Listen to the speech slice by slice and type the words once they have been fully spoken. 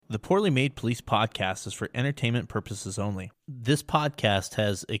The Poorly Made Police podcast is for entertainment purposes only. This podcast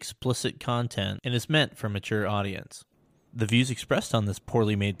has explicit content and is meant for a mature audience. The views expressed on this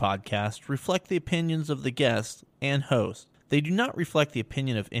Poorly Made podcast reflect the opinions of the guest and host. They do not reflect the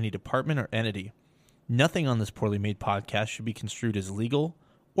opinion of any department or entity. Nothing on this Poorly Made podcast should be construed as legal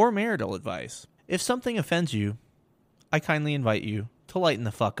or marital advice. If something offends you, I kindly invite you to lighten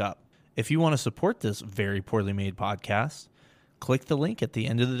the fuck up. If you want to support this very poorly made podcast, click the link at the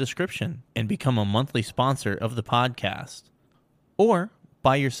end of the description and become a monthly sponsor of the podcast. Or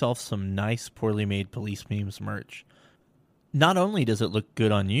buy yourself some nice poorly made police memes merch. Not only does it look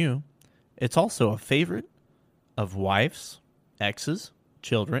good on you, it's also a favorite of wives, exes,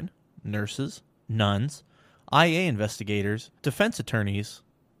 children, nurses, nuns, IA investigators, defense attorneys,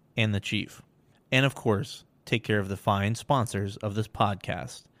 and the chief. And of course, take care of the fine sponsors of this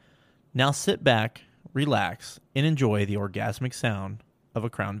podcast. Now sit back, relax, and enjoy the orgasmic sound of a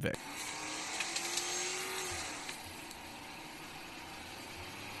Crown Vic.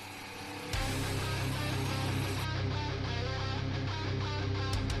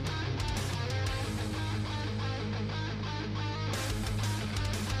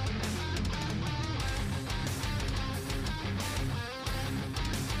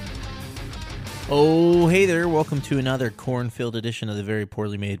 Oh, hey there. Welcome to another cornfield edition of the Very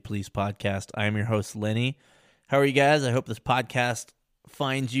Poorly Made Police Podcast. I am your host, Lenny. How are you guys? I hope this podcast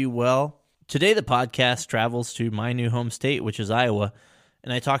finds you well. Today, the podcast travels to my new home state, which is Iowa,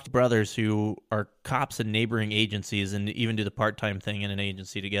 and I talk to brothers who are cops in neighboring agencies and even do the part-time thing in an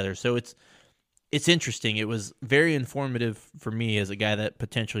agency together. So it's interesting. It was very informative for me as a guy that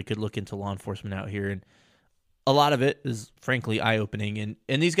potentially could look into law enforcement out here, and a lot of it is, frankly, eye-opening,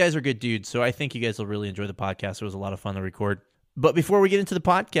 and these guys are good dudes, so I think you guys will really enjoy the podcast. It was a lot of fun to record. But before we get into the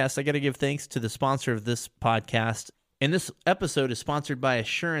podcast, I got to give thanks to the sponsor of this podcast, and this episode is sponsored by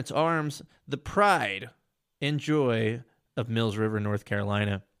Assurance Arms, the pride and joy of Mills River, North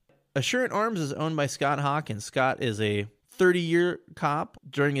Carolina. Assurance Arms is owned by Scott Hawkins. Scott is a 30-year cop.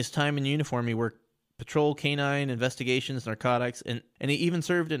 During his time in uniform, he worked patrol, canine, investigations, narcotics, and he even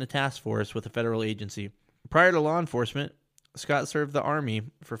served in a task force with a federal agency. Prior to law enforcement, Scott served the Army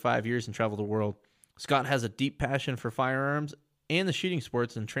for 5 years and traveled the world. Scott has a deep passion for firearms and the shooting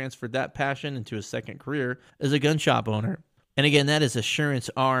sports and transferred that passion into his second career as a gun shop owner. And again, that is Assurance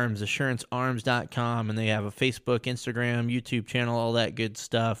Arms, assurancearms.com, and they have a Facebook, Instagram, YouTube channel, all that good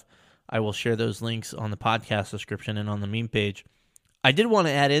stuff. I will share those links on the podcast description and on the meme page. I did want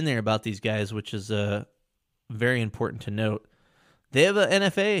to add in there about these guys, which is very important to note. They have an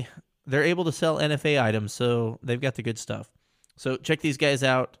NFA. They're able to sell NFA items, so they've got the good stuff. So check these guys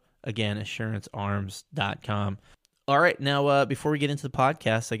out. Again, assurancearms.com. All right, now before we get into the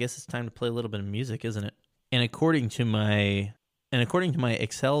podcast, I guess it's time to play a little bit of music, isn't it? And according to my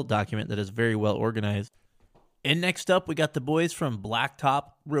Excel document that is very well organized. And next up, we got the boys from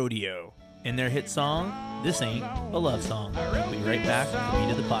Blacktop Rodeo and their hit song, This Ain't a Love Song. We'll be right back with the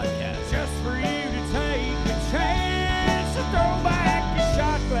beat of the podcast. Just for you to take a chance to throw back your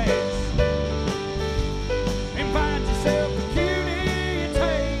shot glass and find yourself a cutie and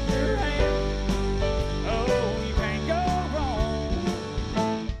take her hand. Oh, you can't go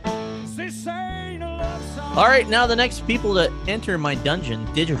wrong. This ain't a love song. All right, now the next people to enter my dungeon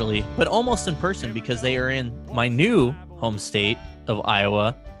digitally, but almost in person because they are in my new home state of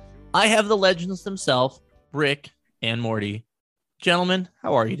Iowa. I have the legends themselves, Rick and Morty. Gentlemen,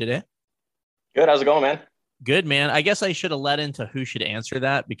 how are you today? Good. How's it going, man? Good, man. I guess I should have let into who should answer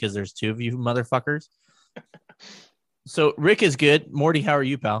that because there's two of you motherfuckers. So Rick is good. Morty, how are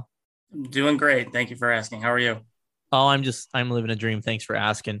you, pal? Doing great. Thank you for asking. How are you? Oh, I'm living a dream. Thanks for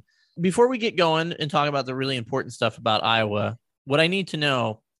asking. Before we get going and talk about the really important stuff about Iowa, what I need to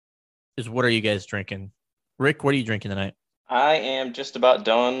know is what are you guys drinking? Rick, what are you drinking tonight? I am just about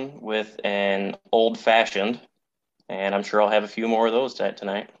done with an old fashioned, and I'm sure I'll have a few more of those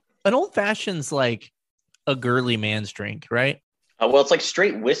tonight. An old fashioned's like a girly man's drink, right? Well, it's like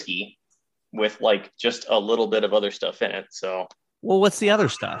straight whiskey with like just a little bit of other stuff in it. So, well, what's the other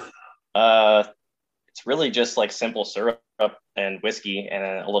stuff? It's really just like simple syrup and whiskey and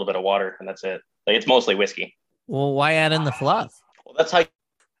a little bit of water, and that's it. Like it's mostly whiskey. Well, why add in the fluff? Well, that's how.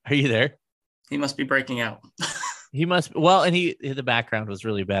 Are you there? He must be breaking out. He must. Well, and the background was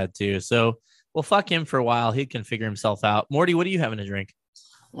really bad too. So, well, fuck him for a while. He can figure himself out. Morty, what are you having to drink?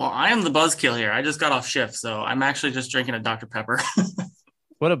 Well, I am the buzzkill here. I just got off shift, so I'm actually just drinking a Dr. Pepper.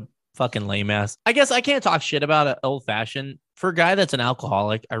 What a fucking lame ass. I guess I can't talk shit about an old fashioned. For a guy that's an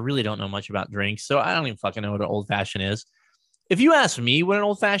alcoholic, I really don't know much about drinks, so I don't even fucking know what an old fashioned is. If you ask me what an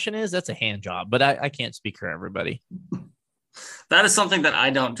old fashioned is, that's a hand job, but I can't speak for everybody. That is something that I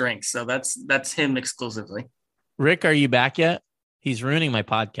don't drink. So that's him exclusively. Rick, are you back yet? He's ruining my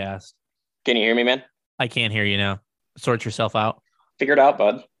podcast. Can you hear me, man? I can't hear you now. Sort yourself out. Figure it out,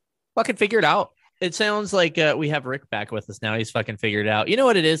 bud. Fucking figure it out. It sounds like we have Rick back with us now. He's fucking figured it out. You know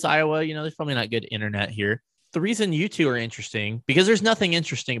what it is, Iowa? You know, there's probably not good internet here. The reason you two are interesting, because there's nothing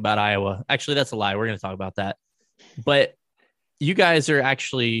interesting about Iowa. Actually, that's a lie. We're going to talk about that. But you guys are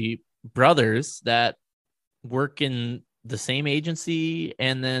actually brothers that work in the same agency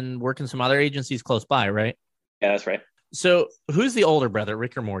and then work in some other agencies close by, right? Yeah, that's right. So who's the older brother,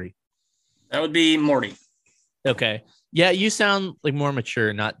 Rick or Morty? That would be Morty. Okay. Yeah, you sound like more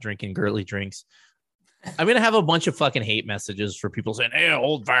mature, not drinking girly drinks. I'm going to have a bunch of fucking hate messages for people saying, hey,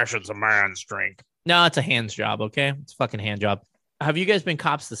 old fashioned's a man's drink. No, it's a hand's job, okay? It's a fucking hand job. Have you guys been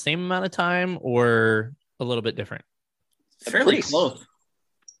cops the same amount of time or a little bit different? Fairly Pretty- close.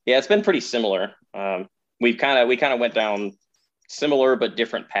 Yeah, it's been pretty similar. We kind of went down similar but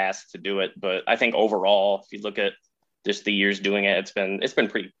different paths to do it. But I think overall, if you look at just the years doing it, it's been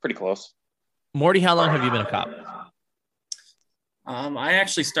pretty close. Morty, how long have you been a cop? I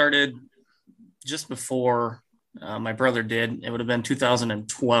actually started just before my brother did. It would have been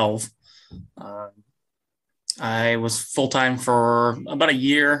 2012. I was full-time for about a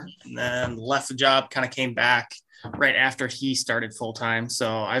year and then left the job, kind of came back right after he started full-time. So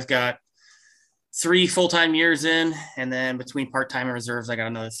I've got 3 full-time years in, and then between part-time and reserves, I got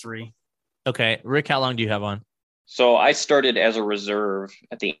another 3. Okay. Rick, how long do you have on? So I started as a reserve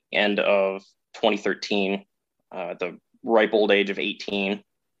at the end of 2013, at the ripe old age of 18,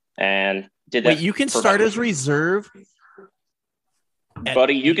 and did that. Wait, you can for start about- as reserve? at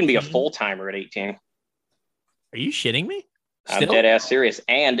buddy. You can be a 18? full-timer at 18. Are you shitting me? I'm dead ass serious.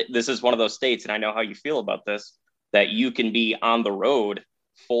 And this is one of those states, and I know how you feel about this, that you can be on the road,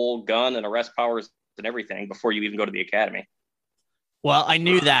 full gun and arrest powers and everything before you even go to the academy. Well, I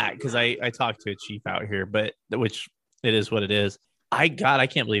knew that because I talked to a chief out here, but which it is what it is. I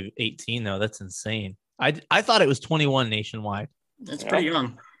can't believe 18 though. That's insane. I thought it was 21 nationwide. It's pretty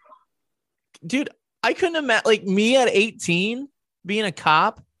young. Dude, I couldn't imagine like me at 18 being a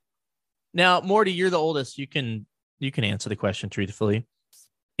cop. Now, Morty, you're the oldest. You can answer the question truthfully.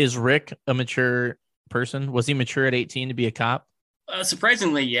 Is Rick a mature person? Was he mature at 18 to be a cop?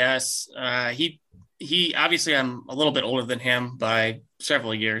 Surprisingly, yes. He obviously, I'm a little bit older than him by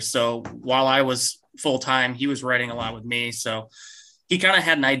several years. So while I was full time, he was writing a lot with me. So he kind of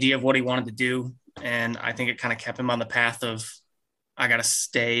had an idea of what he wanted to do, and I think it kind of kept him on the path of I got to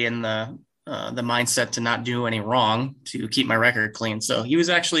stay in the mindset to not do any wrong to keep my record clean. So he was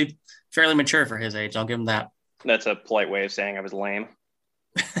actually fairly mature for his age. I'll give him that. That's a polite way of saying I was lame.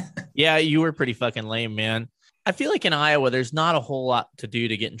 Yeah, you were pretty fucking lame, man. I feel like in Iowa, there's not a whole lot to do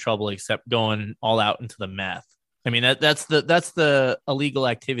to get in trouble except going all out into the meth. I mean, that's the illegal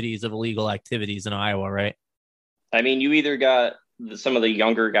activities of illegal activities in Iowa, right? I mean, you either got some of the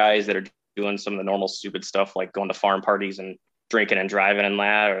younger guys that are doing some of the normal stupid stuff like going to farm parties and drinking and driving and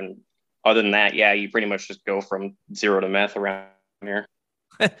that. And other than that, yeah, you pretty much just go from zero to meth around here.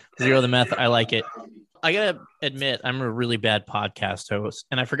 Zero the meth. I like it. I gotta admit, I'm a really bad podcast host,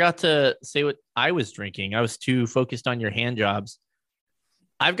 and I forgot to say what I was drinking. I was too focused on your hand jobs.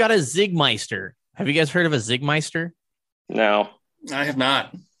 I've got a Zigmeister. Have you guys heard of a Zigmeister? No. I have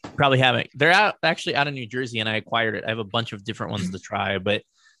not. Probably haven't. They're actually out of New Jersey, and I acquired it. I have a bunch of different ones to try, but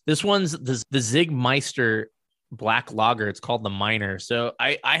this one's the Zigmeister Black Lager. It's called the Miner. So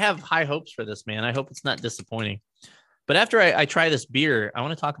I have high hopes for this, man. I hope it's not disappointing. But after I try this beer, I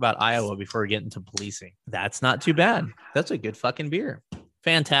want to talk about Iowa before we get into policing. That's not too bad. That's a good fucking beer.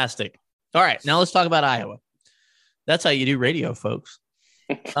 Fantastic. All right, now let's talk about Iowa. That's how you do radio, folks.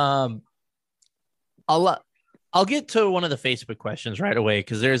 I'll get to one of the Facebook questions right away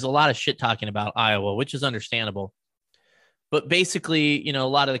because there's a lot of shit talking about Iowa, which is understandable. But basically, a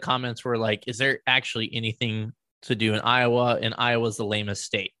lot of the comments were like, is there actually anything to do in Iowa? And Iowa's the lamest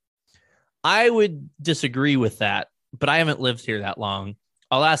state. I would disagree with that, but I haven't lived here that long.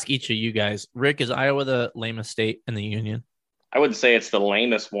 I'll ask each of you guys. Rick, is Iowa the lamest state in the union? I wouldn't say it's the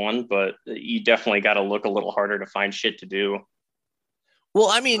lamest one, but you definitely got to look a little harder to find shit to do. Well,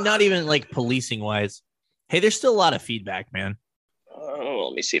 I mean, not even like policing wise. Hey, there's still a lot of feedback, man.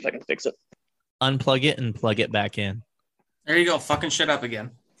 Let me see if I can fix it. Unplug it and plug it back in. There you go. Fucking shit up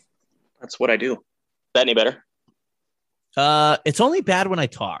again. That's what I do. Is that any better? It's only bad when I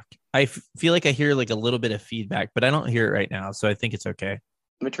talk. I feel like I hear like a little bit of feedback, but I don't hear it right now. So I think it's okay.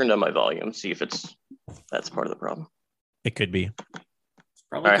 Let me turn down my volume, see if that's part of the problem. It could be.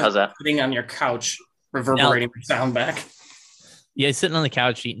 Probably All right, how's that? sitting on your couch, reverberating your sound back. Yeah, he's sitting on the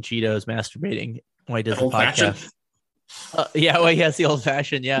couch eating Cheetos, masturbating while he does the Old-fashioned. podcast. Yeah, well, yes, the old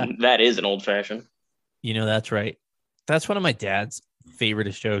fashioned. Yeah, That is an old fashioned. that's right. That's one of my dad's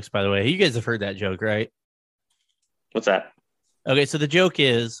favoriteest jokes, by the way. You guys have heard that joke, right? What's that? Okay, so the joke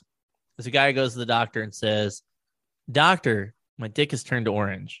is a guy goes to the doctor and says, "Doctor, my dick has turned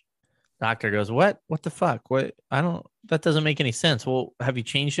orange." Doctor goes, "What? What the fuck? What? I don't. That doesn't make any sense." Well, have you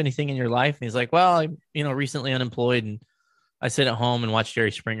changed anything in your life? And he's like, "Well, I'm recently unemployed and I sit at home and watch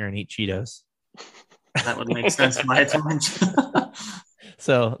Jerry Springer and eat Cheetos." That would make sense by its orange.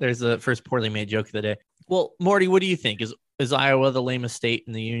 So there's the first poorly made joke of the day. Well, Morty, what do you think? Is Iowa the lamest state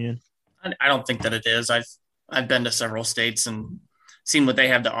in the union? I don't think that it is. I've been to several states and seen what they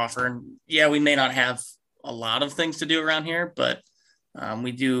have to offer. And yeah, we may not have a lot of things to do around here, but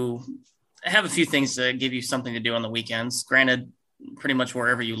we do have a few things to give you something to do on the weekends. Granted, pretty much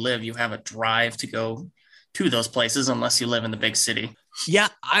wherever you live, you have a drive to go to those places unless you live in the big city. Yeah,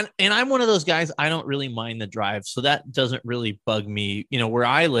 I'm one of those guys. I don't really mind the drive, so that doesn't really bug me. Where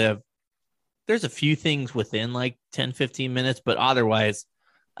I live, there's a few things within like 10, 15 minutes, but otherwise,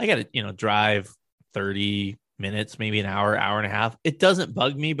 I got to drive 30 minutes, maybe an hour, hour and a half. It doesn't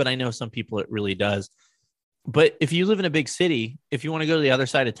bug me, but I know some people it really does. But if you live in a big city, if you want to go to the other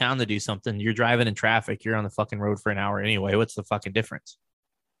side of town to do something, you're driving in traffic, you're on the fucking road for an hour anyway. What's the fucking difference?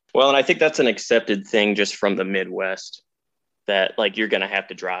 Well, and I think that's an accepted thing just from the Midwest that like you're going to have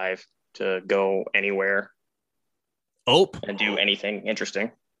to drive to go anywhere and do anything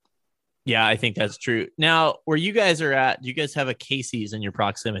interesting. Yeah, I think that's true. Now, where you guys are at, do you guys have a Casey's in your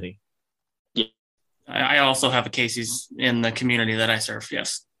proximity? Yeah. I also have a Casey's in the community that I serve.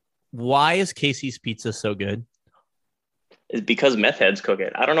 Yes. Why is Casey's pizza so good? It's because meth heads cook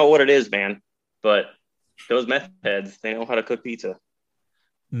it. I don't know what it is, man, but those meth heads, they know how to cook pizza.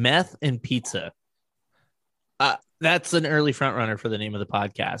 Meth and pizza. That's an early front runner for the name of the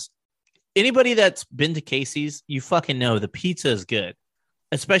podcast. Anybody that's been to Casey's, you fucking know the pizza is good,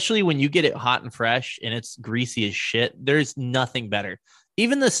 especially when you get it hot and fresh and it's greasy as shit. There's nothing better.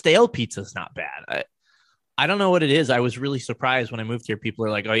 Even the stale pizza is not bad. I don't know what it is. I was really surprised when I moved here. People are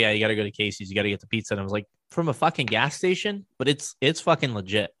like, "Oh yeah, you got to go to Casey's. You got to get the pizza." And I was like, "From a fucking gas station?" But it's fucking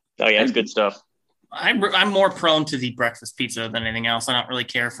legit. Oh yeah, it's good stuff. I'm more prone to the breakfast pizza than anything else. I don't really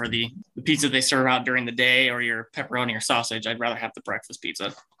care for the pizza they serve out during the day or your pepperoni or sausage. I'd rather have the breakfast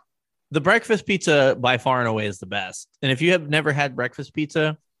pizza. The breakfast pizza by far and away is the best. And if you have never had breakfast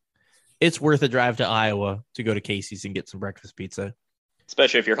pizza, it's worth a drive to Iowa to go to Casey's and get some breakfast pizza.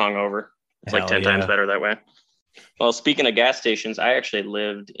 Especially if you're hungover. It's like 10 times better that way. Well, speaking of gas stations, I actually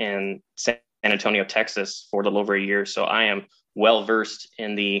lived in San Antonio, Texas for a little over a year. So I am well versed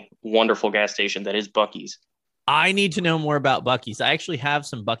in the wonderful gas station that is Buc-ee's. I need to know more about Buc-ee's. I actually have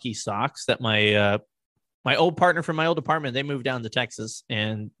some Buc-ee's socks that my old partner from my old apartment, they moved down to Texas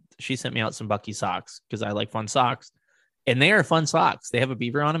and she sent me out some Buc-ee's socks because I like fun socks. And they are fun socks. They have a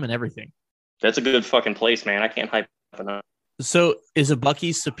beaver on them and everything. That's a good fucking place, man. I can't hype enough. So is a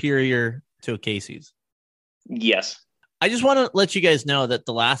Buc-ee's superior to a Casey's? Yes. I just want to let you guys know that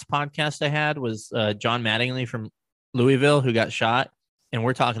the last podcast I had was John Mattingly from Louisville who got shot. And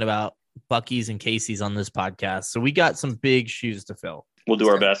we're talking about Buc-ee's and Casey's on this podcast. So we got some big shoes to fill. We'll do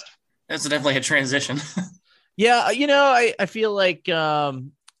our best. That's definitely a transition. Yeah. I feel like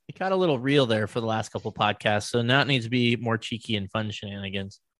it got a little real there for the last couple podcasts. So now it needs to be more cheeky and fun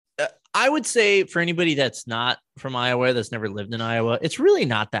shenanigans. I would say for anybody that's not from Iowa, that's never lived in Iowa, it's really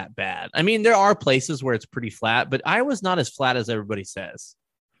not that bad. I mean, there are places where it's pretty flat, but Iowa's not as flat as everybody says.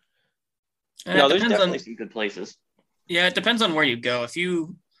 No, there's definitely some good places. Yeah, it depends on where you go. If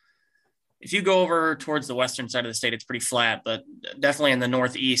you go over towards the western side of the state, it's pretty flat, but definitely in the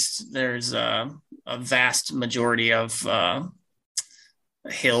northeast, there's a vast majority of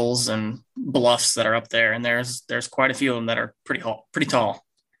hills and bluffs that are up there, and there's quite a few of them that are pretty tall.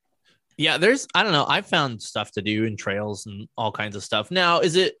 Yeah, I don't know. I've found stuff to do and trails and all kinds of stuff. Now,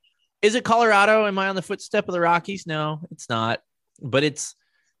 is it Colorado? Am I on the footstep of the Rockies? No, it's not. But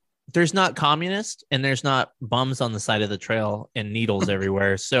there's not communist and there's not bums on the side of the trail and needles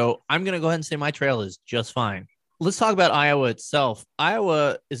everywhere. So I'm going to go ahead and say my trail is just fine. Let's talk about Iowa itself.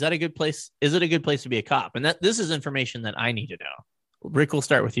 Iowa, is that a good place? Is it a good place to be a cop? And this is information that I need to know. Rick, we'll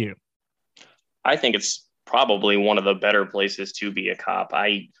start with you. I think it's probably one of the better places to be a cop.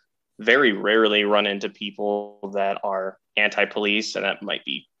 I very rarely run into people that are anti-police, and that might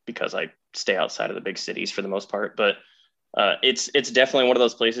be because I stay outside of the big cities for the most part. But it's definitely one of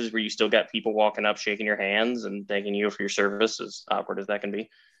those places where you still got people walking up, shaking your hands, and thanking you for your service, as awkward as that can be.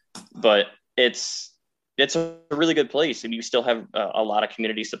 But it's a really good place, and you still have a lot of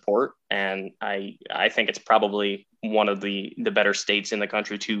community support. And I think it's probably one of the better states in the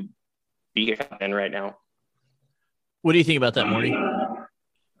country to be a cop in right now. What do you think about that, Morty?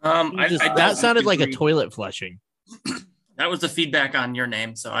 I That sounded like a agree. toilet flushing. That was the feedback on your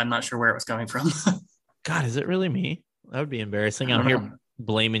name, so I'm not sure where it was coming from. God, is it really me? That would be embarrassing. I I'm don't here know.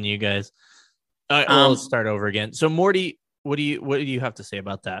 blaming you guys. All right, well, let's Um, start over again. So, Morty, what do you have to say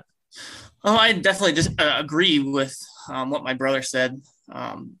about that? oh, I definitely just agree with what my brother said.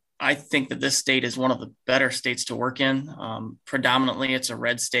 I think that this state is one of the better states to work in. Predominantly, it's a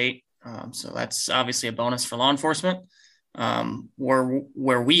red state, so that's obviously a bonus for law enforcement.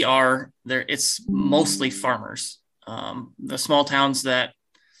 Where we are, there it's mostly farmers. The small towns that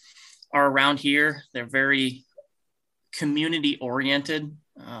are around here, they're very community oriented.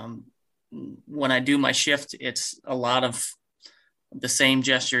 When I do my shift, it's a lot of the same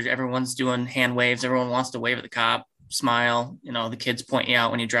gestures. Everyone's doing hand waves. Everyone wants to wave at the cop, smile. The kids point you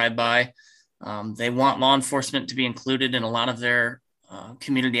out when you drive by. They want law enforcement to be included in a lot of their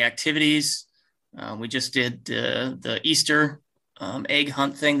community activities. We just did the Easter egg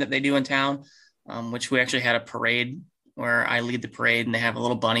hunt thing that they do in town, which we actually had a parade where I lead the parade, and they have a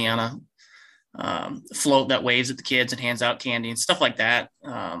little bunny on a float that waves at the kids and hands out candy and stuff like that.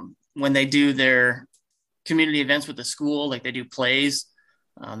 When they do their community events with the school, like they do plays,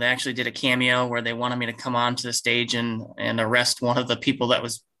 they actually did a cameo where they wanted me to come on to the stage and arrest one of the people that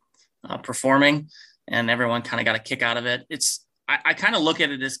was performing, and everyone kind of got a kick out of it. I kind of look at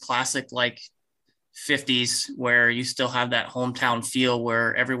it as classic, like 50s, where you still have that hometown feel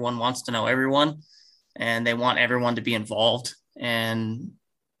where everyone wants to know everyone and they want everyone to be involved. And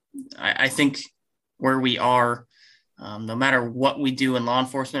I think where we are, no matter what we do in law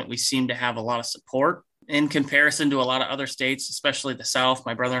enforcement, we seem to have a lot of support in comparison to a lot of other states, especially the South.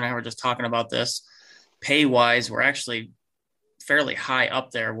 My brother and I were just talking about this. Pay wise, we're actually fairly high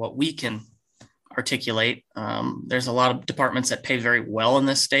up there, what we can articulate. There's a lot of departments that pay very well in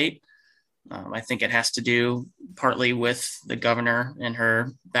this state. I think it has to do partly with the governor and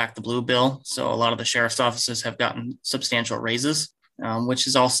her Back the Blue bill. So a lot of the sheriff's offices have gotten substantial raises, which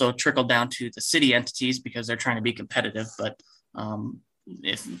has also trickled down to the city entities because they're trying to be competitive. But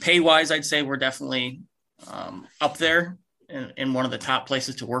if pay wise, I'd say we're definitely up there in one of the top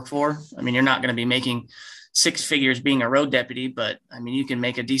places to work for. I mean, you're not going to be making six figures being a road deputy, but I mean, you can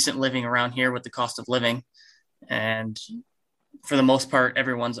make a decent living around here with the cost of living. And for the most part,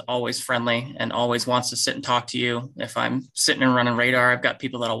 everyone's always friendly and always wants to sit and talk to you. If I'm sitting and running radar, I've got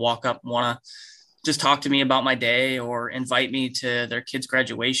people that'll walk up and want to just talk to me about my day or invite me to their kids'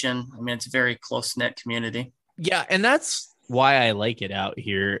 graduation. I mean, it's a very close-knit community. Yeah, and that's why I like it out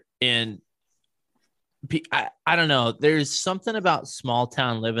here. And I don't know. There's something about small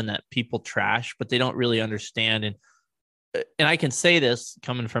town living that people trash, but they don't really understand. And I can say this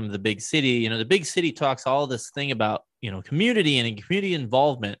coming from the big city. The big city talks all this thing about community and community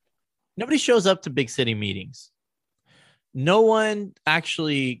involvement. Nobody shows up to big city meetings. No one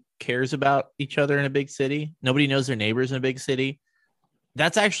actually cares about each other in a big city. Nobody knows their neighbors in a big city.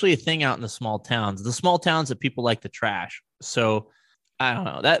 That's actually a thing out in the small towns. The small towns that people like to trash. So I don't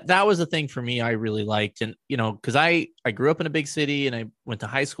know. That was a thing for me I really liked. And, because I grew up in a big city and I went to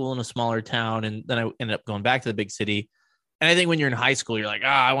high school in a smaller town, and then I ended up going back to the big city. And I think when you're in high school, you're like,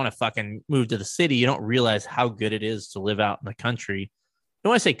 I want to fucking move to the city. You don't realize how good it is to live out in the country. And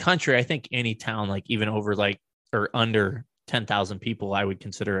when I say country, I think any town, like even over or under 10,000 people, I would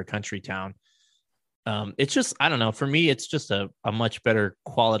consider a country town. It's just, I don't know. For me, it's just a much better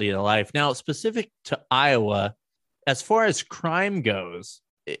quality of life. Now, specific to Iowa, as far as crime goes,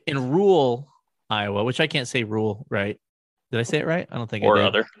 in rural Iowa, which I can't say rural, right? Did I say it right? I don't think I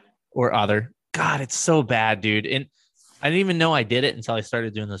did. Or other. God, it's so bad, dude. And I didn't even know I did it until I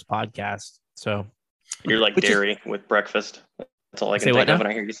started doing this podcast. So You're like dairy with breakfast. That's all I can Say what think of now?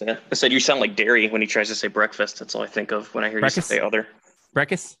 when I hear you say it. I said you sound like dairy when he tries to say breakfast. That's all I think of when I hear Breakfast? you say other.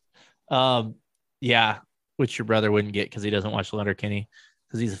 Breakfast. Yeah, which your brother wouldn't get because he doesn't watch Letterkenny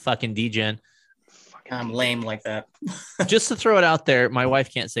because he's a fucking degen. I'm lame like that. Just to throw it out there, my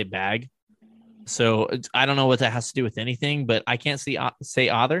wife can't say bag. So I don't know what that has to do with anything, but I can't say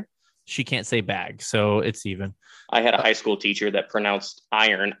other. She can't say bag. So it's even. I had a high school teacher that pronounced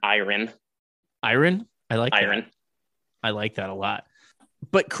iron. Iron? I like Iron. that. I like that a lot.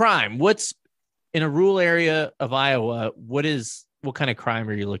 But crime, what's in a rural area of Iowa? What kind of crime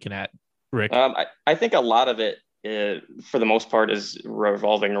are you looking at, Rick? I think a lot of it, for the most part, is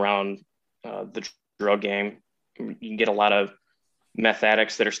revolving around the drug game. You can get a lot of meth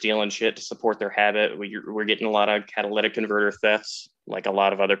addicts that are stealing shit to support their habit. We're getting a lot of catalytic converter thefts, like a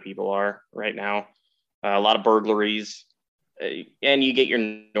lot of other people are right now. A lot of burglaries, and you get your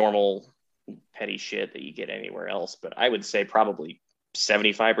normal petty shit that you get anywhere else. But I would say probably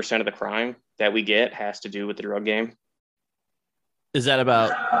 75% of the crime that we get has to do with the drug game. Is that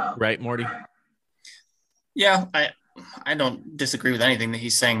about right, Morty? Yeah, I don't disagree with anything that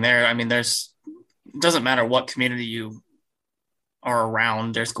he's saying there. I mean, it doesn't matter what community you are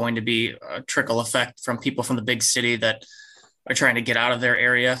around, there's going to be a trickle effect from people from the big city that are trying to get out of their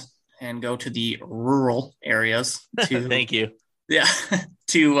area and go to the rural areas to Thank you. yeah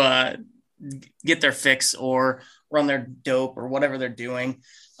to get their fix or run their dope or whatever they're doing.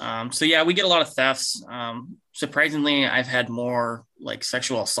 So yeah, we get a lot of thefts. Surprisingly, I've had more like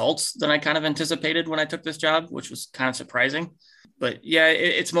sexual assaults than I kind of anticipated when I took this job, which was kind of surprising. But yeah,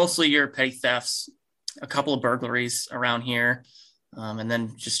 it's mostly your petty thefts, a couple of burglaries around here, and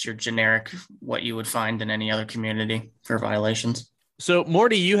then just your generic what you would find in any other community for violations. So,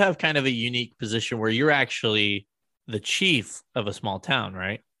 Morty, you have kind of a unique position where you're actually the chief of a small town,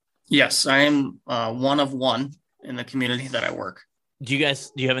 right? Yes, I am one of one in the community that I work. Do you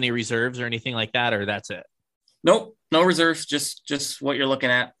have any reserves or anything like that, or that's it? Nope, no reserves, just what you're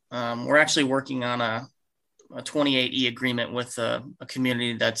looking at. We're actually working on a 28E agreement with a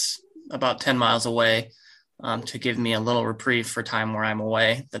community that's about 10 miles away, to give me a little reprieve for time where I'm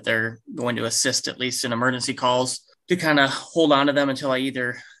away, that they're going to assist at least in emergency calls to kind of hold on to them until I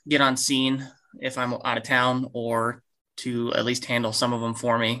either get on scene if I'm out of town or to at least handle some of them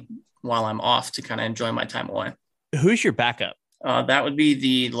for me while I'm off to kind of enjoy my time away. Who's your backup? That would be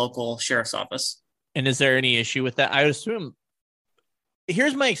the local sheriff's office. And is there any issue with that? I assume,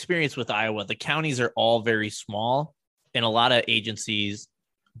 here's my experience with Iowa. The counties are all very small and a lot of agencies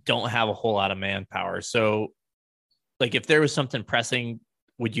don't have a whole lot of manpower. So like if there was something pressing,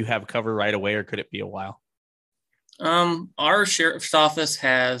 would you have cover right away or could it be a while? Our sheriff's office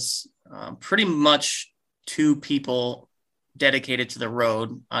has pretty much 2 people dedicated to the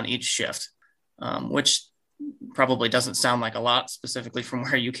road on each shift, which probably doesn't sound like a lot, specifically from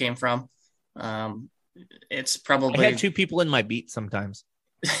where you came from. It's probably I had 2 people in my beat sometimes.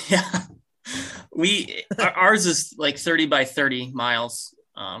 yeah. Ours is like 30 by 30 miles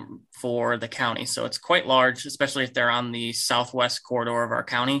for the county, so it's quite large, especially if they're on the southwest corridor of our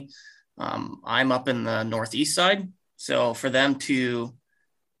county. I'm up in the northeast side, so for them to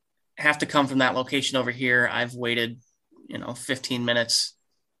have to come from that location over here, I've waited 15 minutes,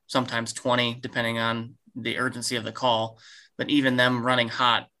 sometimes 20, depending on the urgency of the call. But even them running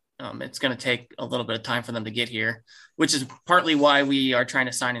hot, it's going to take a little bit of time for them to get here, which is partly why we are trying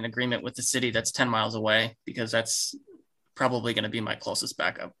to sign an agreement with the city that's 10 miles away, because that's probably going to be my closest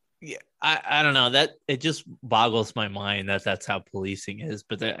backup. Yeah, I don't know, that it just boggles my mind that that's how policing is,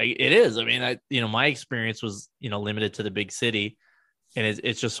 but it is. I mean, my experience was limited to the big city, and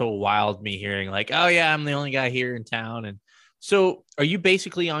it's just so wild me hearing like, oh yeah, I'm the only guy here in town. And so, are you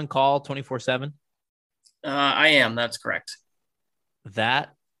basically on call 24/7? I am. That's correct.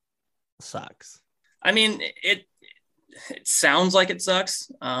 That sucks. I mean, it sounds like it sucks,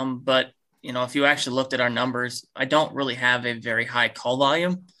 but if you actually looked at our numbers, I don't really have a very high call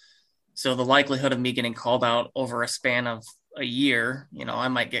volume. So the likelihood of me getting called out over a span of a year, I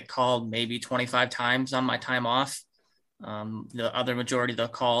might get called maybe 25 times on my time off. The other majority of the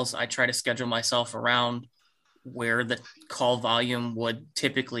calls, I try to schedule myself around where the call volume would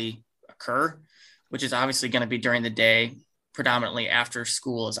typically occur, which is obviously going to be during the day, predominantly after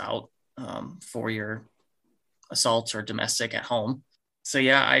school is out, for your assaults or domestic at home. So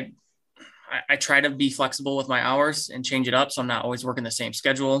yeah, I try to be flexible with my hours and change it up, so I'm not always working the same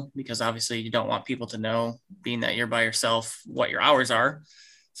schedule, because obviously you don't want people to know, being that you're by yourself, what your hours are.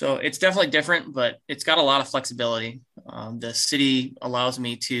 So it's definitely different, but it's got a lot of flexibility. The city allows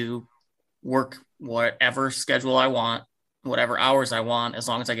me to work whatever schedule I want, whatever hours I want, as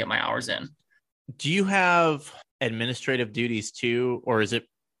long as I get my hours in. Do you have administrative duties too, or is it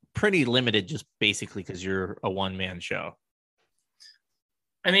pretty limited just basically because you're a one-man show?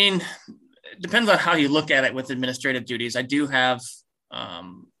 I mean, it depends on how you look at it with administrative duties. I do have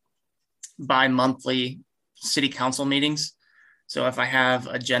bi-monthly city council meetings. So if I have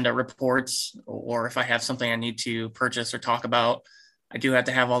agenda reports or if I have something I need to purchase or talk about, I do have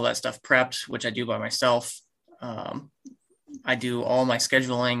to have all that stuff prepped, which I do by myself. I do all my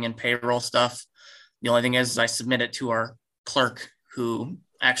scheduling and payroll stuff. The only thing is I submit it to our clerk, who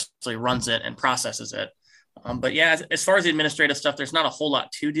actually runs it and processes it. But yeah, as far as the administrative stuff, there's not a whole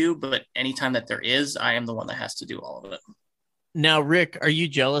lot to do, but anytime that there is, I am the one that has to do all of it. Now, Rick, are you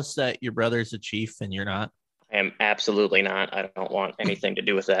jealous that your brother's a chief and you're not? I am absolutely not. I don't want anything to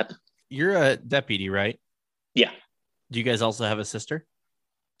do with that. You're a deputy, right? Yeah. Do you guys also have a sister?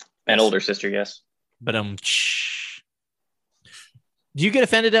 An older sister, yes. But do you get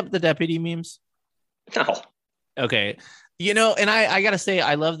offended at the deputy memes? No. Okay. And I got to say,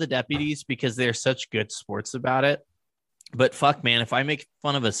 I love the deputies because they're such good sports about it. But fuck, man, if I make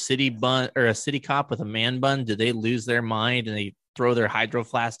fun of a city bun or a city cop with a man bun, do they lose their mind and they throw their hydro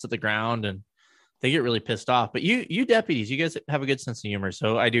flask to the ground and they get really pissed off? But you deputies, you guys have a good sense of humor,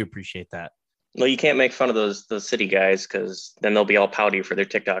 so I do appreciate that. Well, you can't make fun of those city guys because then they'll be all pouty for their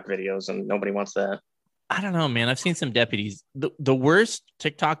TikTok videos, and nobody wants that. I don't know, man. I've seen some deputies. The worst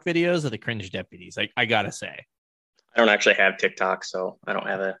TikTok videos are the cringe deputies. I gotta say. I don't actually have TikTok, so I don't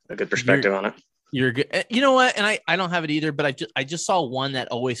have a good perspective on it. You're good. You know what? And I don't have it either, but I just saw one that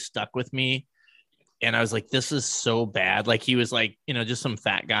always stuck with me. And I was like, this is so bad. Like he was like, just some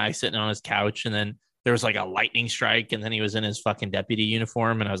fat guy sitting on his couch. And then there was like a lightning strike. And then he was in his fucking deputy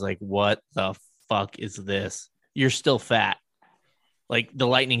uniform. And I was like, what the fuck is this? You're still fat. Like the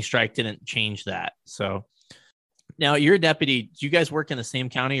lightning strike didn't change that. So now you're a deputy. Do you guys work in the same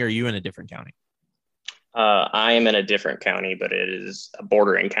county or are you in a different county? I am in a different county, but it is a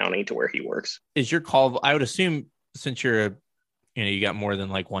bordering county to where he works. Is your call? I would assume since you're you got more than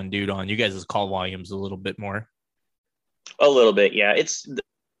like one dude on, you guys' call volume's a little bit more. A little bit, yeah.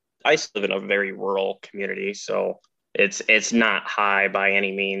 I live in a very rural community, so it's not high by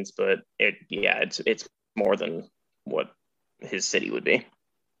any means, but it's more than what his city would be.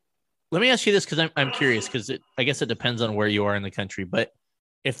 Let me ask you this because I'm curious because I guess it depends on where you are in the country, but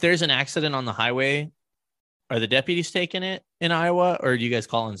if there's an accident on the highway, are the deputies taking it in Iowa or do you guys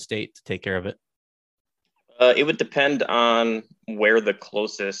call in state to take care of it? It would depend on where the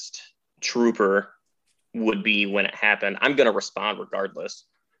closest trooper would be when it happened. I'm going to respond regardless.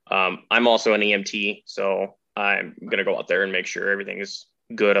 I'm also an EMT, so I'm going to go out there and make sure everything is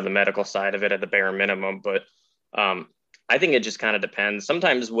good on the medical side of it at the bare minimum. But I think it just kind of depends.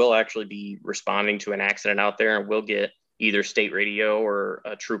 Sometimes we'll actually be responding to an accident out there and we'll get either state radio or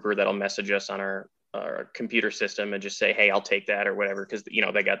a trooper that'll message us on our computer system and just say, hey, I'll take that or whatever. Cause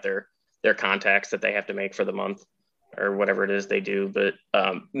they got their contacts that they have to make for the month or whatever it is they do. But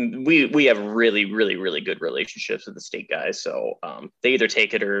we have really, really, really good relationships with the state guys. So they either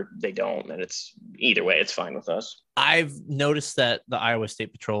take it or they don't. And it's either way, it's fine with us. I've noticed that the Iowa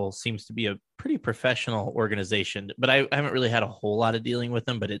State Patrol seems to be a pretty professional organization, but I haven't really had a whole lot of dealing with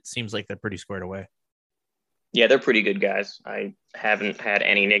them, but it seems like they're pretty squared away. Yeah, they're pretty good guys. I haven't had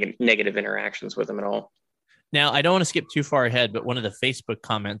any negative interactions with them at all. Now, I don't want to skip too far ahead, but one of the Facebook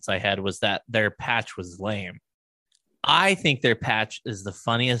comments I had was that their patch was lame. I think their patch is the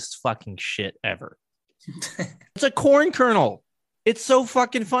funniest fucking shit ever. It's a corn kernel. It's so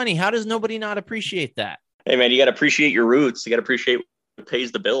fucking funny. How does nobody not appreciate that? Hey, man, you got to appreciate your roots. You got to appreciate what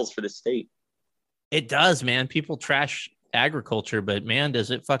pays the bills for the state. It does, man. People trash agriculture, but man,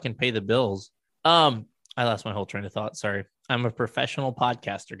 does it fucking pay the bills. I lost my whole train of thought. Sorry. I'm a professional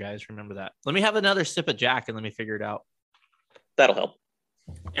podcaster, guys. Remember that. Let me have another sip of Jack and let me figure it out. That'll help.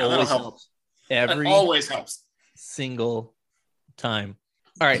 Yeah, that'll help. That always helps. Single time.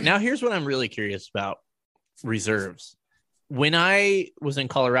 All right. Now here's what I'm really curious about. Reserves. When I was in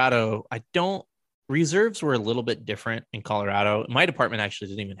Colorado, reserves were a little bit different in Colorado. My department actually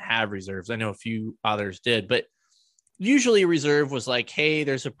didn't even have reserves. I know a few others did, but usually a reserve was like, hey,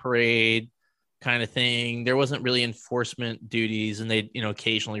 there's a parade kind of thing. There wasn't really enforcement duties, and they'd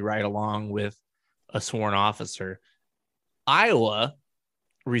occasionally ride along with a sworn officer. Iowa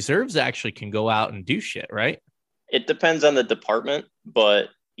reserves actually can go out and do shit, right? It depends on the department, but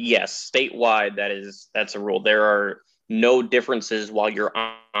yes, statewide that's a rule. There are no differences while you're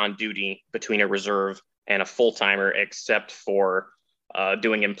on duty between a reserve and a full-timer except for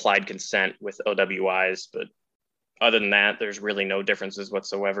doing implied consent with OWIs, but other than that, there's really no differences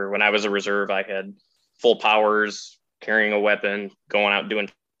whatsoever. When I was a reserve, I had full powers, carrying a weapon, going out doing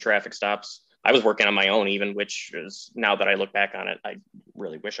traffic stops. I was working on my own even, which is, now that I look back on it, I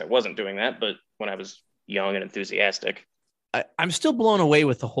really wish I wasn't doing that. But when I was young and enthusiastic. I'm still blown away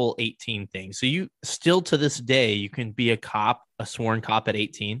with the whole 18 thing. So you still to this day, you can be a cop, a sworn cop at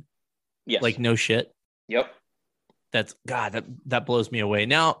 18? Yes. Like no shit? Yep. That blows me away.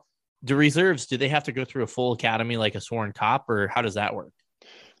 Now, the reserves, do they have to go through a full academy like a sworn cop, or how does that work?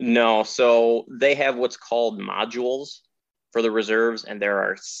 No. So they have what's called modules for the reserves, and there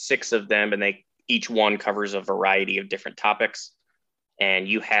are 6 of them, and each one covers a variety of different topics. And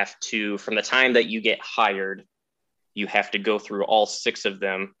you have to, from the time that you get hired, you have to go through all 6 of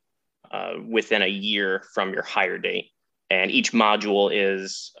them within a year from your hire date. And each module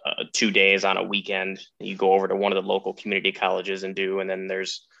is 2 days on a weekend. You go over to one of the local community colleges and do, and then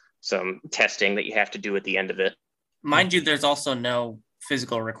there's some testing that you have to do at the end of it. Mind you, there's also no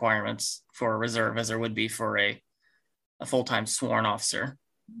physical requirements for a reserve as there would be for a full-time sworn officer.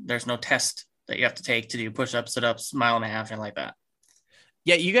 There's no test that you have to take to do push-ups, sit-ups, mile and a half, and like that.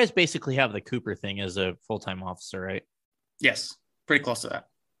 Yeah, you guys basically have the Cooper thing as a full-time officer, right? Yes, pretty close to that.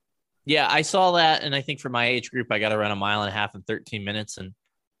 Yeah, I saw that, and I think for my age group, I got to run a mile and a half in 13 minutes, and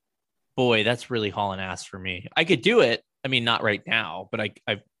boy, that's really hauling ass for me. I could do it. I mean, not right now, but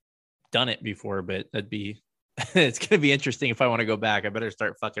I've done it before. But that'd be it's gonna be interesting if I want to go back. I better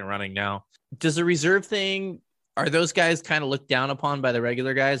start fucking running now. Does the reserve thing? Are those guys kind of looked down upon by the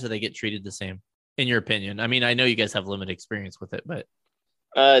regular guys, or they get treated the same? In your opinion? I mean, I know you guys have limited experience with it, but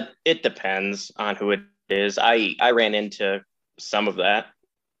It depends on who it is. I ran into some of that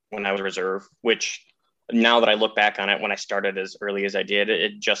when I was reserve, which now that I look back on it, when I started as early as I did,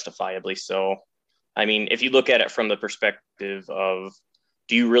 it justifiably so. I mean, if you look at it from the perspective of,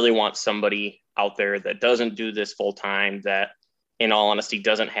 do you really want somebody out there that doesn't do this full time, that in all honesty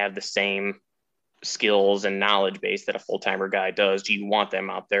doesn't have the same skills and knowledge base that a full timer guy does? Do you want them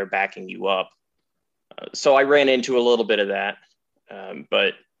out there backing you up? So I ran into a little bit of that,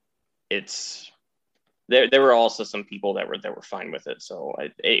 but it's there were also some people that were fine with it. So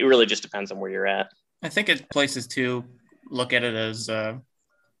it really just depends on where you're at. I think it's places to look at it as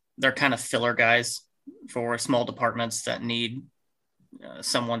they're kind of filler guys for small departments that need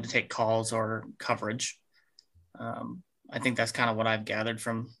someone to take calls or coverage. I think that's kind of what I've gathered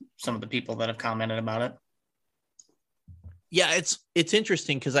from some of the people that have commented about it. yeah, it's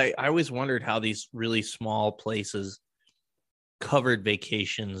interesting because I always wondered how these really small places covered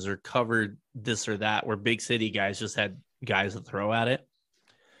vacations or covered this or that, where big city guys just had guys to throw at it.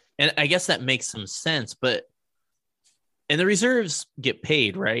 And I guess that makes some sense, and the reserves get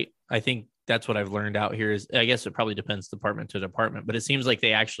paid, right? I think that's what I've learned out here is, I guess it probably depends department to department, but it seems like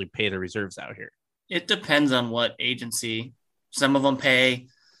they actually pay the reserves out here. It depends on what agency. Some of them pay,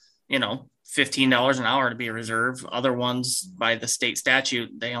 $15 an hour to be a reserve. Other ones, by the state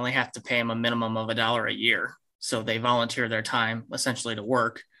statute, they only have to pay them a minimum of $1 a year. So they volunteer their time essentially to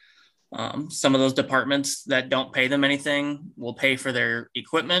work. Some of those departments that don't pay them anything will pay for their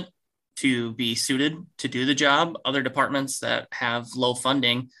equipment to be suited to do the job. Other departments that have low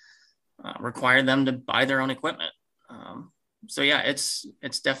funding require them to buy their own equipment. So yeah, it's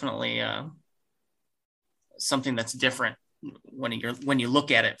definitely something that's different when you look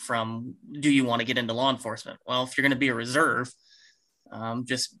at it from, do you want to get into law enforcement? Well, if you're going to be a reserve,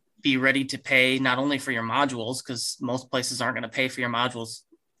 just be ready to pay not only for your modules, because most places aren't going to pay for your modules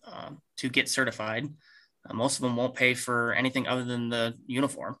to get certified. Most of them won't pay for anything other than the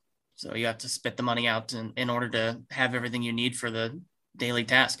uniform. So you have to spit the money out in order to have everything you need for the daily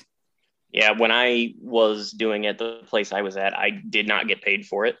task. Yeah, when I was doing it, the place I was at, I did not get paid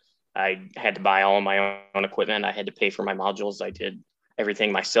for it. I had to buy all of my own equipment. I had to pay for my modules. I did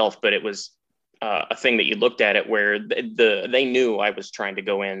everything myself, but it was a thing that you looked at it where they knew I was trying to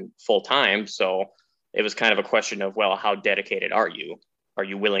go in full time. So it was kind of a question of, well, how dedicated are you? Are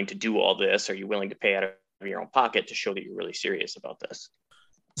you willing to do all this? Are you willing to pay out of your own pocket to show that you're really serious about this?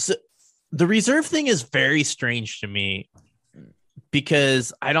 So the reserve thing is very strange to me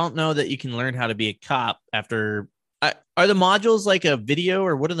because I don't know that you can learn how to be a cop after. Are the modules like a video,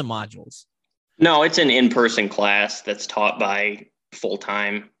 or what are the modules? No, it's an in-person class that's taught by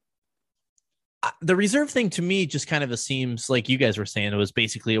full-time. The reserve thing to me just kind of seems like you guys were saying it was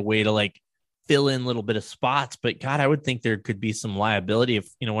basically a way to like fill in a little bit of spots. But God, I would think there could be some liability if,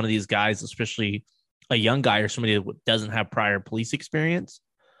 one of these guys, especially a young guy or somebody that doesn't have prior police experience,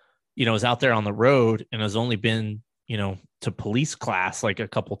 is out there on the road and has only been, to police class like a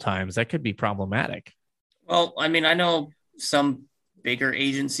couple times. That could be problematic. Well, I mean, I know some bigger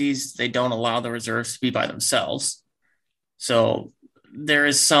agencies, they don't allow the reserves to be by themselves. So there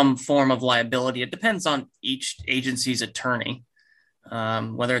is some form of liability. It depends on each agency's attorney,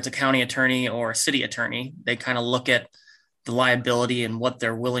 whether it's a county attorney or a city attorney. They kind of look at the liability and what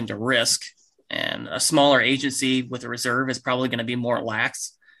they're willing to risk. And a smaller agency with a reserve is probably going to be more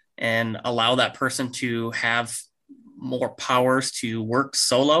lax and allow that person to have more powers to work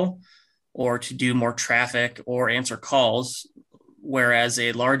solo or to do more traffic or answer calls. Whereas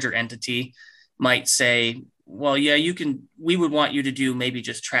a larger entity might say, well, yeah, we would want you to do maybe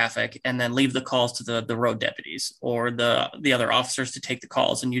just traffic and then leave the calls to the road deputies or the other officers to take the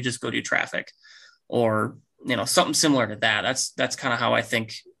calls and you just go do traffic or, something similar to that. That's kind of how I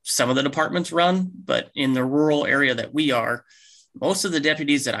think some of the departments run. But in the rural area that we are, most of the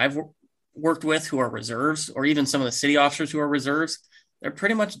deputies that I've worked with who are reserves, or even some of the city officers who are reserves, they're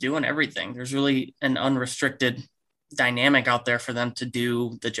pretty much doing everything. There's really an unrestricted dynamic out there for them to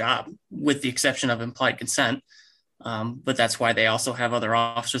do the job, with the exception of implied consent. But that's why they also have other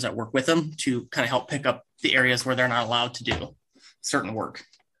officers that work with them to kind of help pick up the areas where they're not allowed to do certain work.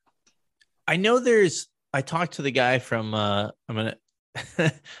 I know I talked to the guy from, I'm going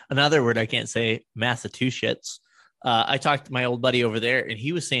to, another word I can't say, Massachusetts. I talked to my old buddy over there, and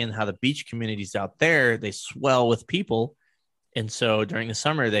he was saying how the beach communities out there, they swell with people. And so during the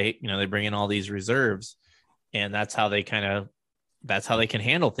summer, they bring in all these reserves, and that's how they can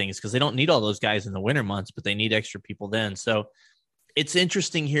handle things, because they don't need all those guys in the winter months, but they need extra people then. So it's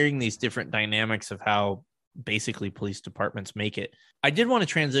interesting hearing these different dynamics of how basically police departments make it. I did want to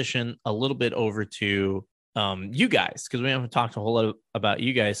transition a little bit over to you guys, because we haven't talked a whole lot about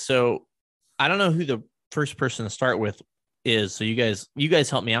you guys. So I don't know who the first person to start with is. So you guys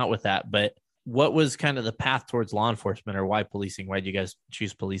help me out with that. But what was kind of the path towards law enforcement, or why policing? Why did you guys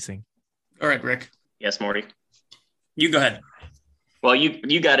choose policing? All right, Rick. Yes, Morty. You go ahead. Well,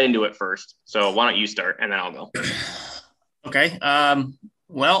 you got into it first, so why don't you start and then I'll go. Okay.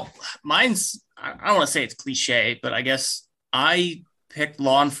 Well, mine's, I don't want to say it's cliche, but I guess I picked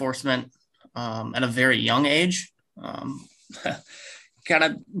law enforcement at a very young age. Kind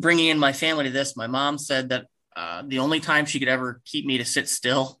of bringing in my family to this, my mom said that the only time she could ever keep me to sit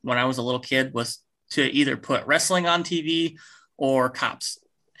still when I was a little kid was to either put wrestling on TV or cops.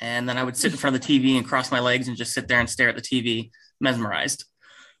 And then I would sit in front of the TV and cross my legs and just sit there and stare at the TV, mesmerized.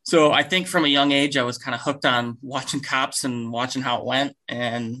 So I think from a young age, I was kind of hooked on watching cops and watching how it went.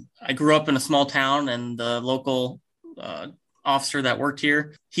 And I grew up in a small town, and the local officer that worked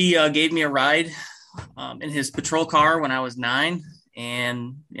here, he gave me a ride in his patrol car when I was 9,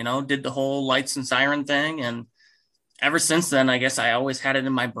 and, did the whole lights and siren thing. And ever since then, I guess I always had it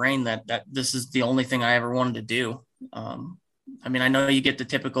in my brain that this is the only thing I ever wanted to do. I know you get the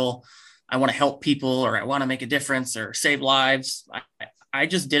typical, I want to help people, or I want to make a difference or save lives. I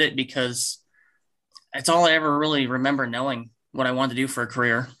just did it because it's all I ever really remember knowing what I wanted to do for a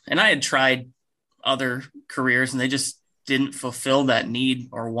career. And I had tried other careers, and they just didn't fulfill that need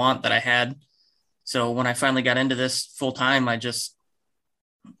or want that I had. So when I finally got into this full time, I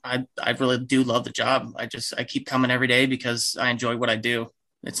really do love the job. I keep coming every day because I enjoy what I do.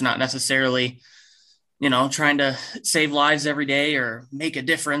 It's not necessarily, trying to save lives every day or make a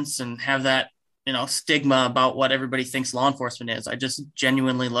difference and have that, stigma about what everybody thinks law enforcement is. I just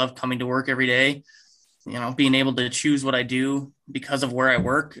genuinely love coming to work every day, being able to choose what I do because of where I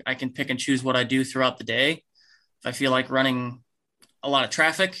work. I can pick and choose what I do throughout the day. If I feel like running a lot of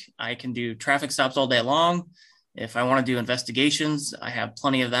traffic, I can do traffic stops all day long. If I want to do investigations, I have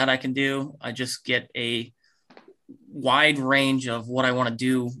plenty of that I can do. I just get a wide range of what I want to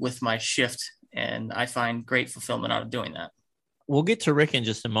do with my shift, and I find great fulfillment out of doing that. We'll get to Rick in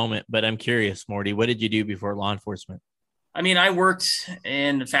just a moment, but I'm curious, Morty, what did you do before law enforcement? I worked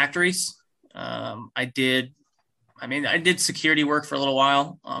in factories. I did security work for a little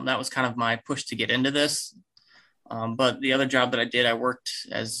while. That was kind of my push to get into this. But the other job that I did, I worked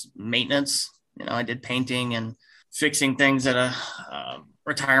as maintenance. I did painting and fixing things at a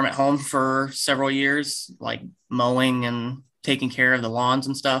retirement home for several years, like mowing and taking care of the lawns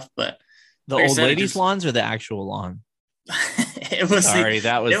and stuff. But the old ladies' lawns or the actual lawn? It was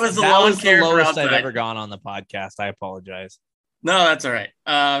that was the lowest I've ever gone on the podcast. I apologize. No, that's all right.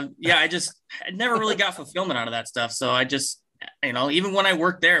 I never really got fulfillment out of that stuff. So I just, even when I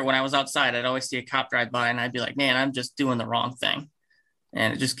worked there, when I was outside, I'd always see a cop drive by and I'd be like, man, I'm just doing the wrong thing.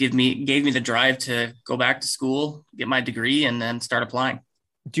 And it just gave me the drive to go back to school, get my degree, and then start applying.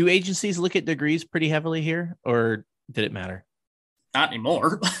 Do agencies look at degrees pretty heavily here, or did it matter? Not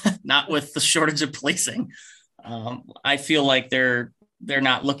anymore. Not with the shortage of policing. I feel like they're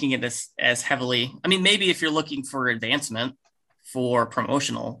not looking at this as heavily. Maybe if you're looking for advancement for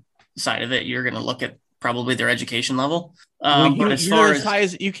promotional side of it, you're going to look at probably their education level. But as far as high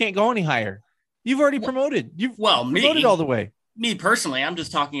as you can't go any higher, you've already promoted. You've promoted all the way. Me personally, I'm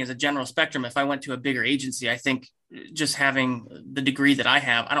just talking as a general spectrum. If I went to a bigger agency, I think just having the degree that I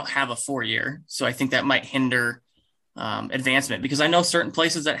have, I don't have a 4-year. So I think that might hinder advancement, because I know certain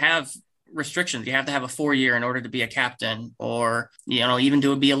places that have restrictions. You have to have a 4-year in order to be a captain, or, even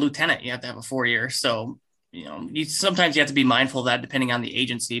to be a lieutenant, you have to have a 4-year. So, sometimes you have to be mindful of that depending on the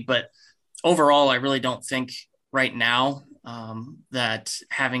agency. But overall, I really don't think right now that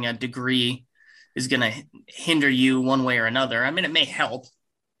having a degree is going to hinder you one way or another. It may help,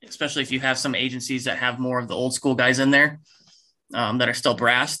 especially if you have some agencies that have more of the old school guys in there that are still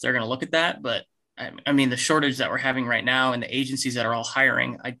brass. They're going to look at that. But the shortage that we're having right now and the agencies that are all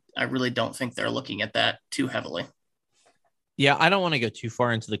hiring, I really don't think they're looking at that too heavily. Yeah, I don't want to go too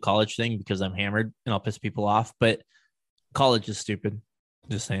far into the college thing because I'm hammered and I'll piss people off, but college is stupid.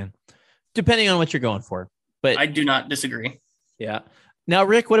 Just saying. Depending on what you're going for. But I do not disagree. Yeah. Now,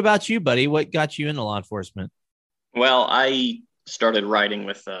 Rick, what about you, buddy? What got you into law enforcement? Well, I started riding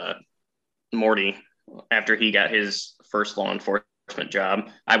with Morty after he got his first law enforcement job.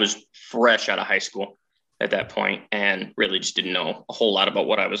 I was fresh out of high school. at that point and really just didn't know a whole lot about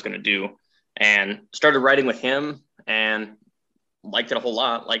what I was going to do, and started writing with him and liked it a whole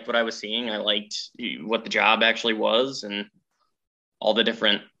lot. Liked what I was seeing. I liked what the job actually was and all the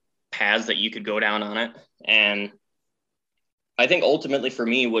different paths that you could go down on it. And I think ultimately for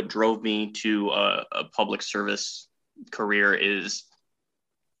me, what drove me to a public service career is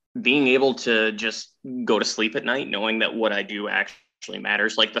being able to just go to sleep at night knowing that what I do actually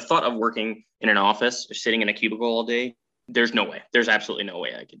matters. Like the thought of working in an office or sitting in a cubicle all day, there's no way. There's absolutely no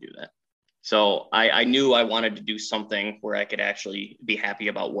way I could do that. So I knew I wanted to do something where I could actually be happy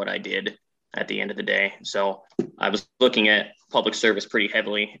about what I did at the end of the day. So I was looking at public service pretty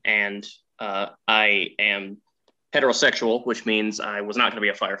heavily, and I am heterosexual, which means I was not going to be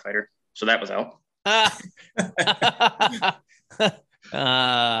a firefighter. So that was out.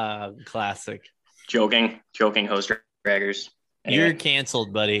 Classic. Joking, hose draggers. You're Anyway.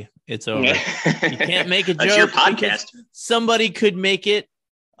 canceled, buddy. It's over. You can't make a joke. That's your because podcast. Somebody could make it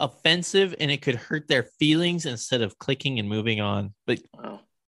offensive and it could hurt their feelings instead of clicking and moving on. But Wow.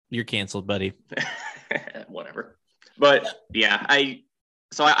 you're canceled, buddy. Whatever. But yeah, I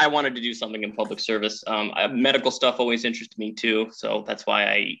wanted to do something in public service. Medical stuff always interested me too. So that's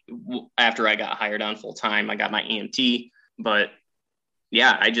why after I got hired on full time, I got my EMT. But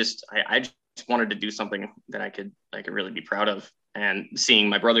yeah, I just wanted to do something that I could really be proud of. And seeing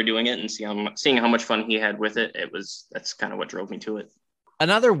my brother doing it and seeing how much fun he had with it, that's kind of what drove me to it.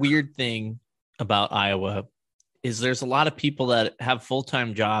 Another weird thing about Iowa is there's a lot of people that have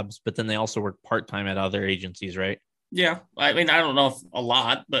full-time jobs, but then they also work part-time at other agencies, right? Yeah. I mean, I don't know if a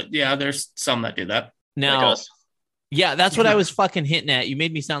lot, but yeah, there's some that do that. Now, Like us. yeah, that's what I was fucking hitting at. You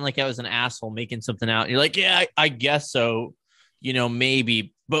made me sound like I was an asshole making something out. You're like, yeah, I guess so.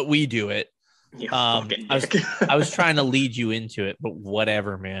 Maybe, but we do it. You I fucking was dick. I was trying to lead you into it, but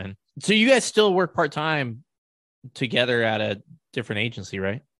whatever, man. So you guys still work part-time together at a different agency,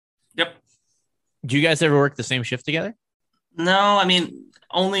 right? Yep. Do you guys ever work the same shift together? No, I mean,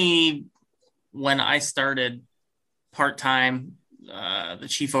 only when I started part-time, the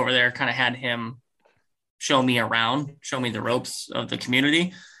chief over there kind of had him show me around, show me the ropes of the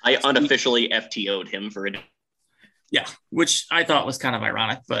community. I unofficially FTO'd him for it. Yeah, which I thought was kind of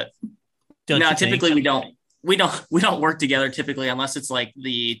ironic, but Don't no, you think? typically we don't work together typically unless it's like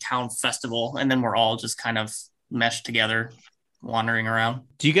the town festival, and then we're all just kind of meshed together, wandering around.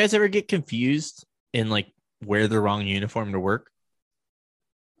 Do you guys ever get confused and like wear the wrong uniform to work?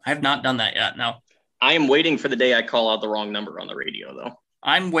 I have not done that yet. No, I am waiting for the day I call out the wrong number on the radio, though.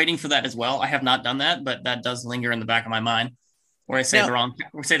 I'm waiting for that as well. I have not done that, but that does linger in the back of my mind, where I say Now-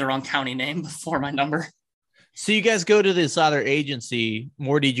 the wrong county name before my number. So you guys go to this other agency.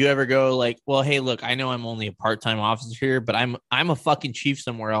 More, did you ever go like, well, hey, look, I know I'm only a part-time officer here, but I'm a fucking chief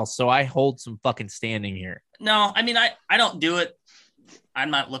somewhere else, so I hold some fucking standing here. No, I mean, I don't do it.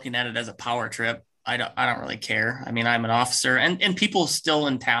 I'm not looking at it as a power trip. I don't really care. I mean, I'm an officer, and people still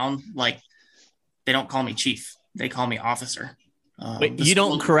in town, like, they don't call me chief. They call me officer. Wait, The you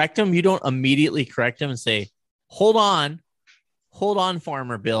don't school- correct them? You don't immediately correct them and say, hold on,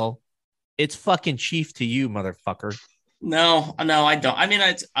 Farmer Bill. It's fucking chief to you, motherfucker. No, I don't. I mean,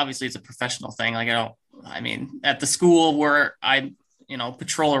 it's obviously it's a professional thing. Like at the school where I,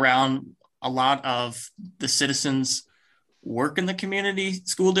 patrol around, a lot of the citizens work in the community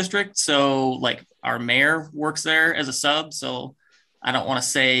school district. So like our mayor works there as a sub. So I don't want to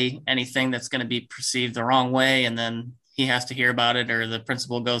say anything that's going to be perceived the wrong way. And then he has to hear about it, or the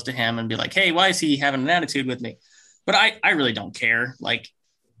principal goes to him and be like, hey, why is he having an attitude with me? But I really don't care. Like,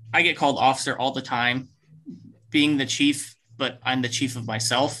 I get called officer all the time, being the chief, but I'm the chief of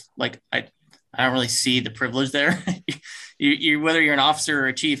myself. Like, I don't really see the privilege there. you whether you're an officer or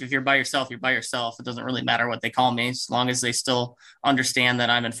a chief, if you're by yourself, you're by yourself. It doesn't really matter what they call me, as long as they still understand that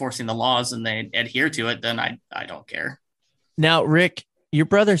I'm enforcing the laws and they adhere to it. Then I don't care. Now, Rick, your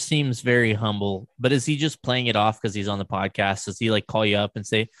brother seems very humble, but is he just playing it off because he's on the podcast? Does he like call you up and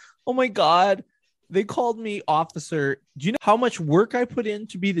say, oh my God, they called me officer. Do you know how much work I put in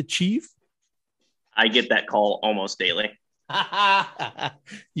to be the chief? I get that call almost daily.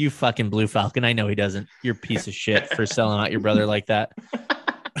 You fucking Blue Falcon. I know he doesn't. You're a piece of shit for selling out your brother like that.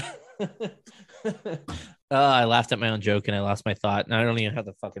 I laughed at my own joke and I lost my thought. And I don't even have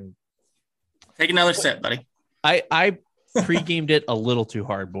the fucking. Take another sip, buddy. I pre-gamed it a little too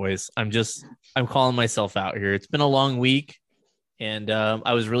hard, boys. I'm calling myself out here. It's been a long week. And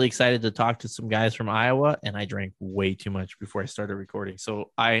I was really excited to talk to some guys from Iowa, and I drank way too much before I started recording.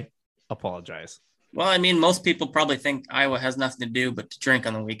 So I apologize. Well, I mean, most people probably think Iowa has nothing to do but to drink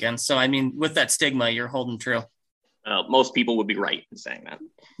on the weekends. So, I mean, with that stigma, you're holding true. Most people would be right in saying that.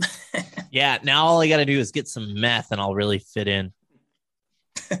 Yeah, now all I got to do is get some meth and I'll really fit in.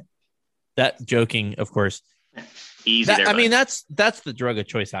 That joking, of course. Easy there. I mean, that's the drug of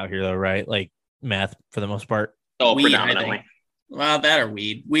choice out here, though, right? Like meth for the most part. Oh, Weed, I predominantly. think. Well, that or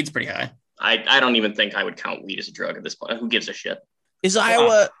weed. Weed's pretty high. I don't even think I would count weed as a drug at this point. Who gives a shit? Is I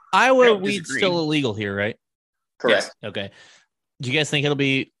Iowa don't weed disagree. still illegal here, right? Correct. Okay. Do you guys think it'll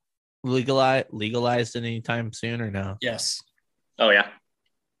be legalized anytime soon or no? Yes. Oh yeah.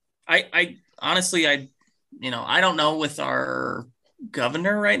 I honestly, I don't know with our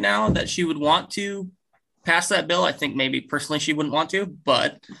governor right now that she would want to pass that bill. I think maybe personally she wouldn't want to,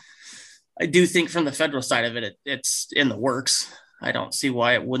 but I do think from the federal side of it, it's in the works. I don't see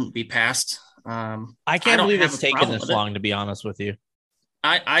why it wouldn't be passed. I I can't don't believe have it's a taken problem this with it. long, to be honest with you.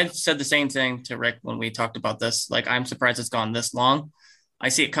 I've said the same thing to Rick when we talked about this. Like, I'm surprised it's gone this long. I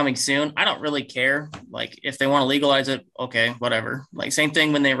see it coming soon. I don't really care. Like, if they want to legalize it, okay, whatever. Like, same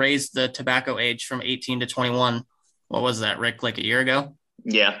thing when they raised the tobacco age from 18 to 21. What was that, Rick? Like a year ago?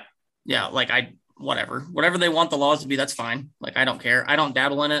 Yeah. Yeah, like whatever they want the laws to be, that's fine. Like, I don't care. I don't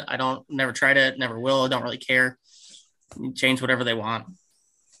dabble in it. Never tried it, never will. I don't really care. Change whatever they want.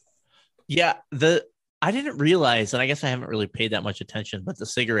 Yeah, I didn't realize, and I guess I haven't really paid that much attention, but the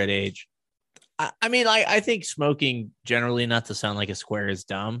cigarette age. I mean, I think smoking generally, not to sound like a square, is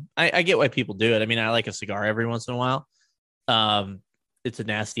dumb. I get why people do it. I mean, I like a cigar every once in a while. It's a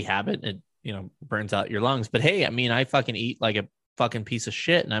nasty habit. It, burns out your lungs. But hey, I mean, I fucking eat like a fucking piece of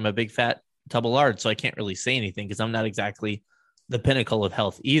shit and I'm a big fat tub of lard. So I can't really say anything because I'm not exactly the pinnacle of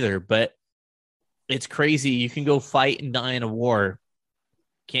health either. But it's crazy. You can go fight and die in a war.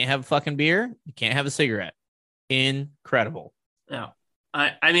 Can't have a fucking beer. You can't have a cigarette. Incredible. Yeah.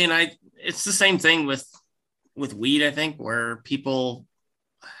 I mean, it's the same thing with weed, I think, where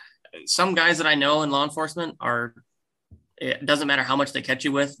some guys that I know in law enforcement it doesn't matter how much they catch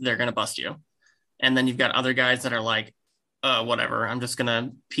you with, they're going to bust you. And then you've got other guys that are like, whatever, I'm just going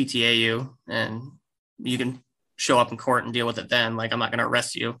to PTA you and you can show up in court and deal with it then. Like, I'm not going to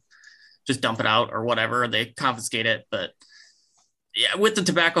arrest you, just dump it out or whatever. They confiscate it. But yeah, with the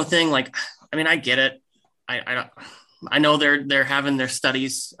tobacco thing, like, I mean, I get it. I know they're having their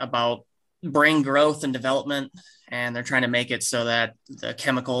studies about brain growth and development, and they're trying to make it so that the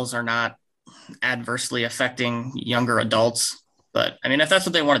chemicals are not adversely affecting younger adults. But I mean, if that's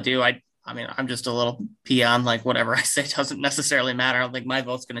what they want to do, I mean, I'm just a little peon. Like, whatever I say doesn't necessarily matter. I don't think my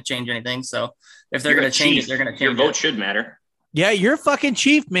vote's going to change anything. So if they're going to change it, they're going to change Your it. vote should matter. Yeah, you're fucking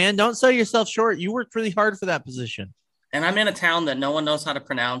chief, man. Don't sell yourself short. You worked really hard for that position. And I'm in a town that no one knows how to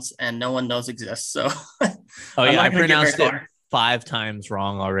pronounce and no one knows exists. So Oh I'm yeah, not I gonna get pronounced very it far. 5 times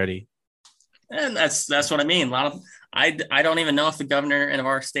wrong already. And that's what I mean. I don't even know if the governor of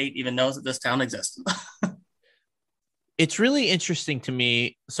our state even knows that this town exists. It's really interesting to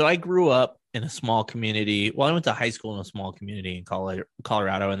me. So I grew up in a small community. Well, I went to high school in a small community in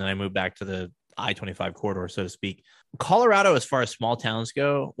Colorado, and then I moved back to the I-25 corridor, so to speak. Colorado, as far as small towns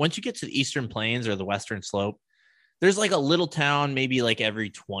go, once you get to the Eastern Plains or the Western Slope, there's like a little town, maybe like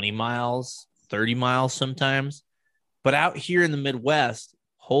every 20 miles, 30 miles sometimes. But out here in the Midwest,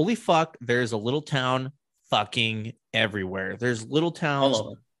 holy fuck, there's a little town fucking everywhere. There's little towns All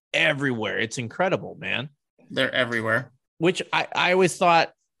over. everywhere. It's incredible, man. They're everywhere. Which I always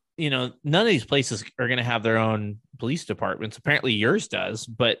thought, none of these places are going to have their own police departments. Apparently yours does,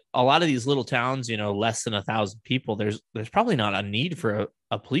 but a lot of these little towns, less than 1,000 people, there's probably not a need for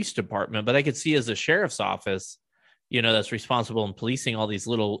a police department. But I could see as a sheriff's office, that's responsible in policing all these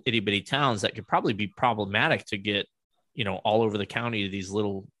little itty bitty towns, that could probably be problematic to get, all over the county to these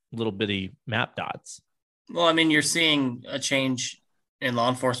little bitty map dots. Well, I mean, you're seeing a change in law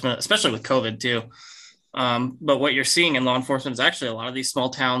enforcement, especially with COVID too. But what you're seeing in law enforcement is actually a lot of these small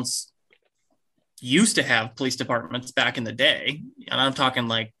towns used to have police departments back in the day. And I'm talking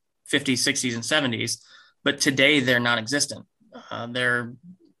like 50s, 60s, and 70s. But today they're non-existent. They're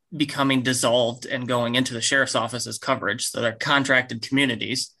becoming dissolved and going into the sheriff's office's coverage. So they're contracted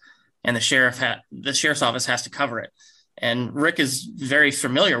communities, and the sheriff's office has to cover it. And Rick is very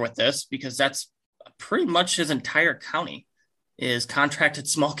familiar with this because that's pretty much his entire county is contracted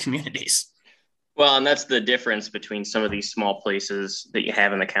small communities. Well, and that's the difference between some of these small places that you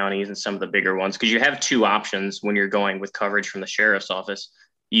have in the counties and some of the bigger ones, because you have 2 options when you're going with coverage from the sheriff's office.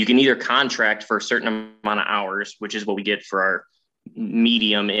 You can either contract for a certain amount of hours, which is what we get for our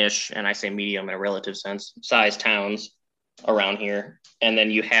medium-ish, and I say medium in a relative sense, size towns around here. And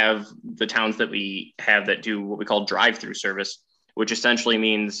then you have the towns that we have that do what we call drive-through service, which essentially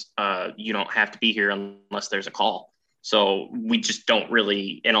means you don't have to be here unless there's a call. So we just don't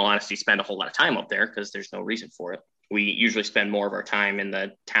really, in all honesty, spend a whole lot of time up there because there's no reason for it. We usually spend more of our time in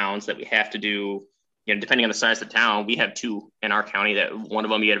the towns that we have to do, depending on the size of the town. We have two in our county that one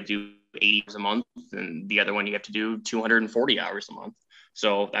of them you have to do 80 hours a month, and the other one you have to do 240 hours a month.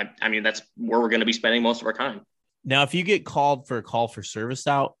 So, I mean, that's where we're going to be spending most of our time. Now, if you get called for a call for service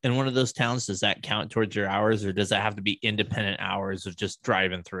out in one of those towns, does that count towards your hours, or does that have to be independent hours of just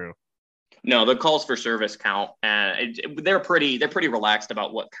driving through? No, the calls for service count. They're pretty relaxed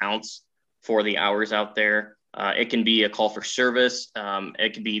about what counts for the hours out there. It can be a call for service.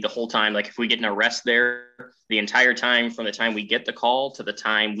 It could be the whole time. Like if we get an arrest there, the entire time from the time we get the call to the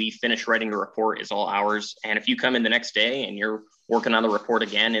time we finish writing the report is all hours. And if you come in the next day and you're working on the report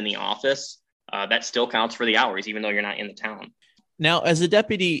again in the office, that still counts for the hours, even though you're not in the town. Now, as a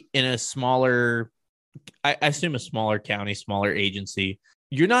deputy in a smaller, I assume a smaller county, smaller agency,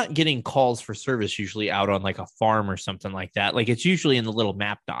 you're not getting calls for service usually out on like a farm or something like that. Like it's usually in the little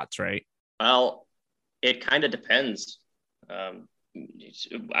map dots, right? Well, it kind of depends. I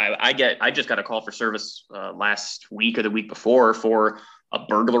just got a call for service last week or the week before for a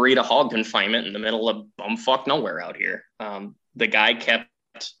burglary to hog confinement in the middle of bumfuck nowhere out here. The guy kept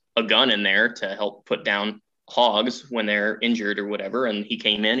a gun in there to help put down hogs when they're injured or whatever. And he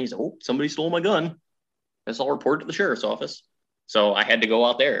came in, he's, oh, somebody stole my gun. That's all reported to the sheriff's office. So I had to go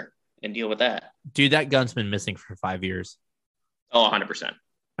out there and deal with that. Dude, that gun's been missing for 5 years. Oh, 100%.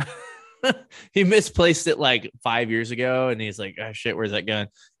 He misplaced it like 5 years ago. And he's like, oh shit, where's that gun?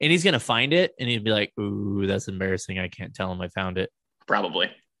 And he's going to find it. And he'd be like, ooh, that's embarrassing. I can't tell him I found it.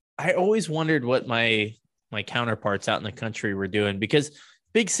 Probably. I always wondered what my counterparts out in the country were doing, because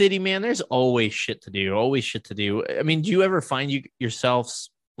big city, man, there's always shit to do. I mean, do you ever find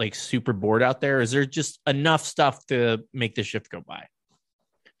yourselves like super bored out there? Is there just enough stuff to make the shift go by?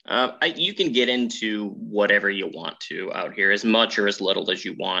 You can get into whatever you want to out here, as much or as little as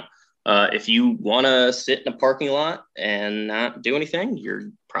you want. If you want to sit in a parking lot and not do anything,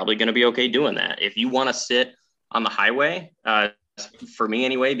 you're probably going to be okay doing that. If you want to sit on the highway, for me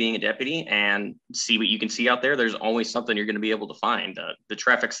anyway, being a deputy, and see what you can see out there, there's always something you're going to be able to find. The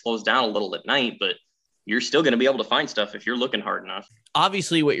traffic slows down a little at night, but you're still going to be able to find stuff if you're looking hard enough.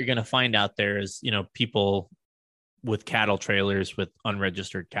 Obviously, what you're going to find out there is, people with cattle trailers with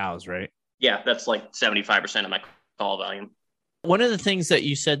unregistered cows, right? Yeah, that's like 75% of my call volume. One of the things that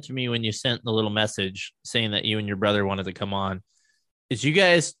you said to me when you sent the little message saying that you and your brother wanted to come on is you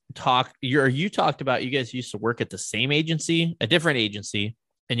guys talked about you guys used to work at the same agency, a different agency,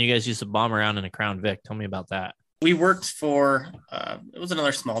 and you guys used to bomb around in a Crown Vic. Tell me about that. We worked for, it was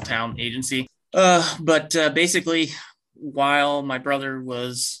another small town agency. But basically, while my brother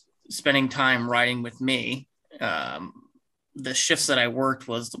was spending time riding with me, the shifts that I worked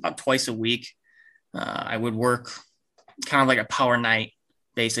was about twice a week. I would work kind of like a power night,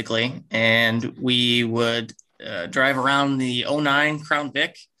 basically, and we would drive around the 09 Crown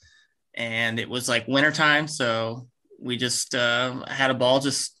Vic, and it was like wintertime, so we just had a ball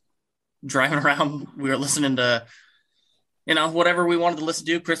just driving around. We were listening to whatever we wanted to listen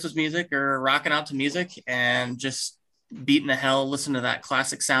to, Christmas music or rocking out to music, and just beating the hell, listen to that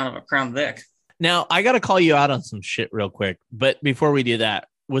classic sound of a Crown Vic. Now, I got to call you out on some shit real quick. But before we do that,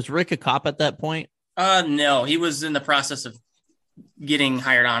 was Rick a cop at that point? No, he was in the process of getting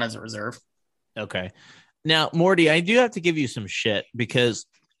hired on as a reserve. Okay. Now, Morty, I do have to give you some shit, because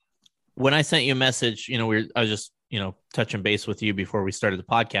when I sent you a message, I was just, touching base with you before we started the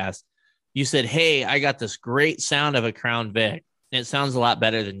podcast. You said, hey, I got this great sound of a Crown Vic. And it sounds a lot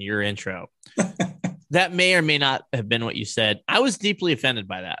better than your intro. That may or may not have been what you said. I was deeply offended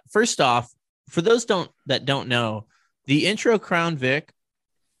by that. First off, for those that don't know, the intro Crown Vic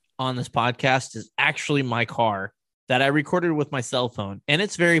on this podcast is actually my car that I recorded with my cell phone, and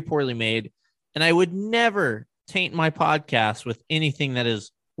it's very poorly made. And I would never taint my podcast with anything that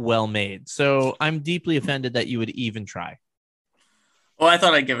is well made. So I'm deeply offended that you would even try. Well, I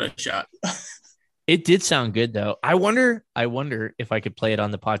thought I'd give it a shot. It did sound good, though. I wonder if I could play it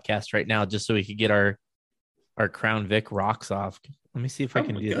on the podcast right now, just so we could get our Crown Vic rocks off. Let me see if I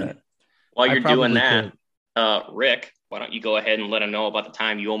can do that. While you're doing that, Rick, why don't you go ahead and let him know about the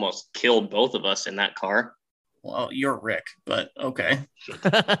time you almost killed both of us in that car? Well, you're Rick, but okay.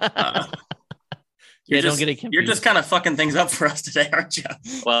 Don't get it confused. You're just kind of fucking things up for us today, aren't you?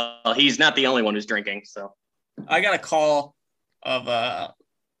 Well, he's not the only one who's drinking, so. I got a call of a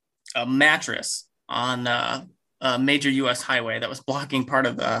mattress on a major U.S. highway that was blocking part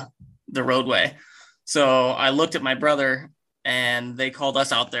of the roadway. So I looked at my brother, and they called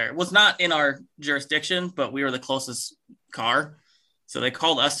us out there. It was not in our jurisdiction, but we were the closest car. So they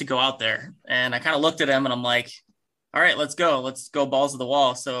called us to go out there. And I kind of looked at him, and I'm like, all right, let's go. Let's go balls to the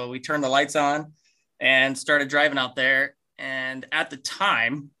wall. So we turned the lights on and started driving out there. And at the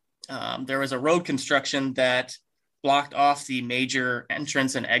time, there was a road construction that blocked off the major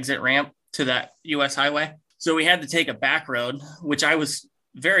entrance and exit ramp to that US highway. So we had to take a back road, which I was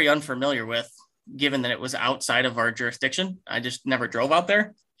very unfamiliar with, given that it was outside of our jurisdiction. I just never drove out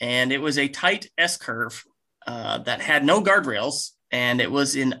there. And it was a tight S curve that had no guardrails, and it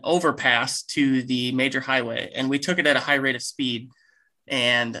was an overpass to the major highway. And we took it at a high rate of speed.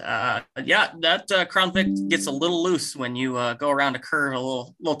 And that Crown Vic gets a little loose when you go around a curve a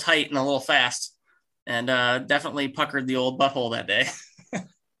little tight and a little fast, and definitely puckered the old butthole that day.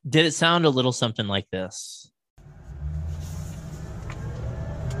 Did it sound a little something like this?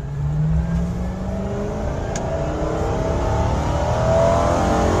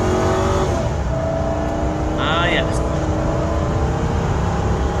 Yes.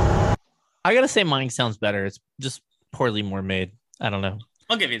 I gotta say mine sounds better. It's just poorly more made. I don't know.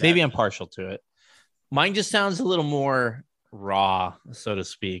 I'll give you that. Maybe I'm partial to it. Mine just sounds a little more raw, so to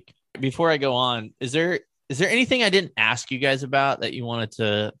speak. Before I go on, is there anything I didn't ask you guys about that you wanted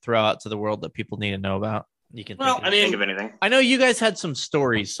to throw out to the world that people need to know about? You can Think of anything. I know you guys had some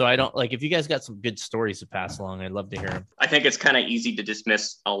stories, so I don't like if you guys got some good stories to pass along, I'd love to hear them. I think it's kind of easy to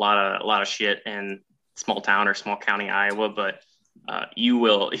dismiss a lot of shit in small town or small county Iowa, but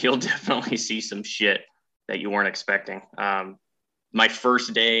you'll definitely see some shit that you weren't expecting. My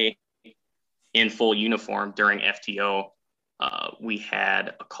first day in full uniform during FTO, we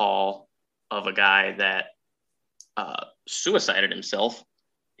had a call of a guy that suicided himself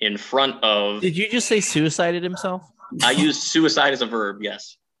in front of. Did you just say suicided himself? I used suicide as a verb,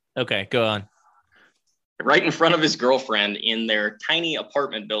 yes. Okay, go on. Right in front of his girlfriend in their tiny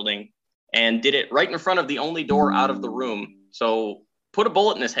apartment building, and did it right in front of the only door out of the room. So put a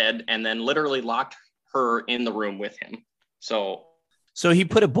bullet in his head and then literally locked her in the room with him. So he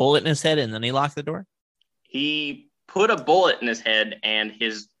put a bullet in his head and then he locked the door? He put a bullet in his head and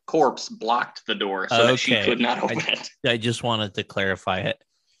his corpse blocked the door so that she could not open it. I just wanted to clarify it.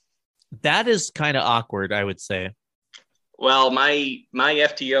 That is kind of awkward, I would say. Well, my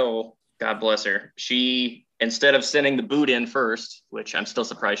FTO, God bless her, she, instead of sending the boot in first, which I'm still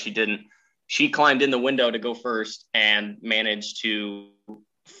surprised she didn't, she climbed in the window to go first and managed to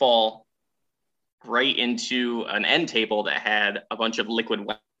fall right into an end table that had a bunch of liquid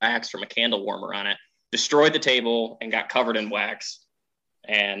wax from a candle warmer on it, destroyed the table, and got covered in wax.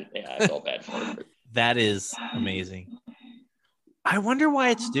 And yeah, I felt bad for her. That is amazing. I wonder why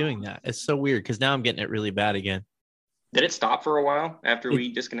it's doing that. It's so weird because now I'm getting it really bad again. Did it stop for a while after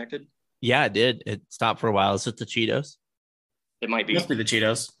we disconnected? Yeah, it did. It stopped for a while. Is it the Cheetos? It might be. Must be the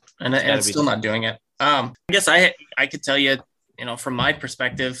Cheetos. And it's still not doing it. I guess I could tell you, from my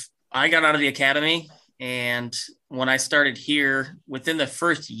perspective, I got out of the academy, and when I started here within the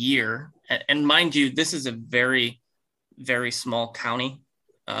first year, and mind you, this is a very, very small county,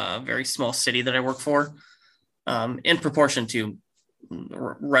 very small city that I work for, in proportion to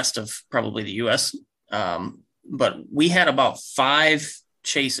the rest of probably the U.S. But we had about 5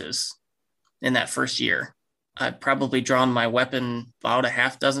 chases in that first year. I've probably drawn my weapon about a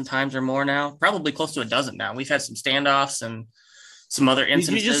half dozen times or more now, probably close to a dozen now. We've had some standoffs and some other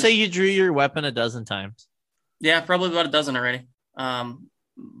instances. Did you just say you drew your weapon a dozen times? Yeah, probably about a dozen already.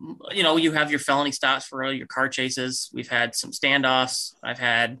 You have your felony stops for your car chases. We've had some standoffs. I've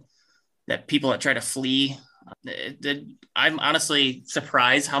had that people that try to flee. I'm honestly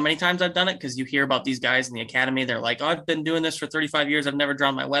surprised how many times I've done it, because you hear about these guys in the academy. They're like, I've been doing this for 35 years. I've never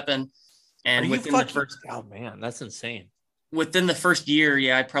drawn my weapon. And oh man, that's insane. Within the first year,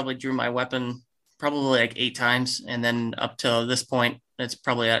 yeah, I probably drew my weapon probably like 8 times. And then up to this point, it's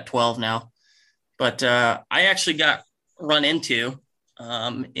probably at 12 now. But I actually got run into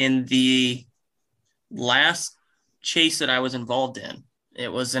in the last chase that I was involved in.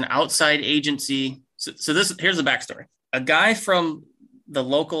 It was an outside agency. So here's the backstory. A guy from the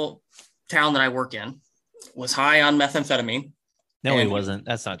local town that I work in was high on methamphetamine. No, he wasn't.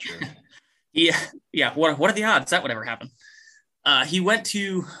 That's not true. Yeah. What are the odds that would ever happen? He went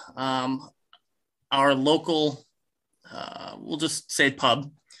to our local, we'll just say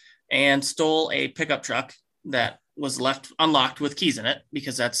pub, and stole a pickup truck that was left unlocked with keys in it,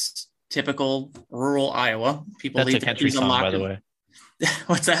 because that's typical rural Iowa. People leave the keys unlocked. By the way.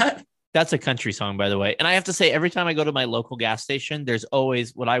 What's that? That's a country song, by the way. And I have to say, every time I go to my local gas station, there's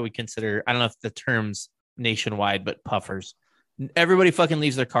always what I would consider, I don't know if the term's nationwide, but puffers. Everybody fucking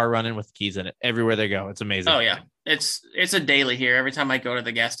leaves their car running with keys in it everywhere they go. It's amazing. Oh yeah. It's a daily here. Every time I go to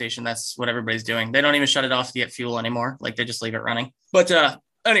the gas station, that's what everybody's doing. They don't even shut it off to get fuel anymore. Like, they just leave it running. But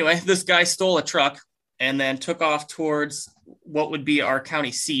anyway, this guy stole a truck and then took off towards what would be our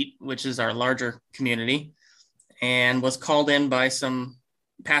county seat, which is our larger community, and was called in by some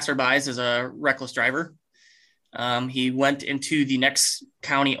passerbys as a reckless driver. He went into the next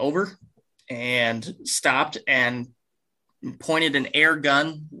county over and stopped and pointed an air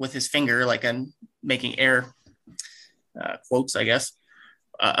gun with his finger, like I'm making air quotes, I guess,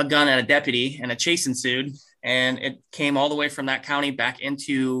 a gun at a deputy, and a chase ensued. And it came all the way from that county back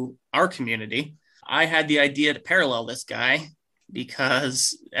into our community. I had the idea to parallel this guy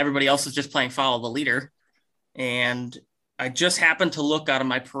because everybody else was just playing follow the leader. And I just happened to look out of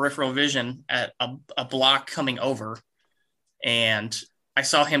my peripheral vision at a block coming over, and I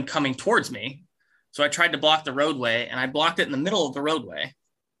saw him coming towards me. So I tried to block the roadway, and I blocked it in the middle of the roadway.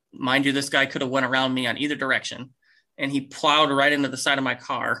 Mind you, this guy could have went around me on either direction, and he plowed right into the side of my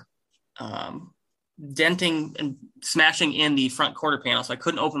car, denting and smashing in the front quarter panel, so I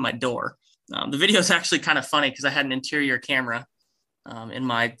couldn't open my door. The video is actually kind of funny because I had an interior camera in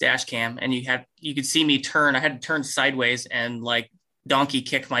my dash cam, and you could see me turn. I had to turn sideways and like donkey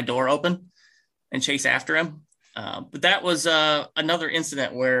kick my door open and chase after him. But that was another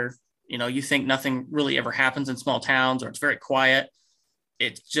incident where, you think nothing really ever happens in small towns, or it's very quiet.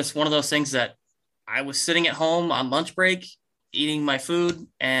 It's just one of those things that I was sitting at home on lunch break, eating my food,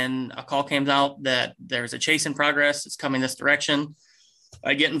 and a call came out that there's a chase in progress. It's coming this direction.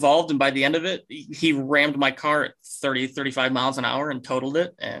 I get involved, and by the end of it, he rammed my car at 30, 35 miles an hour and totaled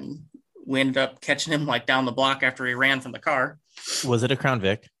it. And we ended up catching him like down the block after he ran from the car. Was it a Crown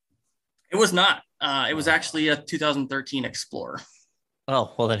Vic? It was not. It was actually a 2013 Explorer.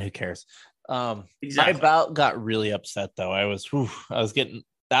 Oh, well, then who cares? Exactly. I about got really upset though. I was getting,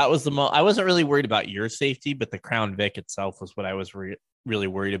 that was the most, I wasn't really worried about your safety, but the Crown Vic itself was what I was really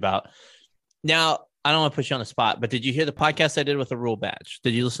worried about. Now, I don't want to put you on the spot, but did you hear the podcast I did with the Rule Badge?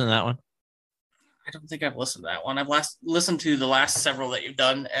 Did you listen to that one? I don't think I've listened to that one. I've listened to the last several that you've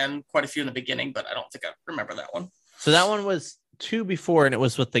done, and quite a few in the beginning, but I don't think I remember that one. So that one was 2 before, and it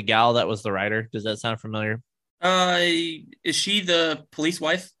was with the gal that was the writer. Does that sound familiar? Is she the police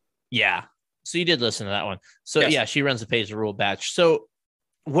wife? Yeah. So you did listen to that one. So Yes. Yeah, she runs the page, the Rule Badge. So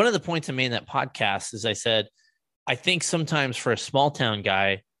one of the points I made in that podcast is I said, I think sometimes for a small town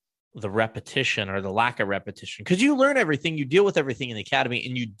guy, the repetition or the lack of repetition, because you learn everything, you deal with everything in the academy,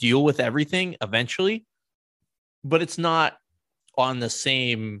 and you deal with everything eventually, but it's not on the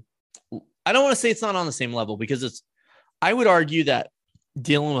same. I don't want to say it's not on the same level, because I would argue that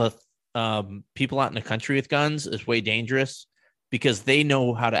dealing with people out in the country with guns is way dangerous because they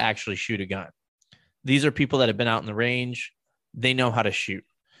know how to actually shoot a gun. These are people that have been out in the range. They know how to shoot.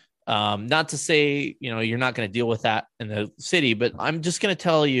 Not to say, you're not going to deal with that in the city, but I'm just going to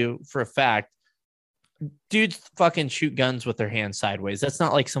tell you for a fact, dudes fucking shoot guns with their hands sideways. That's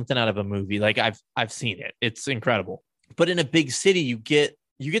not like something out of a movie. Like I've seen it. It's incredible. But in a big city, you get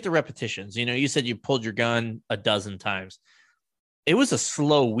the repetitions. You said you pulled your gun a dozen times. It was a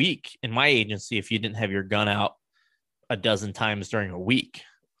slow week in my agency if you didn't have your gun out a dozen times during a week,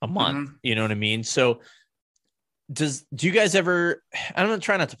 a month. Mm-hmm. You know what I mean? So do you guys ever, I'm going to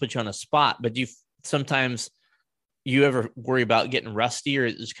try not to put you on a spot, but sometimes you ever worry about getting rusty, or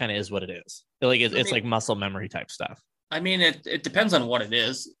it just kind of is what it is? It's like muscle memory type stuff. I mean, it depends on what it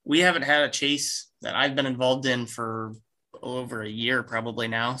is. We haven't had a chase that I've been involved in for over a year probably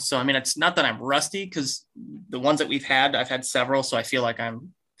now. So, I mean, it's not that I'm rusty, because the ones that we've had, I've had several. So I feel like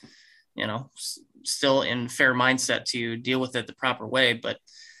I'm, still in fair mindset to deal with it the proper way. But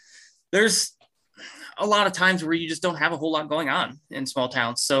there's a lot of times where you just don't have a whole lot going on in small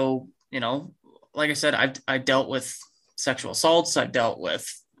towns. So, like I said, I've dealt with sexual assaults. I've dealt with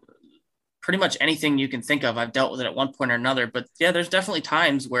pretty much anything you can think of. I've dealt with it at one point or another. But yeah, there's definitely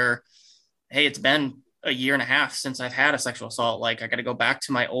times where, hey, it's been a year and a half since I've had a sexual assault. Like, I got to go back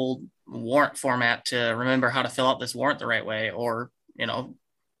to my old warrant format to remember how to fill out this warrant the right way, or,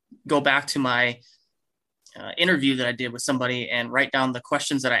 go back to my interview that I did with somebody and write down the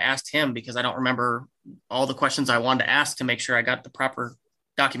questions that I asked him, because I don't remember all the questions I wanted to ask to make sure I got the proper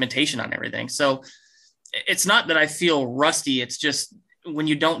documentation on everything. So it's not that I feel rusty. It's just when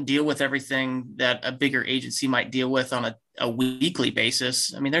you don't deal with everything that a bigger agency might deal with on a weekly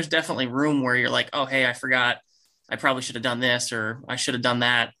basis. I mean, there's definitely room where you're like, oh, hey, I forgot. I probably should have done this, or I should have done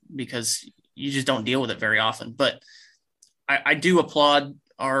that, because you just don't deal with it very often. But I do applaud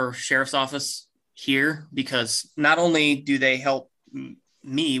our sheriff's office here, because not only do they help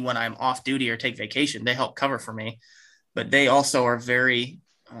me when I'm off duty or take vacation, they help cover for me, but they also are very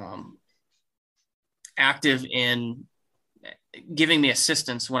active in giving me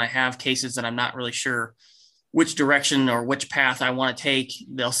assistance when I have cases that I'm not really sure which direction or which path I want to take.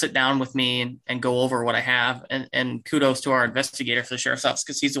 They'll sit down with me and go over what I have. And kudos to our investigator for the sheriff's office,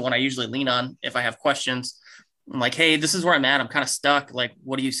 because he's the one I usually lean on if I have questions. I'm like, hey, this is where I'm at. I'm kind of stuck. Like,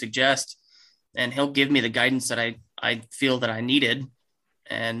 what do you suggest? And he'll give me the guidance that I feel that I needed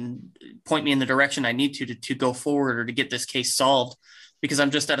and point me in the direction I need to go forward or to get this case solved, because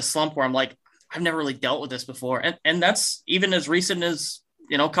I'm just at a slump where I'm like, I've never really dealt with this before. And that's even as recent as,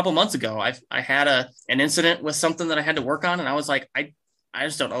 a couple months ago. I had an incident with something that I had to work on. And I was like, I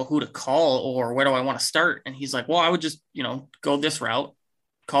just don't know who to call or where do I want to start? And he's like, well, I would just, go this route,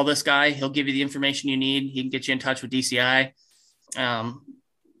 call this guy. He'll give you the information you need. He can get you in touch with DCI.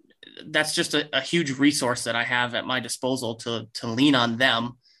 That's just a huge resource that I have at my disposal to lean on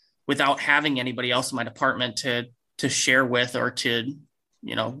them without having anybody else in my department to share with or to,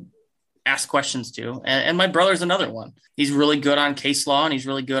 ask questions to. And my brother's another one. He's really good on case law, and he's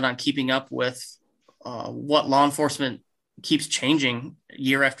really good on keeping up with what law enforcement keeps changing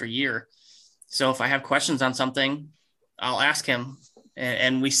year after year. So if I have questions on something, I'll ask him,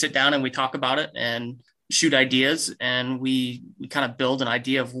 and we sit down and we talk about it and shoot ideas, and we kind of build an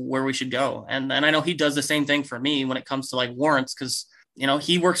idea of where we should go. And I know he does the same thing for me when it comes to like warrants, because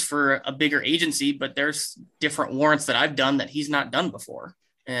he works for a bigger agency, but there's different warrants that I've done that he's not done before.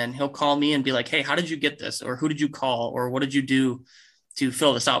 And he'll call me and be like, hey, how did you get this? Or who did you call? Or what did you do to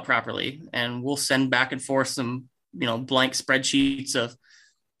fill this out properly? And we'll send back and forth some, blank spreadsheets of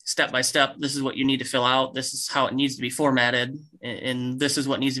step by step. This is what you need to fill out. This is how it needs to be formatted. And this is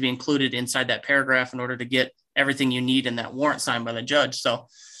what needs to be included inside that paragraph in order to get everything you need in that warrant signed by the judge. So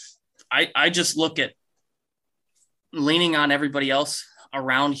I just look at leaning on everybody else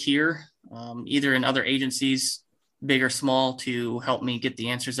around here, either in other agencies, big or small, to help me get the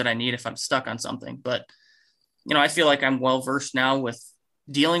answers that I need if I'm stuck on something. But, I feel like I'm well-versed now with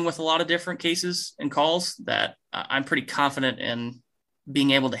dealing with a lot of different cases and calls that I'm pretty confident in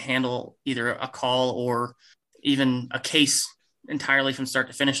being able to handle either a call or even a case entirely from start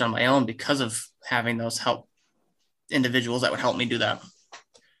to finish on my own because of having those help individuals that would help me do that.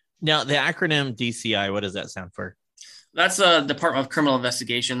 Now, the acronym DCI, what does that stand for? That's a Department of Criminal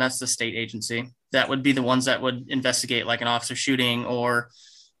Investigation. That's the state agency. That would be the ones that would investigate like an officer shooting or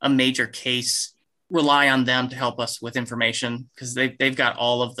a major case, rely on them to help us with information, because they've got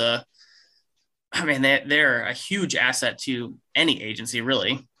all of the, they're a huge asset to any agency,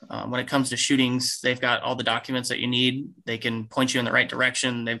 really. When it comes to shootings, they've got all the documents that you need. They can point you in the right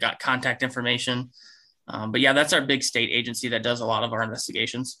direction. They've got contact information. But yeah, that's our big state agency that does a lot of our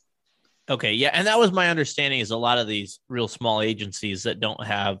investigations. Okay. Yeah. And that was my understanding, is a lot of these real small agencies that don't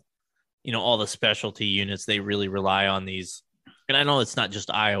have, all the specialty units, they really rely on these. And I know it's not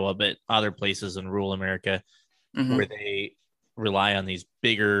just Iowa, but other places in rural America where they rely on these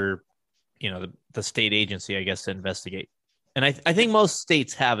bigger, the state agency, I guess, to investigate. And I think most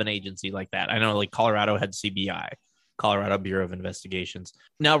states have an agency like that. I know like Colorado had CBI, Colorado Bureau of Investigations.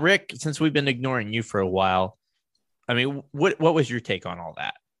 Now, Rick, since we've been ignoring you for a while, what was your take on all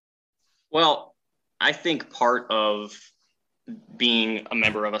that? Well, I think part of being a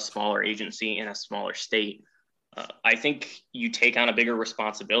member of a smaller agency in a smaller state, I think you take on a bigger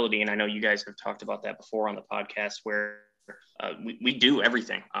responsibility. And I know you guys have talked about that before on the podcast, where we do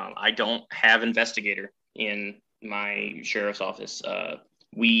everything. I don't have investigator in my sheriff's office.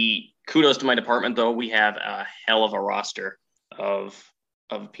 Kudos to my department, though. We have a hell of a roster of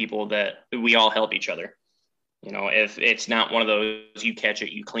people that we all help each other. If it's not one of those you catch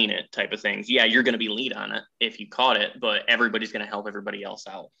it, you clean it type of things, yeah, you're going to be lead on it if you caught it, but everybody's going to help everybody else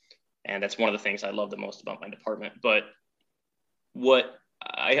out. And that's one of the things I love the most about my department. But what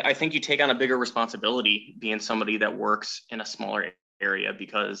I think you take on a bigger responsibility being somebody that works in a smaller area,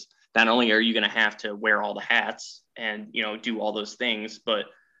 because not only are you going to have to wear all the hats and, do all those things, but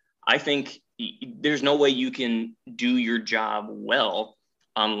I think there's no way you can do your job well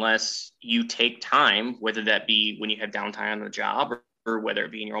unless you take time, whether that be when you have downtime on the job or whether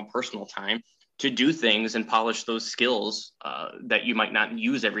it be in your own personal time, to do things and polish those skills that you might not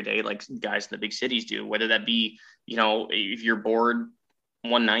use every day, like guys in the big cities do, whether that be, if you're bored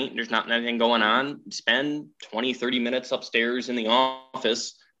one night and there's not anything going on, spend 20, 30 minutes upstairs in the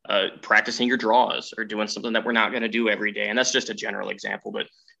office practicing your draws or doing something that we're not going to do every day. And that's just a general example, but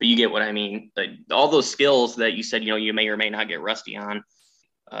you get what I mean. Like, all those skills that you said, you may or may not get rusty on,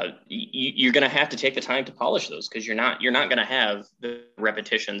 you're going to have to take the time to polish those, because you're not going to have the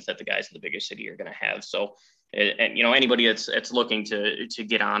repetitions that the guys in the biggest city are going to have. So, and anybody that's looking to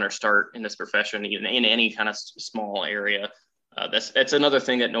get on or start in this profession, even in any kind of small area, that's another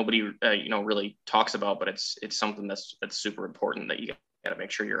thing that nobody really talks about, but it's something that's super important that you got to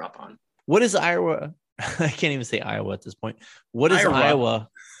make sure you're up on. What is Iowa I can't even say Iowa at this point. What is Iowa. Iowa?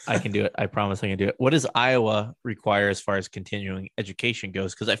 I can do it. I promise I can do it. What does Iowa require as far as continuing education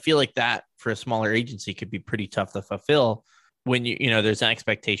goes? Because I feel like that for a smaller agency could be pretty tough to fulfill when there's an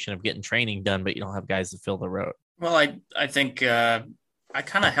expectation of getting training done, but you don't have guys to fill the road. Well, I think I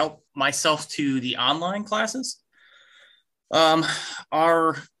kind of help myself to the online classes.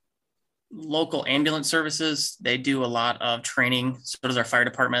 Our local ambulance services, they do a lot of training. So does our fire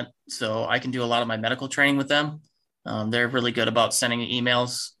department. So I can do a lot of my medical training with them. They're really good about sending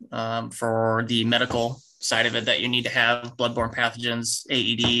emails for the medical side of it that you need to have: bloodborne pathogens,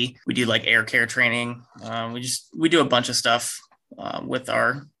 AED. We do like air care training. We do a bunch of stuff with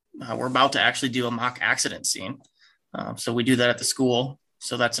we're about to actually do a mock accident scene. So we do that at the school.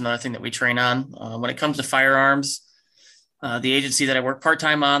 So that's another thing that we train on. When it comes to firearms, the agency that I work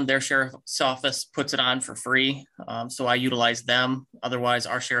part-time on, their sheriff's office puts it on for free. So I utilize them. Otherwise,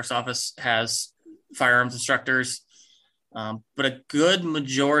 our sheriff's office has firearms instructors. But a good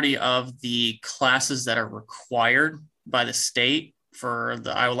majority of the classes that are required by the state for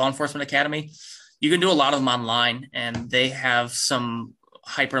the Iowa Law Enforcement Academy, you can do a lot of them online, and they have some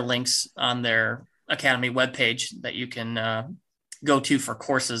hyperlinks on their Academy webpage that you can go to for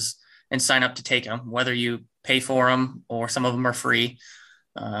courses and sign up to take them, whether you pay for them or some of them are free.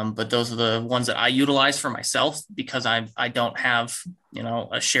 But those are the ones that I utilize for myself because I don't have,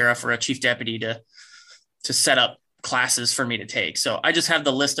 a sheriff or a chief deputy to set up classes for me to take. So I just have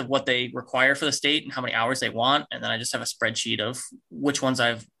the list of what they require for the state and how many hours they want. And then I just have a spreadsheet of which ones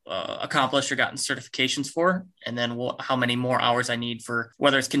I've accomplished or gotten certifications for. And then how many more hours I need for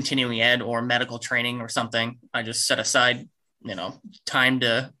whether it's continuing ed or medical training or something. I just set aside, time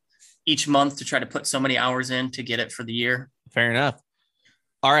to each month to try to put so many hours in to get it for the year. Fair enough.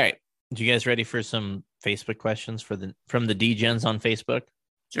 All right. You guys ready for some Facebook questions from the D-Gens on Facebook?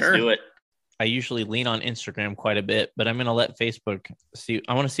 Sure. Let's do it. I usually lean on Instagram quite a bit, but I'm going to let Facebook see.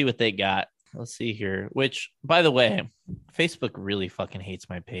 I want to see what they got. Let's see here, which, by the way, Facebook really fucking hates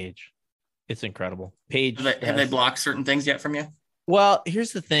my page. It's incredible. Have they blocked certain things yet from you? Well,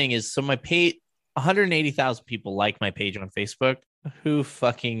 here's the thing is, so my page, 180,000 people like my page on Facebook. Who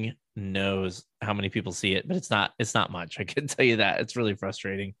fucking knows how many people see it? But it's not much. I can tell you that. It's really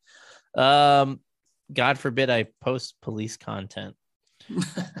frustrating. God forbid I post police content.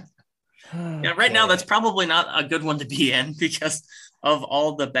 Yeah, right now that's probably not a good one to be in because of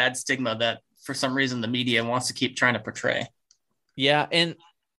all the bad stigma that for some reason the media wants to keep trying to portray. Yeah, and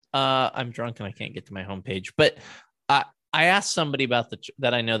I'm drunk and I can't get to my homepage, but I asked somebody about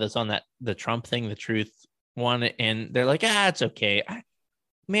that I know that's on the Trump thing, the truth one, and they're like, it's okay.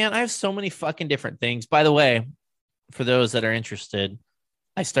 Man, I have so many fucking different things. By the way, for those that are interested,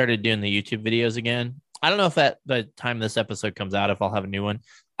 I started doing the YouTube videos again. I don't know if at the time this episode comes out, if I'll have a new one.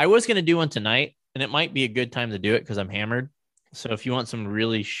 I was going to do one tonight, and it might be a good time to do it because I'm hammered. So if you want some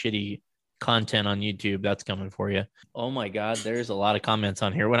really shitty content on YouTube, that's coming for you. Oh my God, there's a lot of comments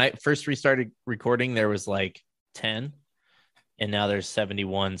on here. When I first restarted recording, there was like 10, and now there's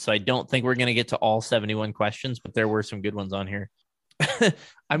 71. So I don't think we're going to get to all 71 questions, but there were some good ones on here.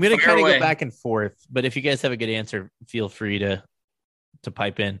 I'm going to kind of go back and forth, but if you guys have a good answer, feel free to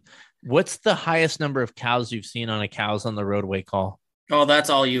pipe in. What's the highest number of cows you've seen on a Cows on the Roadway call? Oh, that's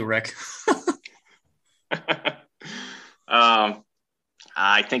all you, Rick.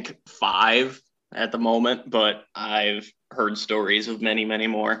 I think 5 at the moment, but I've heard stories of many, many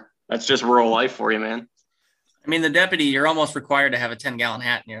more. That's just rural life for you, man. I mean, the deputy, you're almost required to have a 10-gallon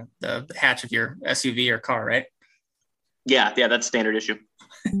hat in the hatch of your SUV or car, right? Yeah, that's standard issue.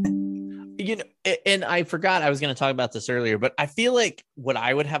 And I forgot I was going to talk about this earlier, but I feel like what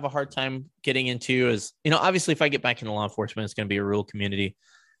I would have a hard time getting into is, obviously if I get back into law enforcement, it's going to be a rural community.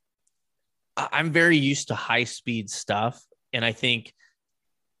 I'm very used to high speed stuff. And I think,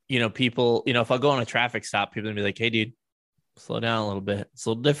 people, if I go on a traffic stop, people are going to be like, hey dude, slow down a little bit. It's a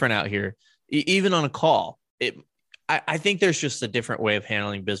little different out here. Even on a call, I think there's just a different way of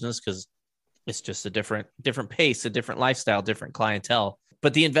handling business because it's just a different pace, a different lifestyle, different clientele.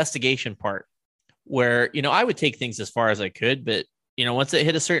 But the investigation part where, I would take things as far as I could, but, once it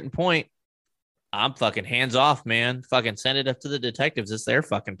hit a certain point, I'm fucking hands off, man. Fucking send it up to the detectives. It's their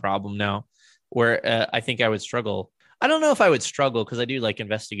fucking problem now. Where I think I would struggle. I don't know if I would struggle because I do like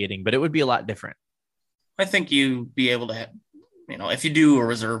investigating, but it would be a lot different. I think you'd be able to have, if you do a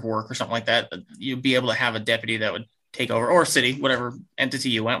reserve work or something like that, you'd be able to have a deputy that would take over, or city, whatever entity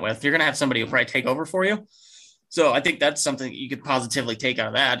you went with. You're going to have somebody who probably take over for you. So I think that's something you could positively take out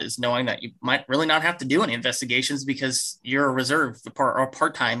of that, is knowing that you might really not have to do any investigations because you're a reserve or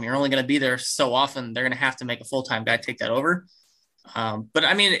part-time. You're only going to be there so often. They're going to have to make a full-time guy take that over. But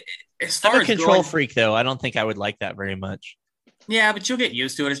I mean, as far I'm a as control going, freak, though. I don't think I would like that very much. yeah, but you'll get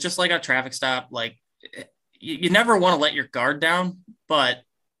used to it. It's just like a traffic stop. Like you never want to let your guard down, but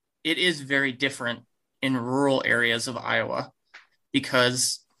it is very different in rural areas of Iowa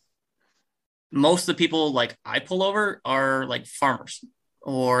because most of the people like I pull over are like farmers,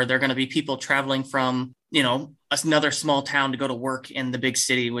 or they're going to be people traveling from, another small town to go to work in the big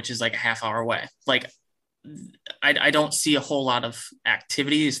city, which is like a half hour away. Like I don't see a whole lot of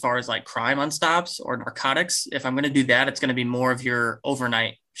activity as far as like crime on stops or narcotics. If I'm going to do that, it's going to be more of your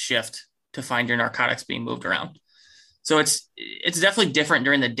overnight shift to find your narcotics being moved around. So it's definitely different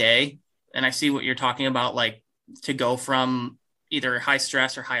during the day. And I see what you're talking about, like to go from either high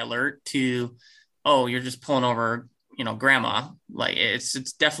stress or high alert to, oh, you're just pulling over, grandma. Like it's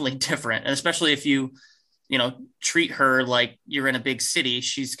definitely different. And especially if you treat her like you're in a big city,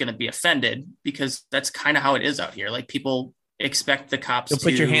 she's going to be offended because that's kind of how it is out here. Like people expect the cops Don't to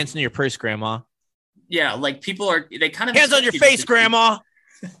put your hands in your purse, Grandma. Yeah. Like they kind of Hands on your face, Grandma.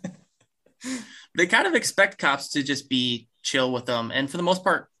 They kind of expect cops to just be chill with them. And for the most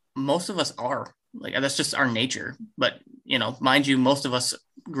part, most of us are like, that's just our nature. But, mind you, most of us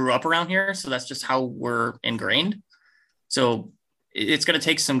grew up around here. So that's just how we're ingrained. So it's going to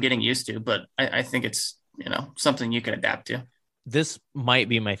take some getting used to, but I think it's, something you can adapt to. This might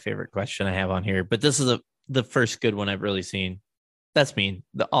be my favorite question I have on here, but this is the first good one I've really seen. That's mean.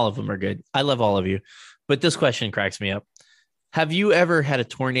 All of them are good. I love all of you. But this question cracks me up. Have you ever had a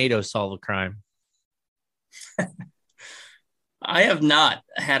tornado solve a crime? I have not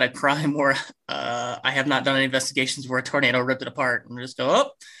had a crime where I have not done any investigations where a tornado ripped it apart and just go,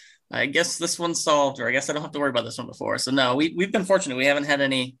 oh, I guess this one's solved, or I guess I don't have to worry about this one before. So no, we've been fortunate. We haven't had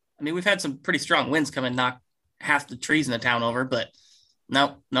any. I mean, we've had some pretty strong winds come and knock half the trees in the town over, but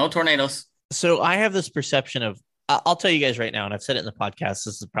no tornadoes. So I have this perception of, I'll tell you guys right now, and I've said it in the podcast,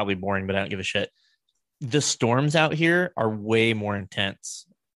 this is probably boring, but I don't give a shit. The storms out here are way more intense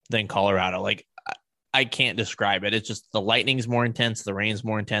than Colorado. Like I can't describe it. It's just the lightning's more intense. The rain's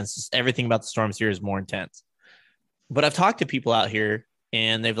more intense. Just everything about the storms here is more intense. But I've talked to people out here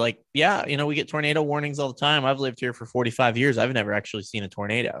and they've like, yeah, we get tornado warnings all the time. I've lived here for 45 years. I've never actually seen a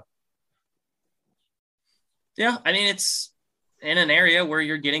tornado. Yeah. I mean, it's in an area where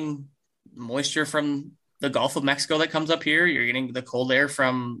you're getting moisture from the Gulf of Mexico that comes up here. You're getting the cold air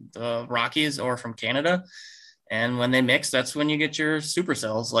from the Rockies or from Canada. And when they mix, that's when you get your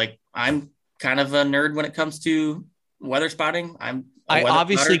supercells. Like I'm kind of a nerd when it comes to weather spotting. I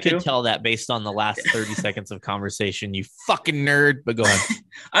obviously could tell that based on the last 30 seconds of conversation, you fucking nerd, but go ahead.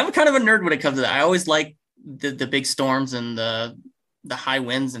 I'm kind of a nerd when it comes to that. I always like the big storms and the high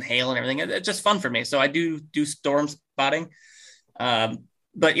winds and hail and everything. It's just fun for me. So I do storm spotting.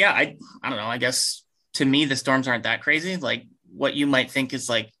 But yeah, I don't know. I guess to me, the storms aren't that crazy. Like what you might think is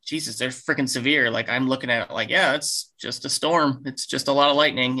like, Jesus, they're freaking severe. Like I'm looking at it like, yeah, it's just a storm. It's just a lot of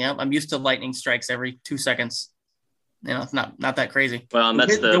lightning. Yeah. I'm used to lightning strikes every 2 seconds. It's not that crazy. Well, and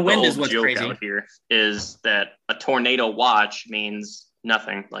that's the wind old is what's joke crazy out here is that a tornado watch means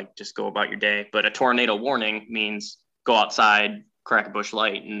nothing, like just go about your day. But a tornado warning means go outside, crack a bush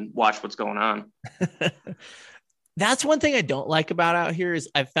light, and watch what's going on. That's one thing I don't like about out here is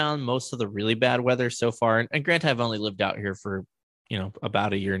I've found most of the really bad weather so far. And granted, I've only lived out here for,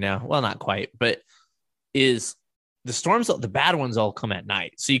 about a year now. Well, not quite, but is the storms, the bad ones all come at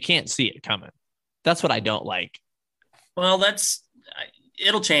night. So you can't see it coming. That's what I don't like. Well,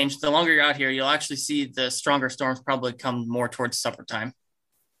 it'll change. The longer you're out here, you'll actually see the stronger storms probably come more towards supper time.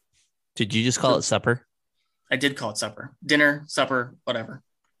 Did you just call it supper? I did call it supper. Dinner, supper, whatever.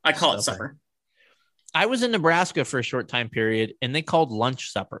 I call it supper. I was in Nebraska for a short time period, and they called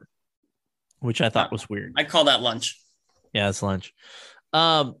lunch supper, which I thought was weird. I call that lunch. Yeah, it's lunch.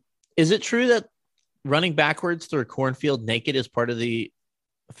 Is it true that running backwards through a cornfield naked is part of the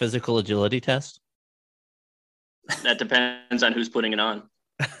physical agility test? That depends on who's putting it on.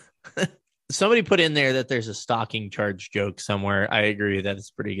 Somebody put in there that there's a stalking charge joke somewhere. I agree that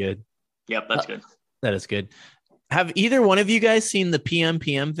it's pretty good. Yep, that's good. That is good. Have either one of you guys seen the PM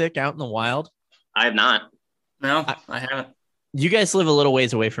Vic out in the wild? I have not. No, I haven't. You guys live a little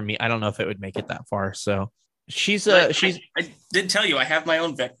ways away from me. I don't know if it would make it that far. So I did tell you I have my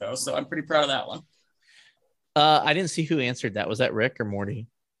own Vic though, so I'm pretty proud of that one. I didn't see who answered that. Was that Rick or Morty?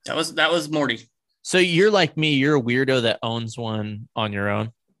 That was Morty. So you're like me. You're a weirdo that owns one on your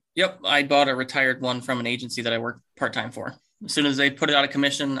own. Yep. I bought a retired one from an agency that I work part-time for. As soon as they put it out of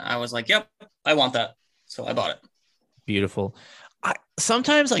commission, I was like, yep, I want that. So I bought it. Beautiful.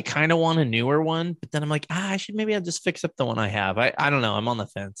 Sometimes I kind of want a newer one, but then I'm like, I'll just fix up the one I have. I don't know. I'm on the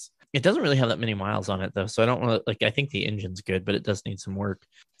fence. It doesn't really have that many miles on it though, so I don't want to like. I think the engine's good, but it does need some work.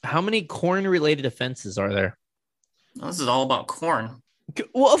 How many corn-related offenses are there? This is all about corn.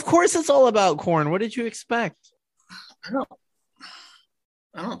 Well, of course, it's all about corn. What did you expect? I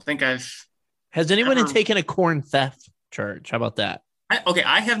don't think I've. Has anyone Ever- taken a corn theft charge? How about that?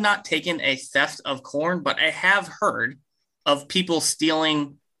 I have not taken a theft of corn, but I have heard of people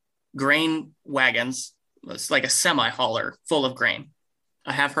stealing grain wagons. It's like a semi hauler full of grain.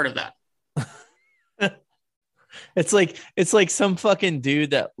 I have heard of that. It's like some fucking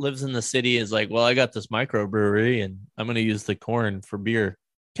dude that lives in the city is like, well, I got this microbrewery and I'm going to use the corn for beer.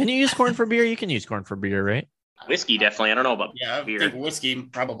 Can you use corn for beer? You can use corn for beer, right? Whiskey, definitely. I don't know about Yeah, I beer. think whiskey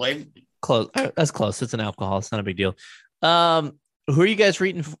probably. Close. That's close. It's an alcohol. It's not a big deal. Who are you guys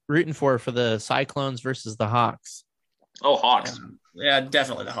rooting for the Cyclones versus the Hawks? Oh, Hawks. Yeah,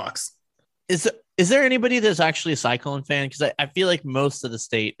 definitely the Hawks. Is there anybody that's actually a Cyclone fan? Because I feel like most of the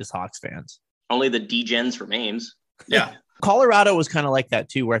state is Hawks fans. Only the D-gens from Ames. Yeah. Colorado was kind of like that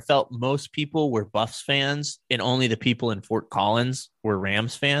too, where I felt most people were Buffs fans and only the people in Fort Collins were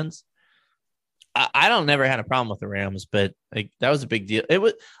Rams fans. I don't never had a problem with the Rams, but like that was a big deal.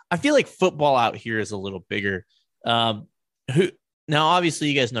 I feel like football out here is a little bigger. Now, obviously,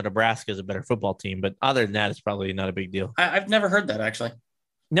 you guys know Nebraska is a better football team, but other than that, it's probably not a big deal. I've never heard that actually.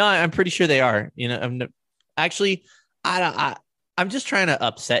 No, I'm pretty sure they are. Actually, I'm just trying to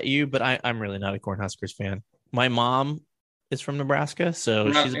upset you, but I'm really not a Cornhuskers fan. My mom is from Nebraska,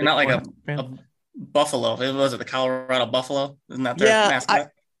 so she's You're not like Cornhuskers fan. a Buffalo. Was it the Colorado Buffalo? Isn't that their mascot?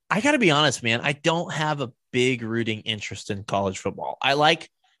 I got to be honest, man. I don't have a big rooting interest in college football. I like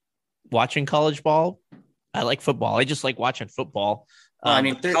watching college ball. I like football. I just like watching football. Well, I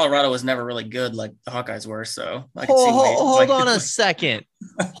mean, Colorado was never really good like the Hawkeyes were, so I hold on a second.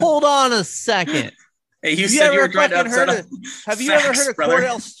 Hold on a second. Hey, you said you were trying to upset have you ever heard of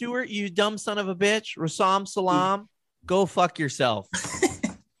Cordell Stewart, you dumb son of a bitch? Rassam Salam, go fuck yourself.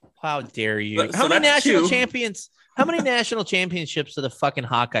 How dare you? So How many that's national two. champions? How many national championships do the fucking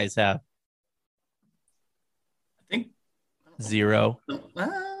Hawkeyes have? I think 0. uh,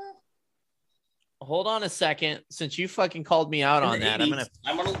 Hold on a second. Since you fucking called me out on that,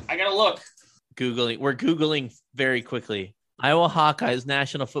 I gotta look. We're Googling very quickly. Iowa Hawkeyes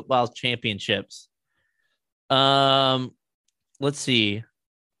national football championships. Let's see.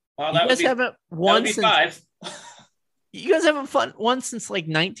 Well, You guys haven't won be since 5. you guys haven't won since like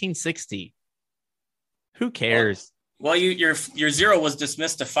 1960. Who cares? Well, your 0 was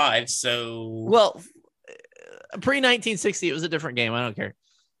dismissed to 5, so Well, pre 1960, it was a different game. I don't care.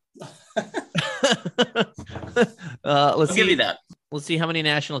 I'll Let's give you see. that. Let's see how many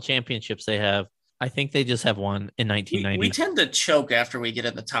national championships they have. I think they just have one in 1990. We tend to choke after we get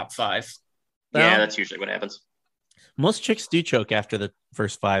in the top 5. Yeah, Well, that's usually what happens. most chicks do choke after the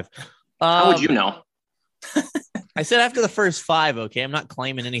first 5. How would you know? I said after the first 5. Okay, I'm not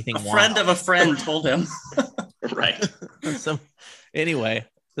claiming anything. A friend of a friend told him. Right. So, anyway,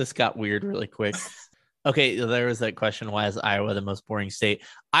 this got weird really quick. Okay, there was that question: why is Iowa the most boring state?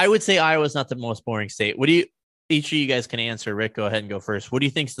 I would say Iowa's not the most boring state. What do you? Each of you guys can answer. Rick, go ahead and go first. What do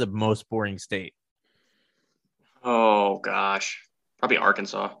you think is the most boring state? Oh, gosh. Probably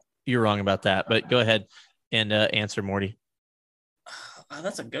Arkansas. You're wrong about that, but go ahead and answer, Morty. Oh,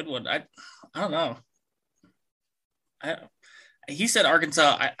 that's a good one. I don't know. He said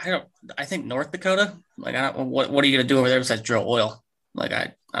Arkansas. I think North Dakota. Like, what are you gonna do over there besides drill oil? Like,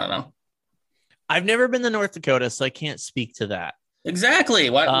 I don't know. I've never been to North Dakota, so I can't speak to that. Exactly.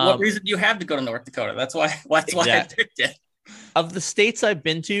 What reason do you have to go to North Dakota? That's why I picked it. Of the states I've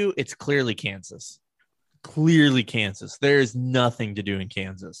been to, it's clearly Kansas. Clearly Kansas. There's nothing to do in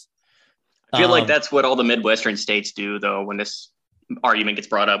Kansas. I feel like that's what all the Midwestern states do, though, when this argument gets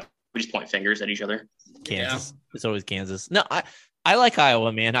brought up. We just point fingers at each other. Kansas. Yeah. It's always Kansas. No, I like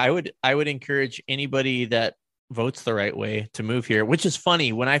Iowa, man. I would encourage anybody that votes the right way to move here, which is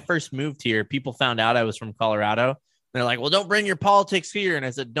funny. When I first moved here, people found out I was from Colorado. They're like, well, don't bring your politics here. And I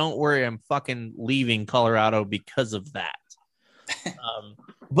said, don't worry, I'm fucking leaving Colorado because of that.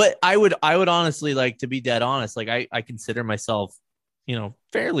 But I would honestly, like, to be dead honest, like I consider myself,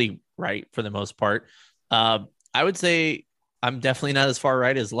 fairly right for the most part. I would say I'm definitely not as far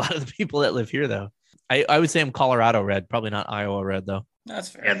right as a lot of the people that live here, though. I would say I'm Colorado red, probably not Iowa red, though. That's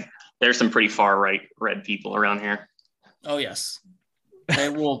fair. Yeah, there's some pretty far right red people around here. Oh, yes. They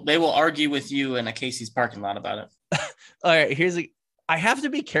will argue with you in a Casey's parking lot about it. All right, I have to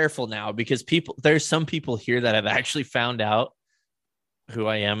be careful now because there's some people here that have actually found out who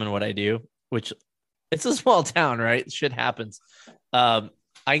I am and what I do, which it's a small town, right? Shit happens. I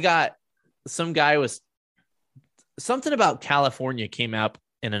got some guy was something about California came up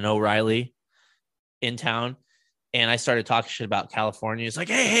in an O'Reilly in town. And I started talking shit about California. He's like,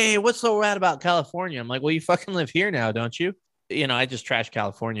 hey, what's so rad about California? I'm like, well, you fucking live here now, don't you? I just trashed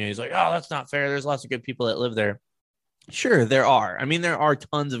California. He's like, oh, that's not fair. There's lots of good people that live there. Sure, there are. I mean, there are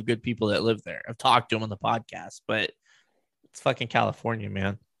tons of good people that live there. I've talked to them on the podcast, but it's fucking California,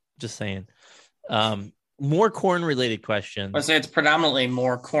 man. Just saying. More corn related questions. I say it's predominantly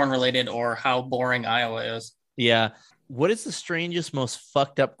more corn related or how boring Iowa is. Yeah. What is the strangest, most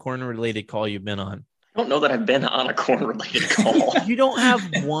fucked up corn related call you've been on? I don't know that I've been on a corn related call. You don't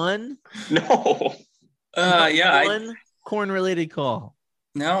have one? No. One corn related call.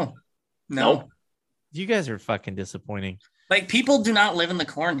 No. Nope. You guys are fucking disappointing. Like, people do not live in the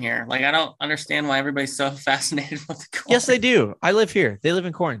corn here. Like, I don't understand why everybody's so fascinated with the corn. Yes, they do. I live here. They live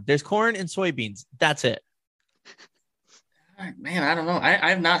in corn. There's corn and soybeans. That's it. Man, I don't know.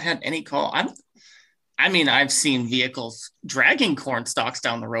 I've not had any call. I've seen vehicles dragging corn stalks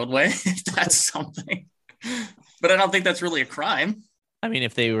down the roadway, if that's something. But I don't think that's really a crime. I mean,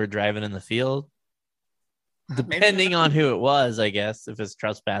 if they were driving in the field, depending on who it was, I guess, if it's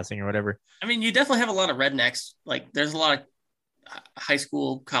trespassing or whatever. I mean, you definitely have a lot of rednecks. Like, there's a lot of high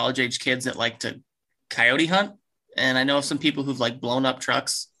school, college age kids that like to coyote hunt. And I know of some people who've like blown up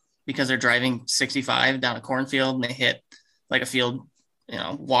trucks because they're driving 65 down a cornfield and they hit like a field,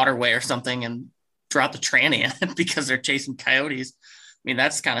 waterway or something and drop the tranny in it because they're chasing coyotes. I mean,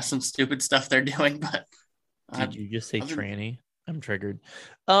 that's kind of some stupid stuff they're doing, but did you just say tranny? I'm triggered.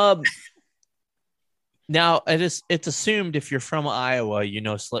 Now it's assumed if you're from Iowa, you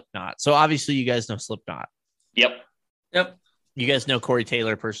know Slipknot. So obviously you guys know Slipknot. Yep. You guys know Corey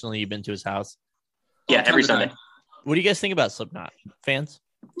Taylor personally. You've been to his house. Yeah, every Sunday. What do you guys think about Slipknot? Fans?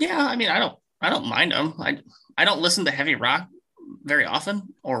 Yeah, I mean, I don't mind them. I don't listen to heavy rock very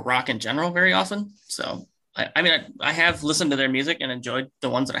often or rock in general very often. So I have listened to their music and enjoyed the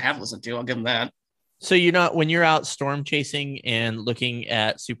ones that I have listened to. I'll give them that. So when you're out storm chasing and looking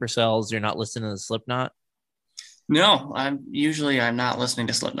at supercells, you're not listening to the Slipknot? No, I'm not listening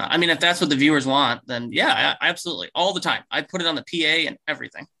to Slipknot. I mean, if that's what the viewers want, then yeah, absolutely. All the time. I put it on the PA and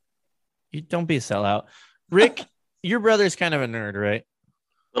everything. You don't be a sellout. Rick, your brother's kind of a nerd, right?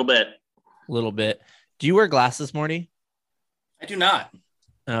 A little bit. Do you wear glasses, Morty? I do not.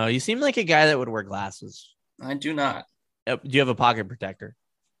 Oh, you seem like a guy that would wear glasses. I do not. Do you have a pocket protector?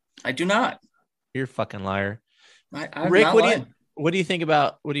 I do not. You're a fucking liar. Rick, what do you think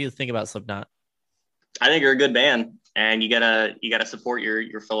about Slipknot? I think you're a good band, and you gotta support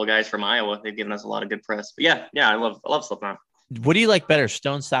your fellow guys from Iowa. They've given us a lot of good press. But yeah, I love Slipknot. What do you like better,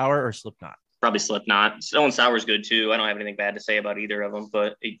 Stone Sour or Slipknot? Probably Slipknot. Stone Sour's good too. I don't have anything bad to say about either of them,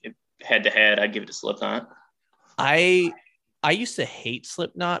 but head to head, I'd give it to Slipknot. I used to hate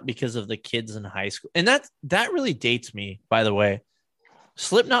Slipknot because of the kids in high school, and that really dates me. By the way,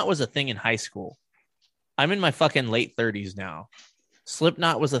 Slipknot was a thing in high school. I'm in my fucking late 30s now.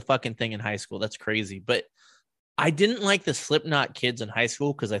 Slipknot was a fucking thing in high school. That's crazy. But I didn't like the Slipknot kids in high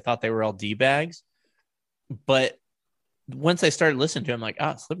school because I thought they were all D-bags. But once I started listening to them, I'm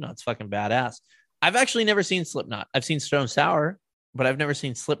like, Slipknot's fucking badass. I've actually never seen Slipknot. I've seen Stone Sour, but I've never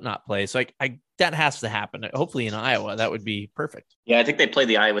seen Slipknot play. So that has to happen. Hopefully in Iowa, that would be perfect. Yeah, I think they play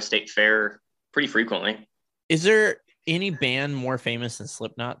the Iowa State Fair pretty frequently. Is there any band more famous than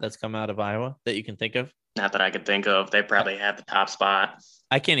Slipknot that's come out of Iowa that you can think of? Not that I could think of. They probably have the top spot.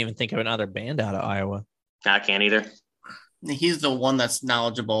 I can't even think of another band out of Iowa. I can't either. He's the one that's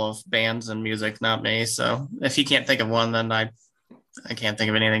knowledgeable of bands and music, not me. So if he can't think of one, then I can't think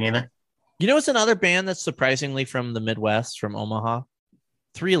of anything either. You know, it's another band that's surprisingly from the Midwest, from Omaha.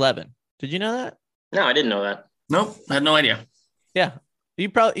 311. Did you know that? No, I didn't know that. Nope, I had no idea. Yeah, you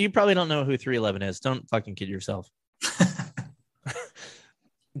probably don't know who 311 is. Don't fucking kid yourself.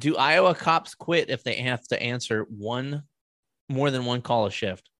 Do Iowa cops quit if they have to answer more than one call a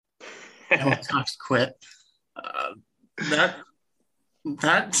shift? Iowa cops quit.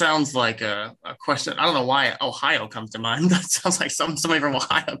 That sounds like a question. I don't know why Ohio comes to mind. That sounds like somebody from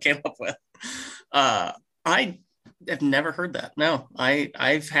Ohio came up with. I have never heard that. No,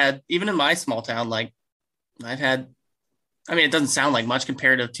 I've had, even in my small town, like it doesn't sound like much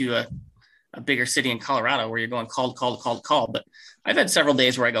comparative to a bigger city in Colorado where you're going call to call to call to call. But I've had several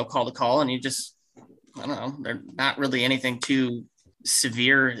days where I go call to call and I don't know, they're not really anything too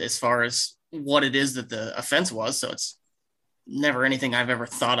severe as far as what it is that the offense was. So it's never anything I've ever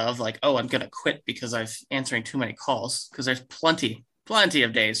thought of like, oh, I'm going to quit because I'm answering too many calls, because there's plenty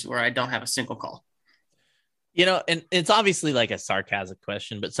of days where I don't have a single call. You know, and it's obviously like a sarcastic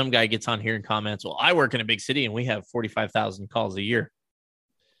question, but some guy gets on here and comments, well, I work in a big city and we have 45,000 calls a year.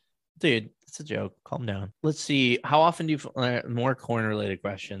 Dude, It's a joke. Calm down. Let's see. How often do you more corn related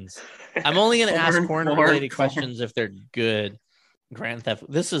questions? I'm only going to ask corn related questions if they're good. Grand Theft.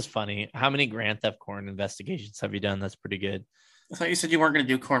 This is funny. How many Grand Theft corn investigations have you done? That's pretty good. I thought you said you weren't going to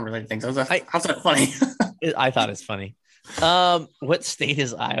do corn related things. How's that funny? I thought it's funny. What state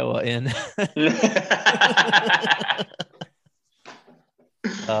is Iowa in?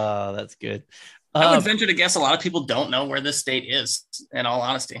 Oh, that's good. I would venture to guess a lot of people don't know where this state is, in all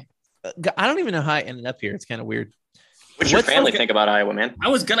honesty. I don't even know how I ended up here. It's kind of weird. What's your family think about Iowa, man? I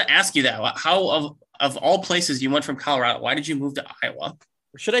was going to ask you that. How, of all places you went from Colorado, why did you move to Iowa?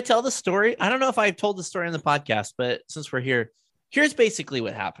 Should I tell the story? I don't know if I've told the story on the podcast, but since we're here, here's basically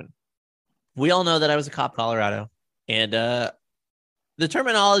what happened. We all know that I was a cop, Colorado, and the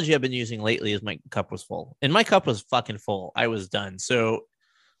terminology I've been using lately is my cup was full, and my cup was fucking full. I was done. So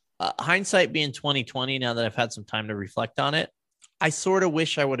hindsight being 2020, now that I've had some time to reflect on it, I sort of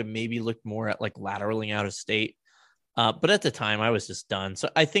wish I would have maybe looked more at like lateraling out of state. But at the time I was just done. So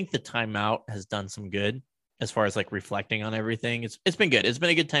I think the timeout has done some good as far as like reflecting on everything. It's been good. It's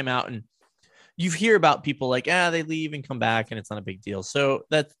been a good timeout. And you hear about people like, they leave and come back and it's not a big deal. So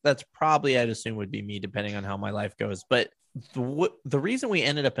that's probably, I'd assume, would be me depending on how my life goes. But the reason we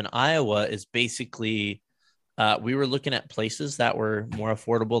ended up in Iowa is basically we were looking at places that were more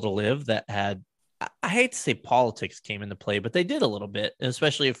affordable to live, that had, I hate to say politics came into play, but they did a little bit. And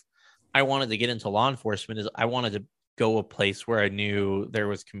especially if I wanted to get into law enforcement, is I wanted to go a place where I knew there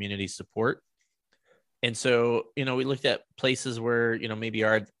was community support. And so, we looked at places where, maybe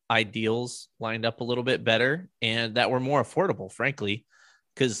our ideals lined up a little bit better and that were more affordable, frankly,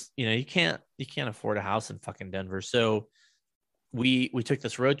 because, you can't afford a house in fucking Denver. So we took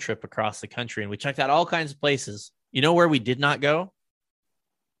this road trip across the country and we checked out all kinds of places. You know where we did not go?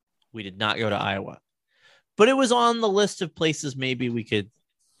 We did not go to Iowa, but it was on the list of places maybe we could,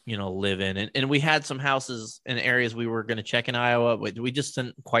 live in. And we had some houses in areas we were going to check in Iowa, but we just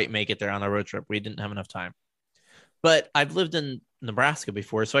didn't quite make it there on the road trip. We didn't have enough time. But I've lived in Nebraska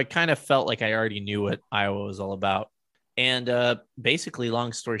before, so I kind of felt like I already knew what Iowa was all about. And basically,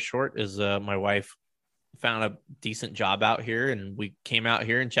 long story short, is my wife found a decent job out here, and we came out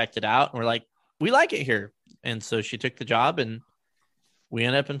here and checked it out, and we're like, we like it here. And so she took the job, and we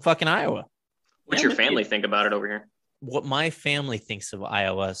ended up in fucking Iowa. What's your family think about it over here? What my family thinks of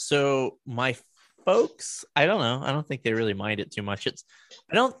Iowa. So my folks, I don't know. I don't think they really mind it too much.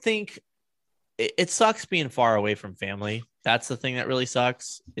 I don't think it sucks being far away from family. That's the thing that really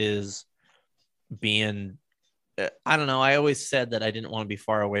sucks, is being, I don't know. I always said that I didn't want to be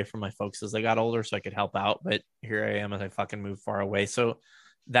far away from my folks as I got older so I could help out. But here I am as I fucking move far away. So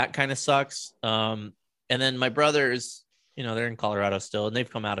that kind of sucks. And then my brothers, they're in Colorado still, and they've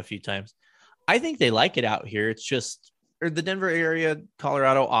come out a few times. I think they like it out here. It's just, or the Denver area,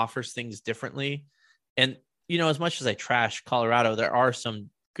 Colorado offers things differently. And, as much as I trash Colorado, there are some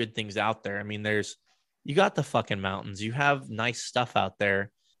good things out there. I mean, you got the fucking mountains, you have nice stuff out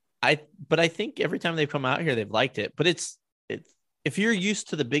there. But I think every time they've come out here, they've liked it. But it's if you're used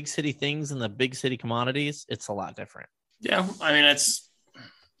to the big city things and the big city commodities, it's a lot different. Yeah. I mean, it's,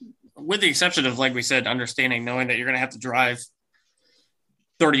 with the exception of, like we said, understanding, knowing that you're going to have to drive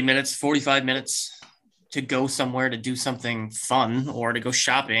 30 minutes, 45 minutes to go somewhere to do something fun or to go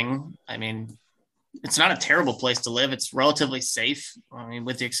shopping. I mean, it's not a terrible place to live. It's relatively safe. I mean,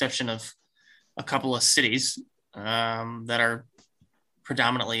 with the exception of a couple of cities that are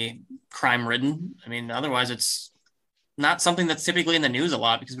predominantly crime ridden. I mean, otherwise it's not something that's typically in the news a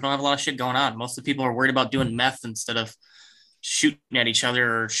lot because we don't have a lot of shit going on. Most of the people are worried about doing meth instead of shooting at each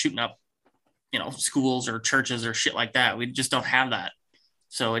other or shooting up, schools or churches or shit like that. We just don't have that.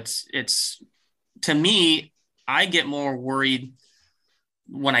 So it's to me, I get more worried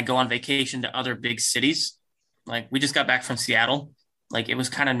when I go on vacation to other big cities. Like we just got back from Seattle. Like it was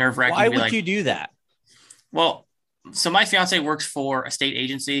kind of nerve wracking. Why would you do that? Well, so my fiance works for a state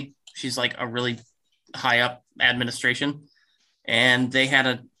agency. She's like a really high up administration, and they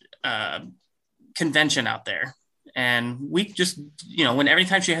had a convention out there. And we just, every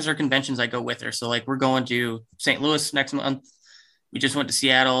time she has her conventions, I go with her. So like we're going to St. Louis next month. We just went to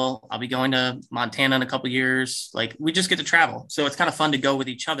Seattle. I'll be going to Montana in a couple of years. Like we just get to travel. So it's kind of fun to go with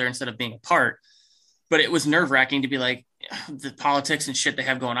each other instead of being apart. But it was nerve wracking to be like the politics and shit they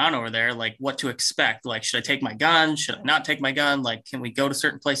have going on over there, like what to expect. Like, should I take my gun? Should I not take my gun? Like, can we go to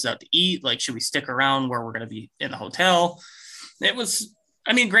certain places out to eat? Like, should we stick around where we're going to be in the hotel? It was,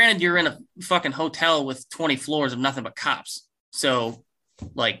 I mean, granted, you're in a fucking hotel with 20 floors of nothing but cops. So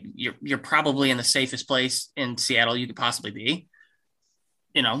like you're probably in the safest place in Seattle you could possibly be.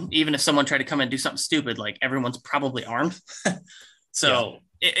 Even if someone tried to come and do something stupid, like everyone's probably armed. So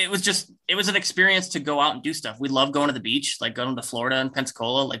it was an experience to go out and do stuff. We love going to the beach, like going to Florida and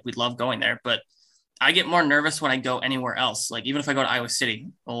Pensacola. Like we love going there, but I get more nervous when I go anywhere else. Like even if I go to Iowa City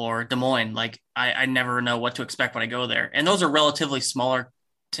or Des Moines, like I never know what to expect when I go there. And those are relatively smaller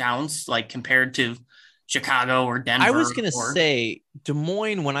towns, like compared to Chicago or Denver. I was going to say Des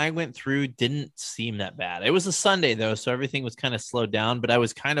Moines, when I went through, didn't seem that bad. It was a Sunday though, so everything was kind of slowed down, but I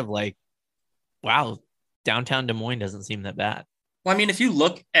was kind of like, wow, downtown Des Moines doesn't seem that bad. Well, I mean, if you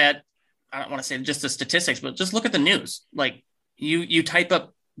look at, I don't want to say just the statistics, but just look at the news. Like you type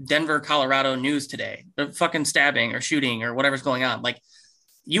up Denver, Colorado news today, the fucking stabbing or shooting or whatever's going on. Like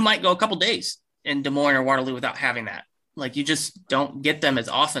you might go a couple days in Des Moines or Waterloo without having that. Like you just don't get them as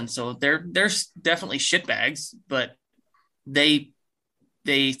often. So there's definitely shitbags, but they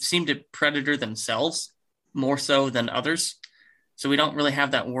seem to predator themselves more so than others. So we don't really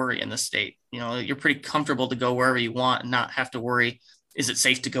have that worry in the state. You know, you're pretty comfortable to go wherever you want and not have to worry, is it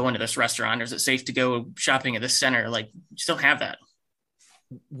safe to go into this restaurant or is it safe to go shopping at this center? Like you just don't have that.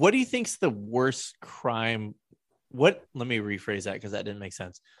 What do you think's the worst crime? Let me rephrase that because that didn't make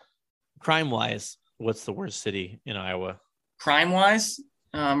sense. Crime wise, what's the worst city in Iowa? Crime wise,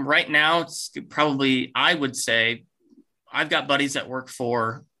 right now it's probably, I would say, I've got buddies that work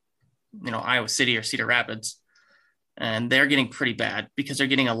for, Iowa City or Cedar Rapids, and they're getting pretty bad because they're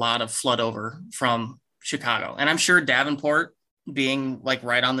getting a lot of flood over from Chicago. And I'm sure Davenport, being like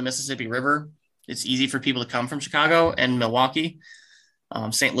right on the Mississippi River, it's easy for people to come from Chicago and Milwaukee.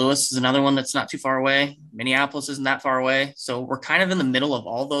 St. Louis is another one that's not too far away. Minneapolis isn't that far away. So we're kind of in the middle of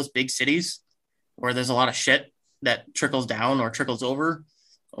all those big cities where there's a lot of shit that trickles down or trickles over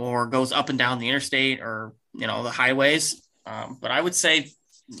or goes up and down the interstate or, the highways. But I would say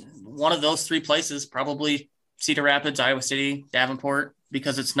one of those three places, probably Cedar Rapids, Iowa City, Davenport,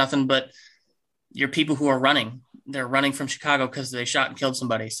 because it's nothing but your people who are running. They're running from Chicago because they shot and killed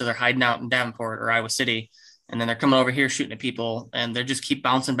somebody. So they're hiding out in Davenport or Iowa City. And then they're coming over here shooting at people, and they just keep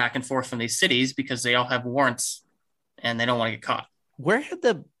bouncing back and forth from these cities because they all have warrants and they don't want to get caught. Where had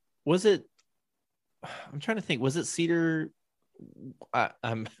I'm trying to think, was it Cedar?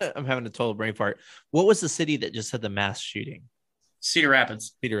 I'm having a total brain fart. What was the city that just had the mass shooting? Cedar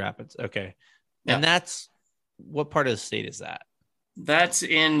Rapids. Cedar Rapids. Okay. Yeah. And that's, what part of the state is that? That's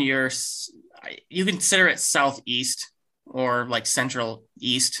in you consider it southeast or like central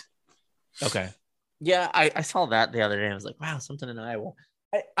east. Okay. Yeah, I saw that the other day. I was like, wow, something in Iowa.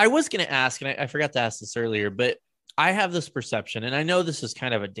 I was going to ask, and I forgot to ask this earlier, but I have this perception, and I know this is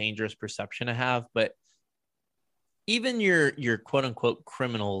kind of a dangerous perception to have, but even your quote unquote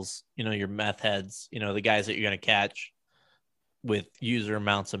criminals, your meth heads, the guys that you're going to catch with user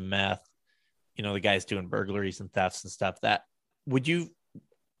amounts of meth, the guys doing burglaries and thefts and stuff,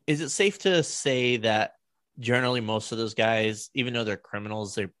 is it safe to say that generally most of those guys, even though they're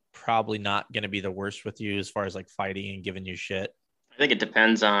criminals, they're probably not going to be the worst with you as far as like fighting and giving you shit? I think it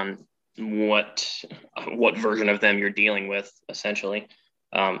depends on what version of them you're dealing with, essentially.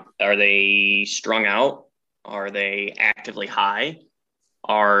 Are they strung out? Are they actively high?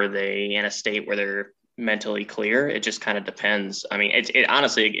 Are they in a state where they're mentally clear? It just kind of depends. I mean, it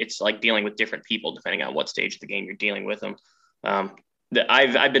honestly, it's like dealing with different people depending on what stage of the game you're dealing with them.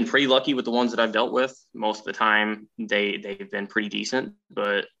 I've been pretty lucky with the ones that I've dealt with. Most of the time, they've been pretty decent.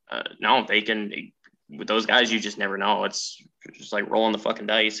 But no, with those guys, you just never know. It's just like rolling the fucking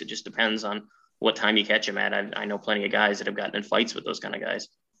dice. It just depends on what time you catch them at. I know plenty of guys that have gotten in fights with those kind of guys.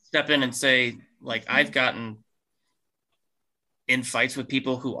 Step in and say, like, I've gotten in fights with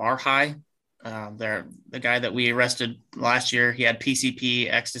people who are high. They're the guy that we arrested last year. He had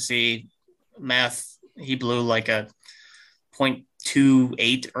PCP, ecstasy, meth. He blew like a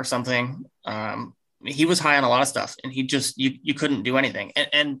 0.28 or something. He was high on a lot of stuff, and he just you couldn't do anything.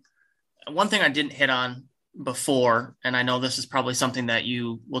 And one thing I didn't hit on before, and I know this is probably something that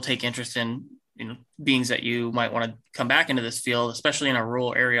you will take interest in, beings that you might want to come back into this field, especially in a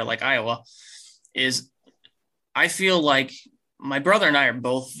rural area like Iowa, is I feel like my brother and I are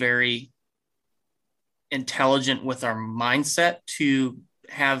both very intelligent with our mindset to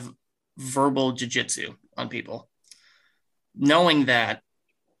have verbal jiu-jitsu on people, knowing that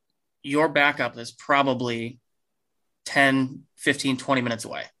your backup is probably 10, 15, 20 minutes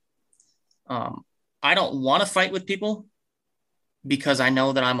away. I don't want to fight with people because I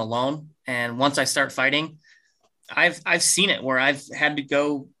know that I'm alone. And once I start fighting, I've seen it where I've had to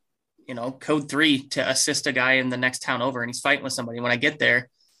go, code 3 to assist a guy in the next town over, and he's fighting with somebody. When I get there,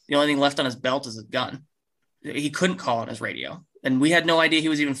 the only thing left on his belt is a gun. He couldn't call on his radio, and we had no idea he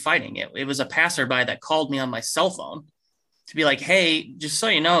was even fighting. It was a passerby that called me on my cell phone to be like, hey, just so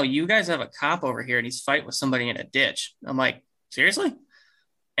you know, you guys have a cop over here and he's fighting with somebody in a ditch. I'm like, seriously?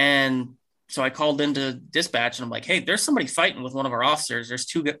 And so I called into dispatch and I'm like, hey, there's somebody fighting with one of our officers. There's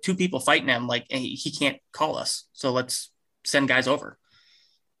two people fighting him. Like, hey, he can't call us. So let's send guys over.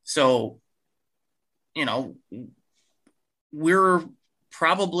 So, you know, we're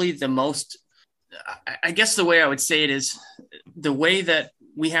probably the most, I guess the way I would say it is the way that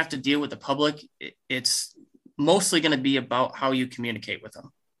we have to deal with the public. It's mostly going to be about how you communicate with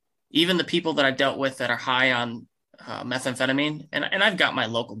them. Even the people that I dealt with that are high on methamphetamine, and I've got my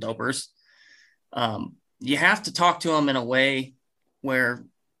local dopers. You have to talk to them in a way where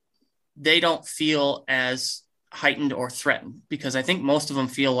they don't feel as heightened or threatened, because I think most of them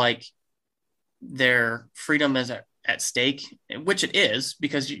feel like their freedom is at stake, which it is,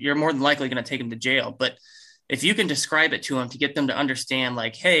 because you're more than likely going to take them to jail. But if you can describe it to them to get them to understand,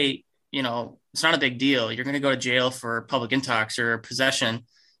 like, hey, you know, it's not a big deal. You're going to go to jail for public intox or possession.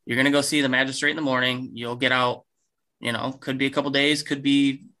 You're going to go see the magistrate in the morning. You'll get out, you know, could be a couple days, could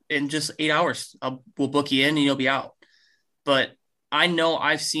be in just 8 hours. We'll book you in and you'll be out. But I know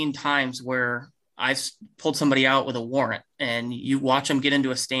I've seen times where I've pulled somebody out with a warrant and you watch them get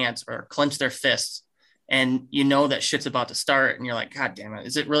into a stance or clench their fists, and you know that shit's about to start. And you're like, God damn it,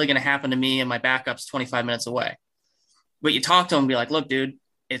 is it really going to happen to me? And my backup's 25 minutes away. But you talk to them and be like, look, dude,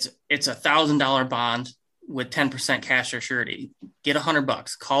 it's $1,000 bond with 10% cash or surety. Get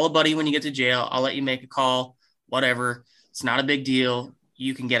 $100. Call a buddy when you get to jail. I'll let you make a call, whatever. It's not a big deal.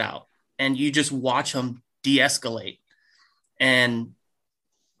 You can get out. And you just watch them de-escalate. And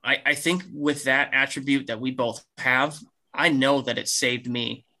I think with that attribute that we both have, I know that it saved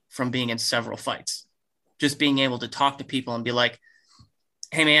me from being in several fights. Just being able to talk to people and be like,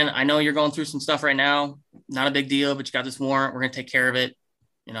 hey man, I know you're going through some stuff right now. Not a big deal, but you got this warrant. We're going to take care of it.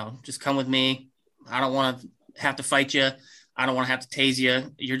 You know, just come with me. I don't want to have to fight you. I don't want to have to tase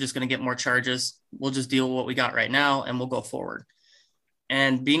you. You're just going to get more charges. We'll just deal with what we got right now and we'll go forward.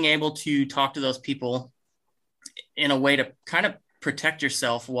 And being able to talk to those people in a way to kind of protect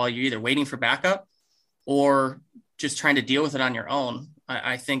yourself while you're either waiting for backup or just trying to deal with it on your own.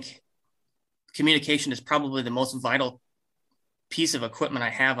 I think communication is probably the most vital piece of equipment I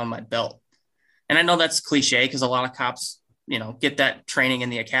have on my belt. And I know that's cliche because a lot of cops, you know, get that training in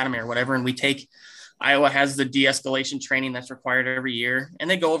the academy or whatever. And Iowa has the de-escalation training that's required every year. And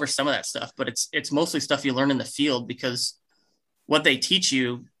they go over some of that stuff, but it's mostly stuff you learn in the field, because what they teach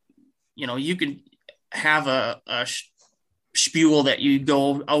you, you know, you can have a spiel that you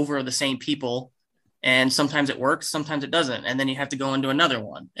go over the same people, and sometimes it works, sometimes it doesn't. And then you have to go into another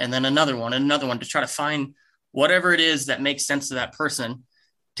one and then another one and another one to try to find whatever it is that makes sense to that person,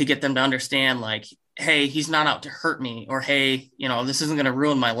 to get them to understand, like, hey, he's not out to hurt me, or, hey, you know, this isn't going to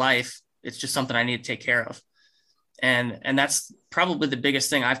ruin my life. It's just something I need to take care of. And that's probably the biggest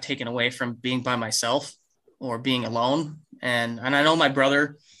thing I've taken away from being by myself or being alone. And I know my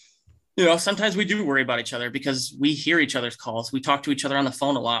brother, you know, sometimes we do worry about each other because we hear each other's calls. We talk to each other on the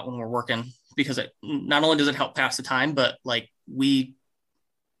phone a lot when we're working, because it not only does it help pass the time, but like we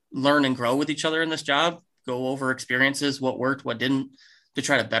learn and grow with each other in this job, go over experiences, what worked, what didn't, to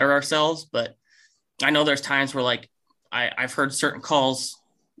try to better ourselves. But I know there's times where, like, I've heard certain calls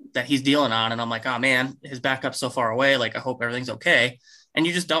that he's dealing on, and I'm like, oh man, his backup's so far away. Like, I hope everything's okay. And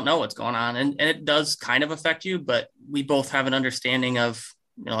you just don't know what's going on. And it does kind of affect you, but we both have an understanding of,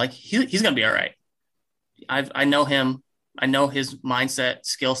 you know, like he's going to be all right. I know him. I know his mindset,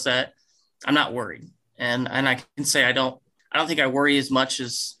 skill set. I'm not worried. And I can say, I don't think I worry as much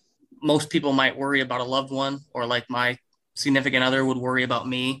as most people might worry about a loved one, or like my significant other would worry about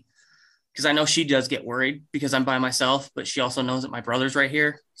me, because I know she does get worried because I'm by myself, but she also knows that my brother's right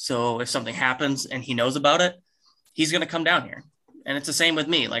here. So if something happens and he knows about it, he's going to come down here. And it's the same with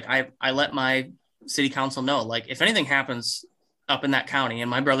me. Like, I let my city council know, like, if anything happens up in that county and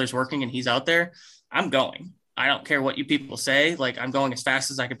my brother's working and he's out there, I'm going. I don't care what you people say. Like, I'm going as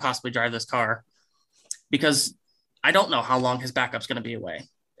fast as I could possibly drive this car, because I don't know how long his backup's going to be away.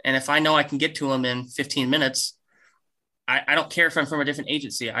 And if I know I can get to him in 15 minutes, I don't care if I'm from a different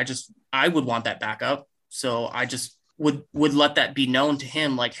agency. I would want that backup. So I just would let that be known to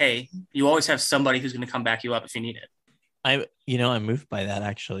him. Like, hey, you always have somebody who's going to come back you up if you need it. I'm moved by that.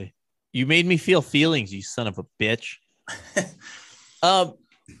 Actually, you made me feel feelings, you son of a bitch. I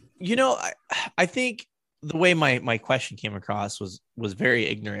think the way my question came across was very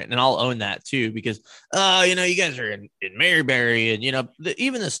ignorant, and I'll own that too, because, you guys are in Maryberry, and,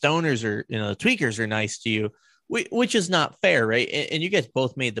 even the stoners are, the tweakers are nice to you, which is not fair. Right. And you guys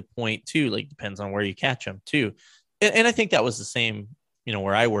both made the point too, like, depends on where you catch them too. And I think that was the same,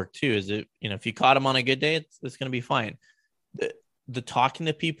 where I work too, is that, if you caught them on a good day, it's going to be fine. The talking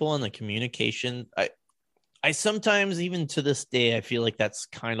to people and the communication, I sometimes, even to this day, I feel like that's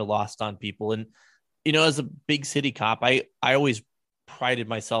kind of lost on people. And, as a big city cop, I always prided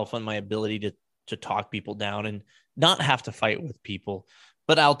myself on my ability to talk people down and not have to fight with people.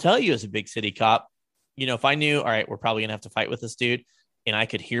 But I'll tell you, as a big city cop, if I knew, all right, we're probably gonna have to fight with this dude, and I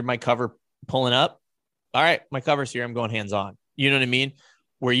could hear my cover pulling up, all right, my cover's here, I'm going hands on. You know what I mean?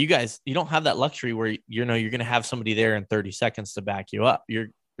 Where you guys, you don't have that luxury where you're gonna have somebody there in 30 seconds to back you up. You're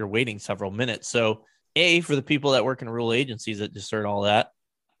waiting several minutes. So for the people that work in rural agencies that just heard all that,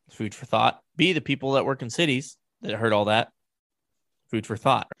 food for thought. B, the people that work in cities that heard all that, food for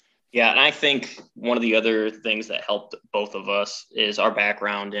thought. Yeah, and I think one of the other things that helped both of us is our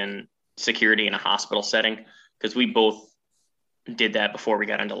background in security in a hospital setting, because we both did that before we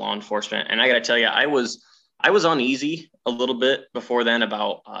got into law enforcement. And I got to tell you, I was uneasy a little bit before then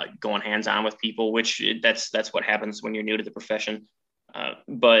about going hands-on with people, which that's what happens when you're new to the profession.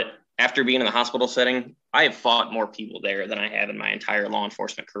 But after being in the hospital setting, I have fought more people there than I have in my entire law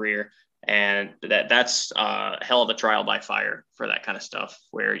enforcement career. And that's a hell of a trial by fire for that kind of stuff,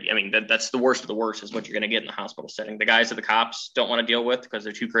 where, I mean, that's the worst of the worst is what you're going to get in the hospital setting. The guys that the cops don't want to deal with because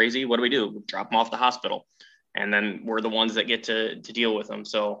they're too crazy. What do? We drop them off the hospital, and then we're the ones that get to deal with them.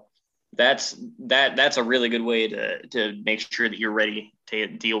 So that's a really good way to make sure that you're ready to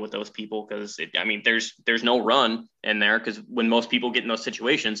deal with those people. Cause there's no run in there. Cause when most people get in those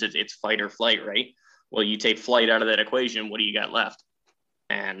situations, it's fight or flight, right? Well, you take flight out of that equation. What do you got left?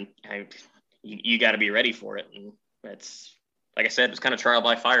 And you got to be ready for it. And that's, like I said, it was kind of trial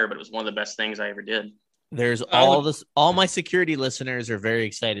by fire, but it was one of the best things I ever did. There's all my security listeners are very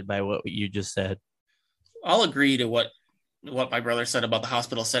excited by what you just said. I'll agree to what my brother said about the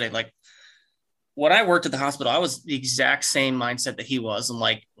hospital setting. Like, when I worked at the hospital, I was the exact same mindset that he was. And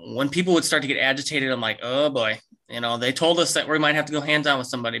like, when people would start to get agitated, I'm like, oh boy, they told us that we might have to go hands on with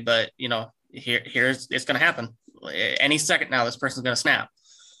somebody, but here's it's going to happen any second now. This person's going to snap.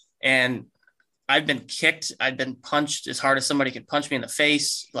 And I've been kicked. I've been punched as hard as somebody could punch me in the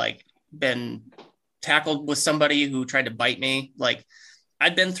face. Like, been tackled with somebody who tried to bite me. Like,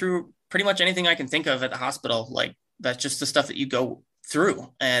 I've been through pretty much anything I can think of at the hospital. Like, that's just the stuff that you go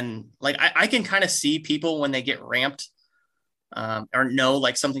through. And like, I can kind of see people when they get ramped or know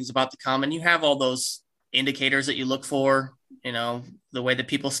like something's about to come. And you have all those indicators that you look for, the way that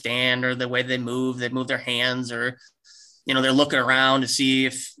people stand or the way they move their hands, or, they're looking around to see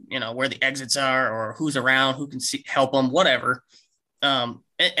if, where the exits are or who's around, who can help them, whatever. And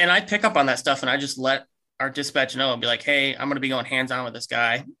I pick up on that stuff, and I just let our dispatch know and be like, hey, I'm going to be going hands on with this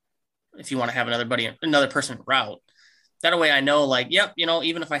guy. If you want to have another person route. That way I know, like, yep,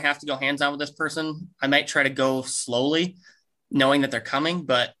 even if I have to go hands on with this person, I might try to go slowly, knowing that they're coming,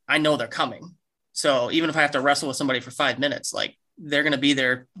 but I know they're coming. So even if I have to wrestle with somebody for 5 minutes, like, they're going to be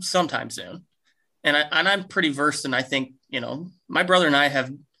there sometime soon. And I'm pretty versed. And I think, my brother and I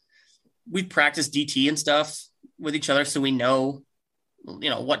we've practiced DT and stuff with each other. So we know,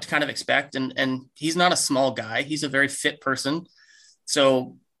 what to kind of expect. And he's not a small guy. He's a very fit person.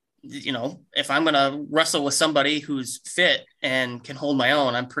 So, if I'm going to wrestle with somebody who's fit and can hold my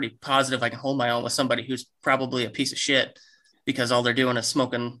own, I'm pretty positive I can hold my own with somebody who's probably a piece of shit because all they're doing is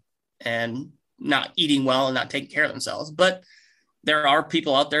smoking and not eating well and not taking care of themselves. But there are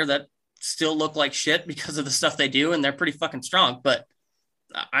people out there that still look like shit because of the stuff they do, and they're pretty fucking strong. But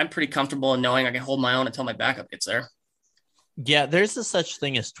I'm pretty comfortable in knowing I can hold my own until my backup gets there. Yeah, there's a such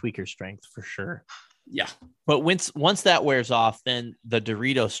thing as tweaker strength for sure. Yeah. But once that wears off, then the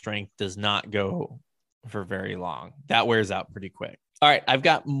Dorito strength does not go for very long. That wears out pretty quick. All right, I've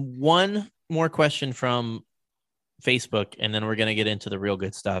got one more question from Facebook, and then we're going to get into the real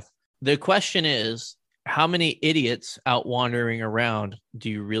good stuff. The question is, how many idiots out wandering around do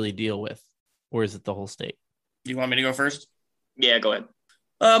you really deal with? Or is it the whole state? You want me to go first? Yeah, go ahead.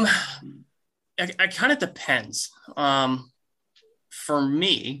 I kind of depends. For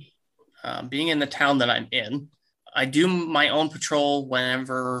me, being in the town that I'm in, I do my own patrol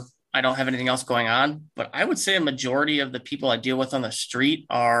whenever I don't have anything else going on. But I would say a majority of the people I deal with on the street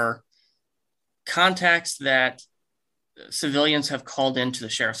are contacts that civilians have called into the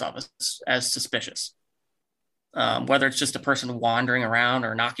sheriff's office as suspicious. Whether it's just a person wandering around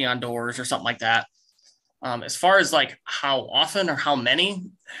or knocking on doors or something like that. As far as like how often or how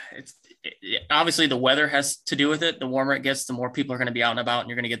many, obviously the weather has to do with it. The warmer it gets, the more people are going to be out and about, and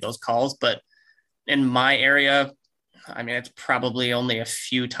you're going to get those calls. But in my area, I mean, it's probably only a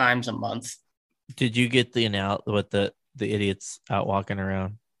few times a month. Did you get with the idiots out walking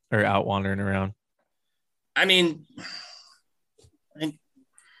around or out wandering around? I mean,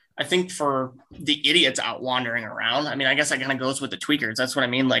 I think for the idiots out wandering around, I mean, I guess that kind of goes with the tweakers. That's what I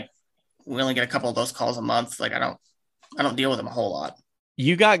mean. Like, we only get a couple of those calls a month. Like I don't deal with them a whole lot.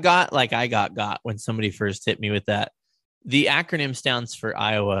 You got like I got when somebody first hit me with that. The acronym stands for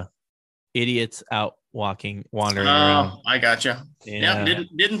Iowa. Idiots out wandering around. I gotcha. Yeah,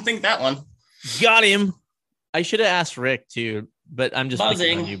 didn't think that one. Got him. I should have asked Rick too, but I'm just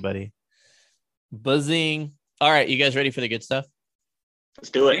picking on you, buddy. Buzzing. All right, you guys ready for the good stuff? Let's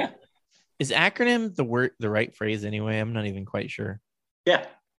do it. Yeah. Is acronym the right phrase anyway? I'm not even quite sure. Yeah.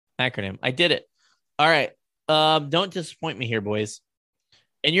 Acronym. I did it. All right. Don't disappoint me here, boys.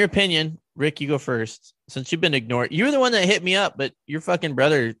 In your opinion, Rick, you go first. Since you've been ignored, you're the one that hit me up, but your fucking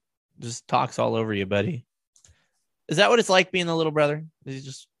brother just talks all over you, buddy. Is that what it's like being the little brother? Is he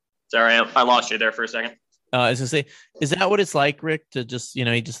just? Sorry, I lost you there for a second. I was gonna say, is that what it's like, Rick, to just,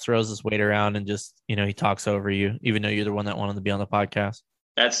 he just throws his weight around and just, he talks over you, even though you're the one that wanted to be on the podcast?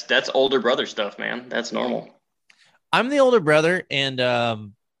 That's older brother stuff, man. That's normal. I'm the older brother, and I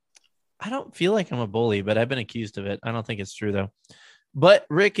don't feel like I'm a bully, but I've been accused of it. I don't think it's true though. But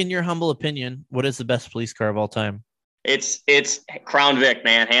Rick, in your humble opinion, what is the best police car of all time? It's Crown Vic,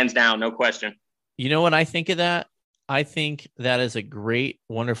 man, hands down, no question. You know what I think of that? I think that is a great,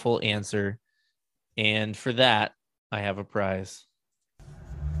 wonderful answer. And for that, I have a prize.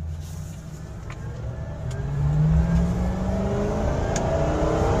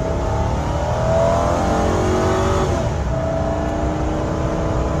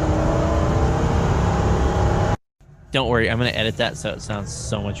 Don't worry, I'm going to edit that so it sounds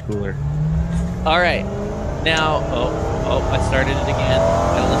so much cooler. All right. Now, I started it again.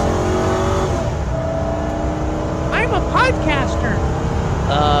 Gotta listen. I'm a podcaster.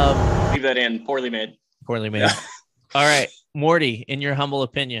 Leave that in. Poorly made. Poorly made. All right. Morty, in your humble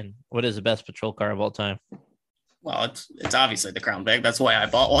opinion, what is the best patrol car of all time? Well, it's obviously the Crown Vic. That's why I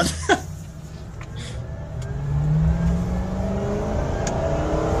bought one.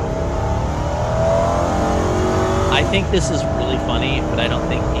 I think this is really funny, but I don't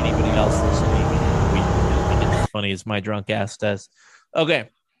think anybody else listening will think it's as funny as my drunk ass does. Okay.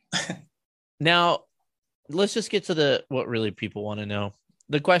 Now, let's just get to what really people want to know.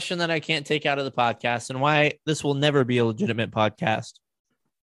 The question that I can't take out of the podcast and why this will never be a legitimate podcast.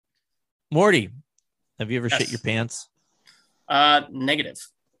 Morty, have you ever shit your pants? Negative.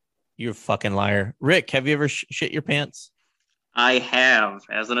 You're a fucking liar. Rick, have you ever shit your pants? I have.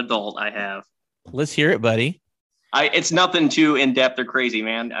 As an adult, I have. Let's hear it, buddy. It's nothing too in-depth or crazy,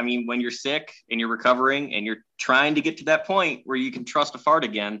 man. I mean, when you're sick and you're recovering and you're trying to get to that point where you can trust a fart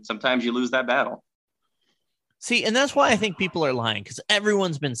again, sometimes you lose that battle. See, and that's why I think people are lying, because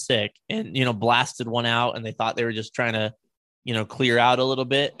everyone's been sick and, blasted one out and they thought they were just trying to, clear out a little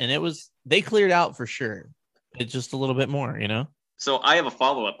bit. And they cleared out for sure. It's just a little bit more, So I have a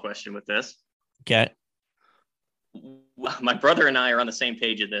follow-up question with this. Okay. My brother and I are on the same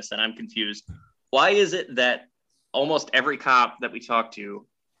page of this, and I'm confused. Why is it that almost every cop that we talk to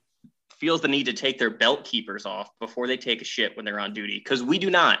feels the need to take their belt keepers off before they take a shit when they're on duty? Because we do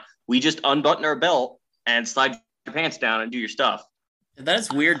not. We just unbutton our belt and slide your pants down and do your stuff. That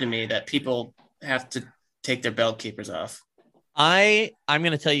is weird to me that people have to take their belt keepers off. I'm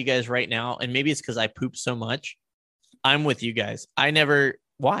going to tell you guys right now, and maybe it's because I poop so much. I'm with you guys.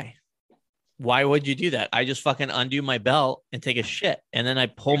 Why? Why would you do that? I just fucking undo my belt and take a shit. And then I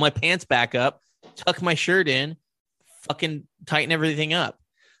pull my pants back up, tuck my shirt in, fucking tighten everything up.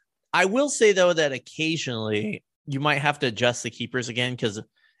 I will say, though, that occasionally you might have to adjust the keepers again, because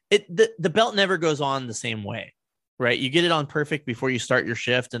the belt never goes on the same way, right? You get it on perfect before you start your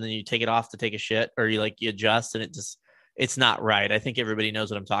shift, and then you take it off to take a shit, or you adjust, and it's not right. I think everybody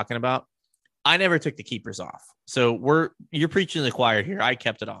knows what I'm talking about. I never took the keepers off. So you're preaching to the choir here. I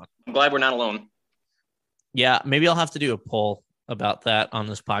kept it on. I'm glad we're not alone. Yeah, maybe I'll have to do a poll about that on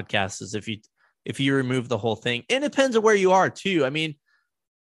this podcast, is if you remove the whole thing. It depends on where you are too. I mean,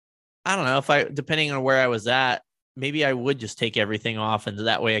 I don't know, depending on where I was at, maybe I would just take everything off, and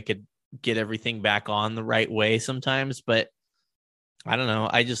that way I could get everything back on the right way sometimes. But I don't know.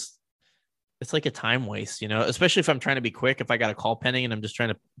 It's like a time waste, especially if I'm trying to be quick. If I got a call pending and I'm just trying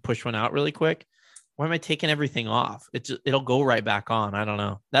to push one out really quick, why am I taking everything off? It'll go right back on. I don't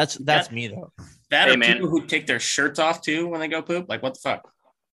know. That's me though. People who take their shirts off too when they go poop. Like, what the fuck?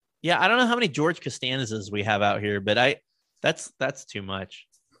 Yeah. I don't know how many George Costanzas we have out here, but that's too much.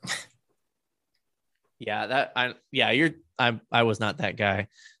 Yeah, I was not that guy.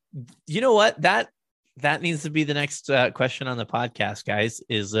 You know what? That needs to be the next question on the podcast, guys,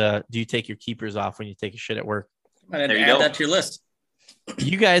 is do you take your keepers off when you take a shit at work? There you go. Add that to your list.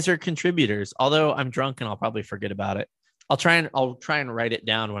 You guys are contributors, although I'm drunk and I'll probably forget about it. I'll try and write it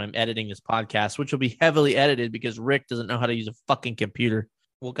down when I'm editing this podcast, which will be heavily edited because Rick doesn't know how to use a fucking computer.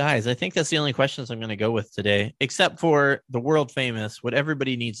 Well, guys, I think that's the only questions I'm going to go with today, except for the world famous, what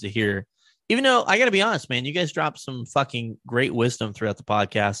everybody needs to hear. Even though I got to be honest, man, you guys dropped some fucking great wisdom throughout the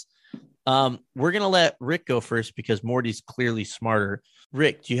podcast. We're going to let Rick go first because Morty's clearly smarter.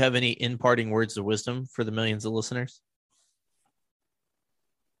 Rick, do you have any imparting words of wisdom for the millions of listeners?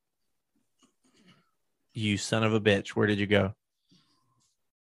 You son of a bitch. Where did you go?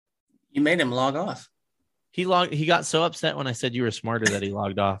 You made him log off. He got so upset when I said you were smarter that he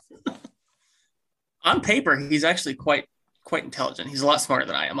logged off. On paper, he's actually quite intelligent. He's a lot smarter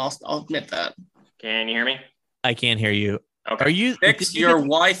than I am. I'll admit that. Can you hear me? I can't hear you. Okay. Are you Fix your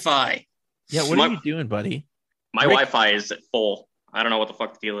Wi-Fi. Yeah, what are you doing, buddy? My Rick- Wi-Fi is full. I don't know what the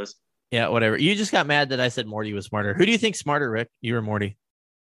fuck the deal is. Yeah, whatever. You just got mad that I said Morty was smarter. Who do you think's smarter, Rick? You or Morty?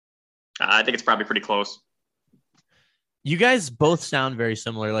 I think it's probably pretty close. You guys both sound very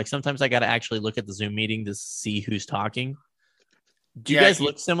similar. Like sometimes I got to actually look at the Zoom meeting to see who's talking. Do you Yeah, guys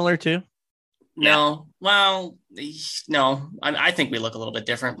look similar too? No, well, no. I think we look a little bit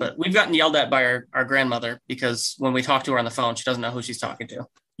different, but we've gotten yelled at by our grandmother because when we talk to her on the phone, she doesn't know who she's talking to.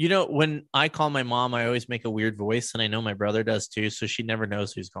 You know, when I call my mom, I always make a weird voice, and I know my brother does too. So she never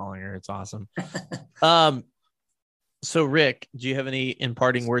knows who's calling her. It's awesome. So Rick, do you have any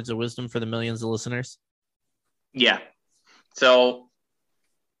imparting words of wisdom for the millions of listeners? Yeah. So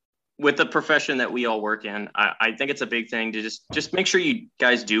with the profession that we all work in, I think it's a big thing to just make sure you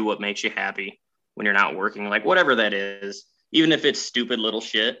guys do what makes you happy when you're not working, like whatever that is, even if it's stupid little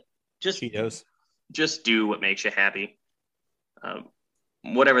shit, Cheetos. just do what makes you happy.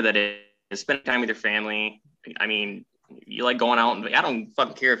 Whatever that is, spend time with your family. I mean, you like going out and I don't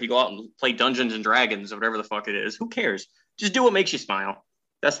fucking care if you go out and play Dungeons and Dragons or whatever the fuck it is. Who cares? Just do what makes you smile.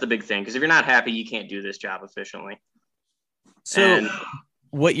 That's the big thing. Because if you're not happy, you can't do this job efficiently. So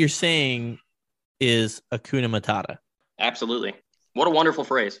what you're saying is Hakuna Matata. Absolutely. What a wonderful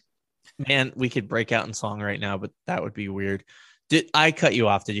phrase. Man, we could break out in song right now, but that would be weird. Did I cut you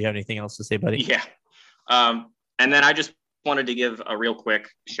off? Did you have anything else to say, buddy? Yeah. And then I just wanted to give a real quick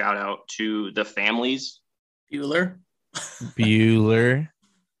shout out to the families. Bueller.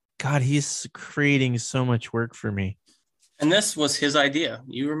 God, he's creating so much work for me. And this was his idea.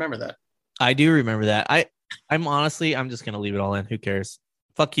 You remember that? I do remember that. I'm honestly, I'm just gonna leave it all in. Who cares?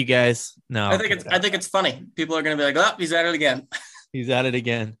 Fuck you guys. No, I think it's funny. People are gonna be like, "Oh, he's at it again." He's at it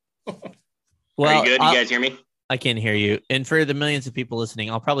again. Well, are you good? You guys hear me? I can hear you. And for the millions of people listening,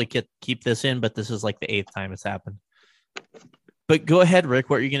 I'll probably keep this in, but this is like the 8th time it's happened. But go ahead, Rick.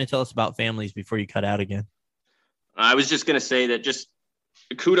 What are you going to tell us about families before you cut out again? I was just going to say that just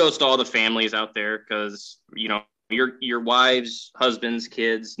kudos to all the families out there because, you know, your wives, husbands,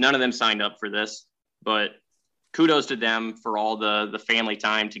 kids, none of them signed up for this, but kudos to them for all the family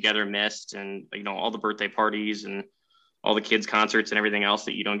time together missed and, you know, all the birthday parties and all the kids' concerts and everything else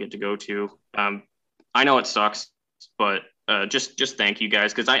that you don't get to go to. I know it sucks, but just thank you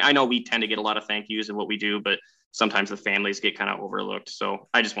guys because I know we tend to get a lot of thank yous in what we do, but sometimes the families get kind of overlooked. So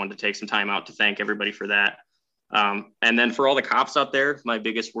I just wanted to take some time out to thank everybody for that. And then for all the cops out there, my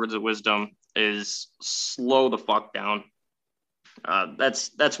biggest words of wisdom is slow the fuck down.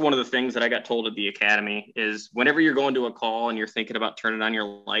 That's one of the things that I got told at the academy is whenever you're going to a call and you're thinking about turning on your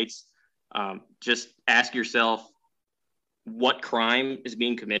lights, just ask yourself what crime is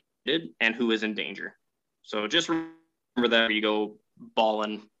being committed and who is in danger. So just remember that when you go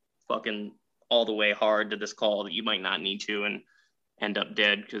balling fucking all the way hard to this call that you might not need to and end up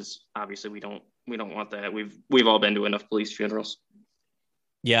dead because obviously we don't want that. We've all been to enough police funerals.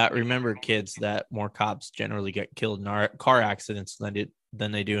 Yeah, remember, kids, that more cops generally get killed in car accidents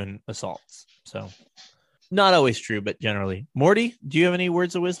than they do in assaults. So not always true, but generally. Morty, do you have any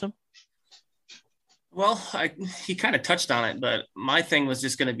words of wisdom? Well, he kind of touched on it, but my thing was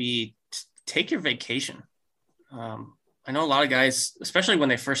just going to be take your vacation. I know a lot of guys, especially when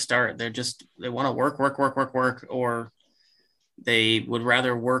they first start, they want to work, or they would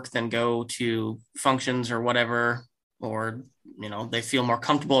rather work than go to functions or whatever, or, you know, they feel more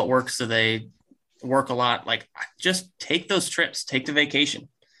comfortable at work. So they work a lot. Like, just take those trips, take the vacation.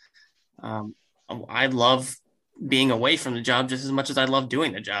 I love being away from the job just as much as I love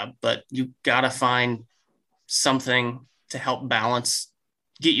doing the job, but you got to find something to help balance,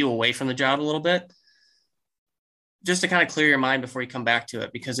 get you away from the job a little bit, just to kind of clear your mind before you come back to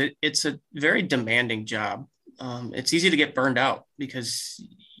it, because it's a very demanding job. It's easy to get burned out because,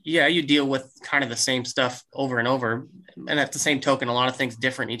 yeah, you deal with kind of the same stuff over and over. And at the same token, a lot of things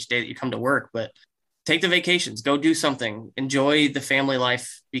different each day that you come to work, but take the vacations, go do something, enjoy the family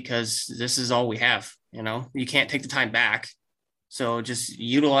life, because this is all we have. You know, you can't take the time back. So just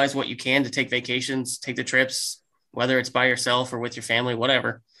utilize what you can to take vacations, take the trips, whether it's by yourself or with your family,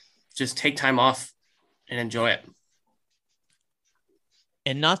 whatever. Just take time off and enjoy it.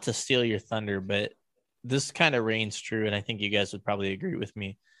 And not to steal your thunder, but this kind of reigns true, and I think you guys would probably agree with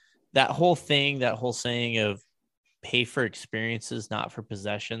me. That whole saying of pay for experiences, not for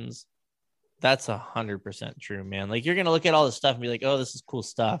possessions, that's 100% true, man. Like, you're going to look at all this stuff and be like, oh, this is cool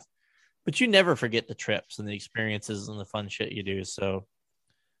stuff, but you never forget the trips and the experiences and the fun shit you do. So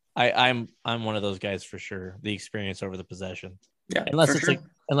I'm one of those guys for sure. The experience over the possession. Yeah,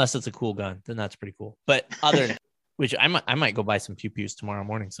 Unless it's a cool gun, then that's pretty cool. But other than which I might go buy some pew pews tomorrow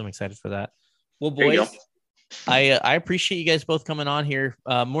morning. So I'm excited for that. Well, boys, I appreciate you guys both coming on here.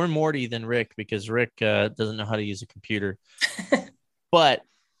 More Morty than Rick, because Rick doesn't know how to use a computer. But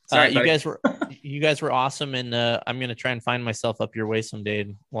Sorry, you guys were awesome, and I'm gonna try and find myself up your way someday,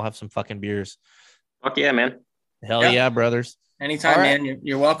 and we'll have some fucking beers. Fuck yeah, man. Hell yeah, brothers. Anytime, right, man.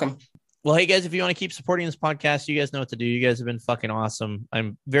 You're welcome. Well, hey guys, if you want to keep supporting this podcast, you guys know what to do. You guys have been fucking awesome.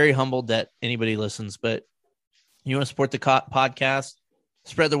 I'm very humbled that anybody listens, but you want to support the podcast,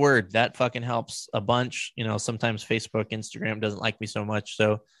 spread the word. That fucking helps a bunch. You know, sometimes Facebook, Instagram doesn't like me so much.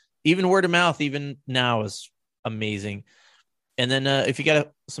 So even word of mouth, even now, is amazing. And then if you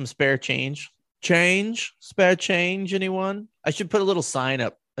got some spare spare change, anyone? I should put a little sign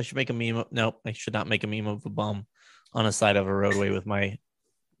up. I should make a meme. Nope, I should not make a meme of a bum on the side of a roadway with my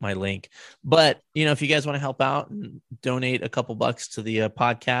link. But, you know, if you guys want to help out and donate a couple bucks to the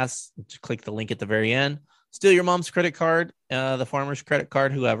podcast, just click the link at the very end. Steal your mom's credit card, the farmer's credit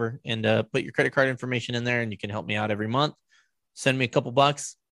card, whoever, and put your credit card information in there, and you can help me out every month. Send me a couple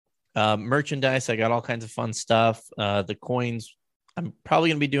bucks. Merchandise, I got all kinds of fun stuff. The coins, I'm probably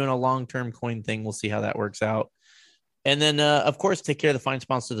going to be doing a long-term coin thing. We'll see how that works out. And then, of course, take care of the fine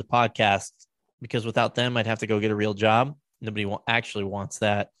sponsors of the podcast, because without them, I'd have to go get a real job. Nobody actually wants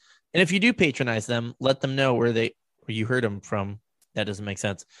that. And if you do patronize them, let them know where you heard them from. That doesn't make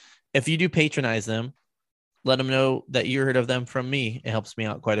sense. If you do patronize them, let them know that you heard of them from me. It helps me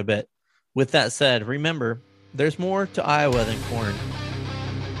out quite a bit. With that said, remember, there's more to Iowa than corn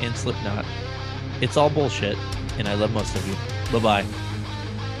and Slipknot. It's all bullshit, and I love most of you. Bye-bye.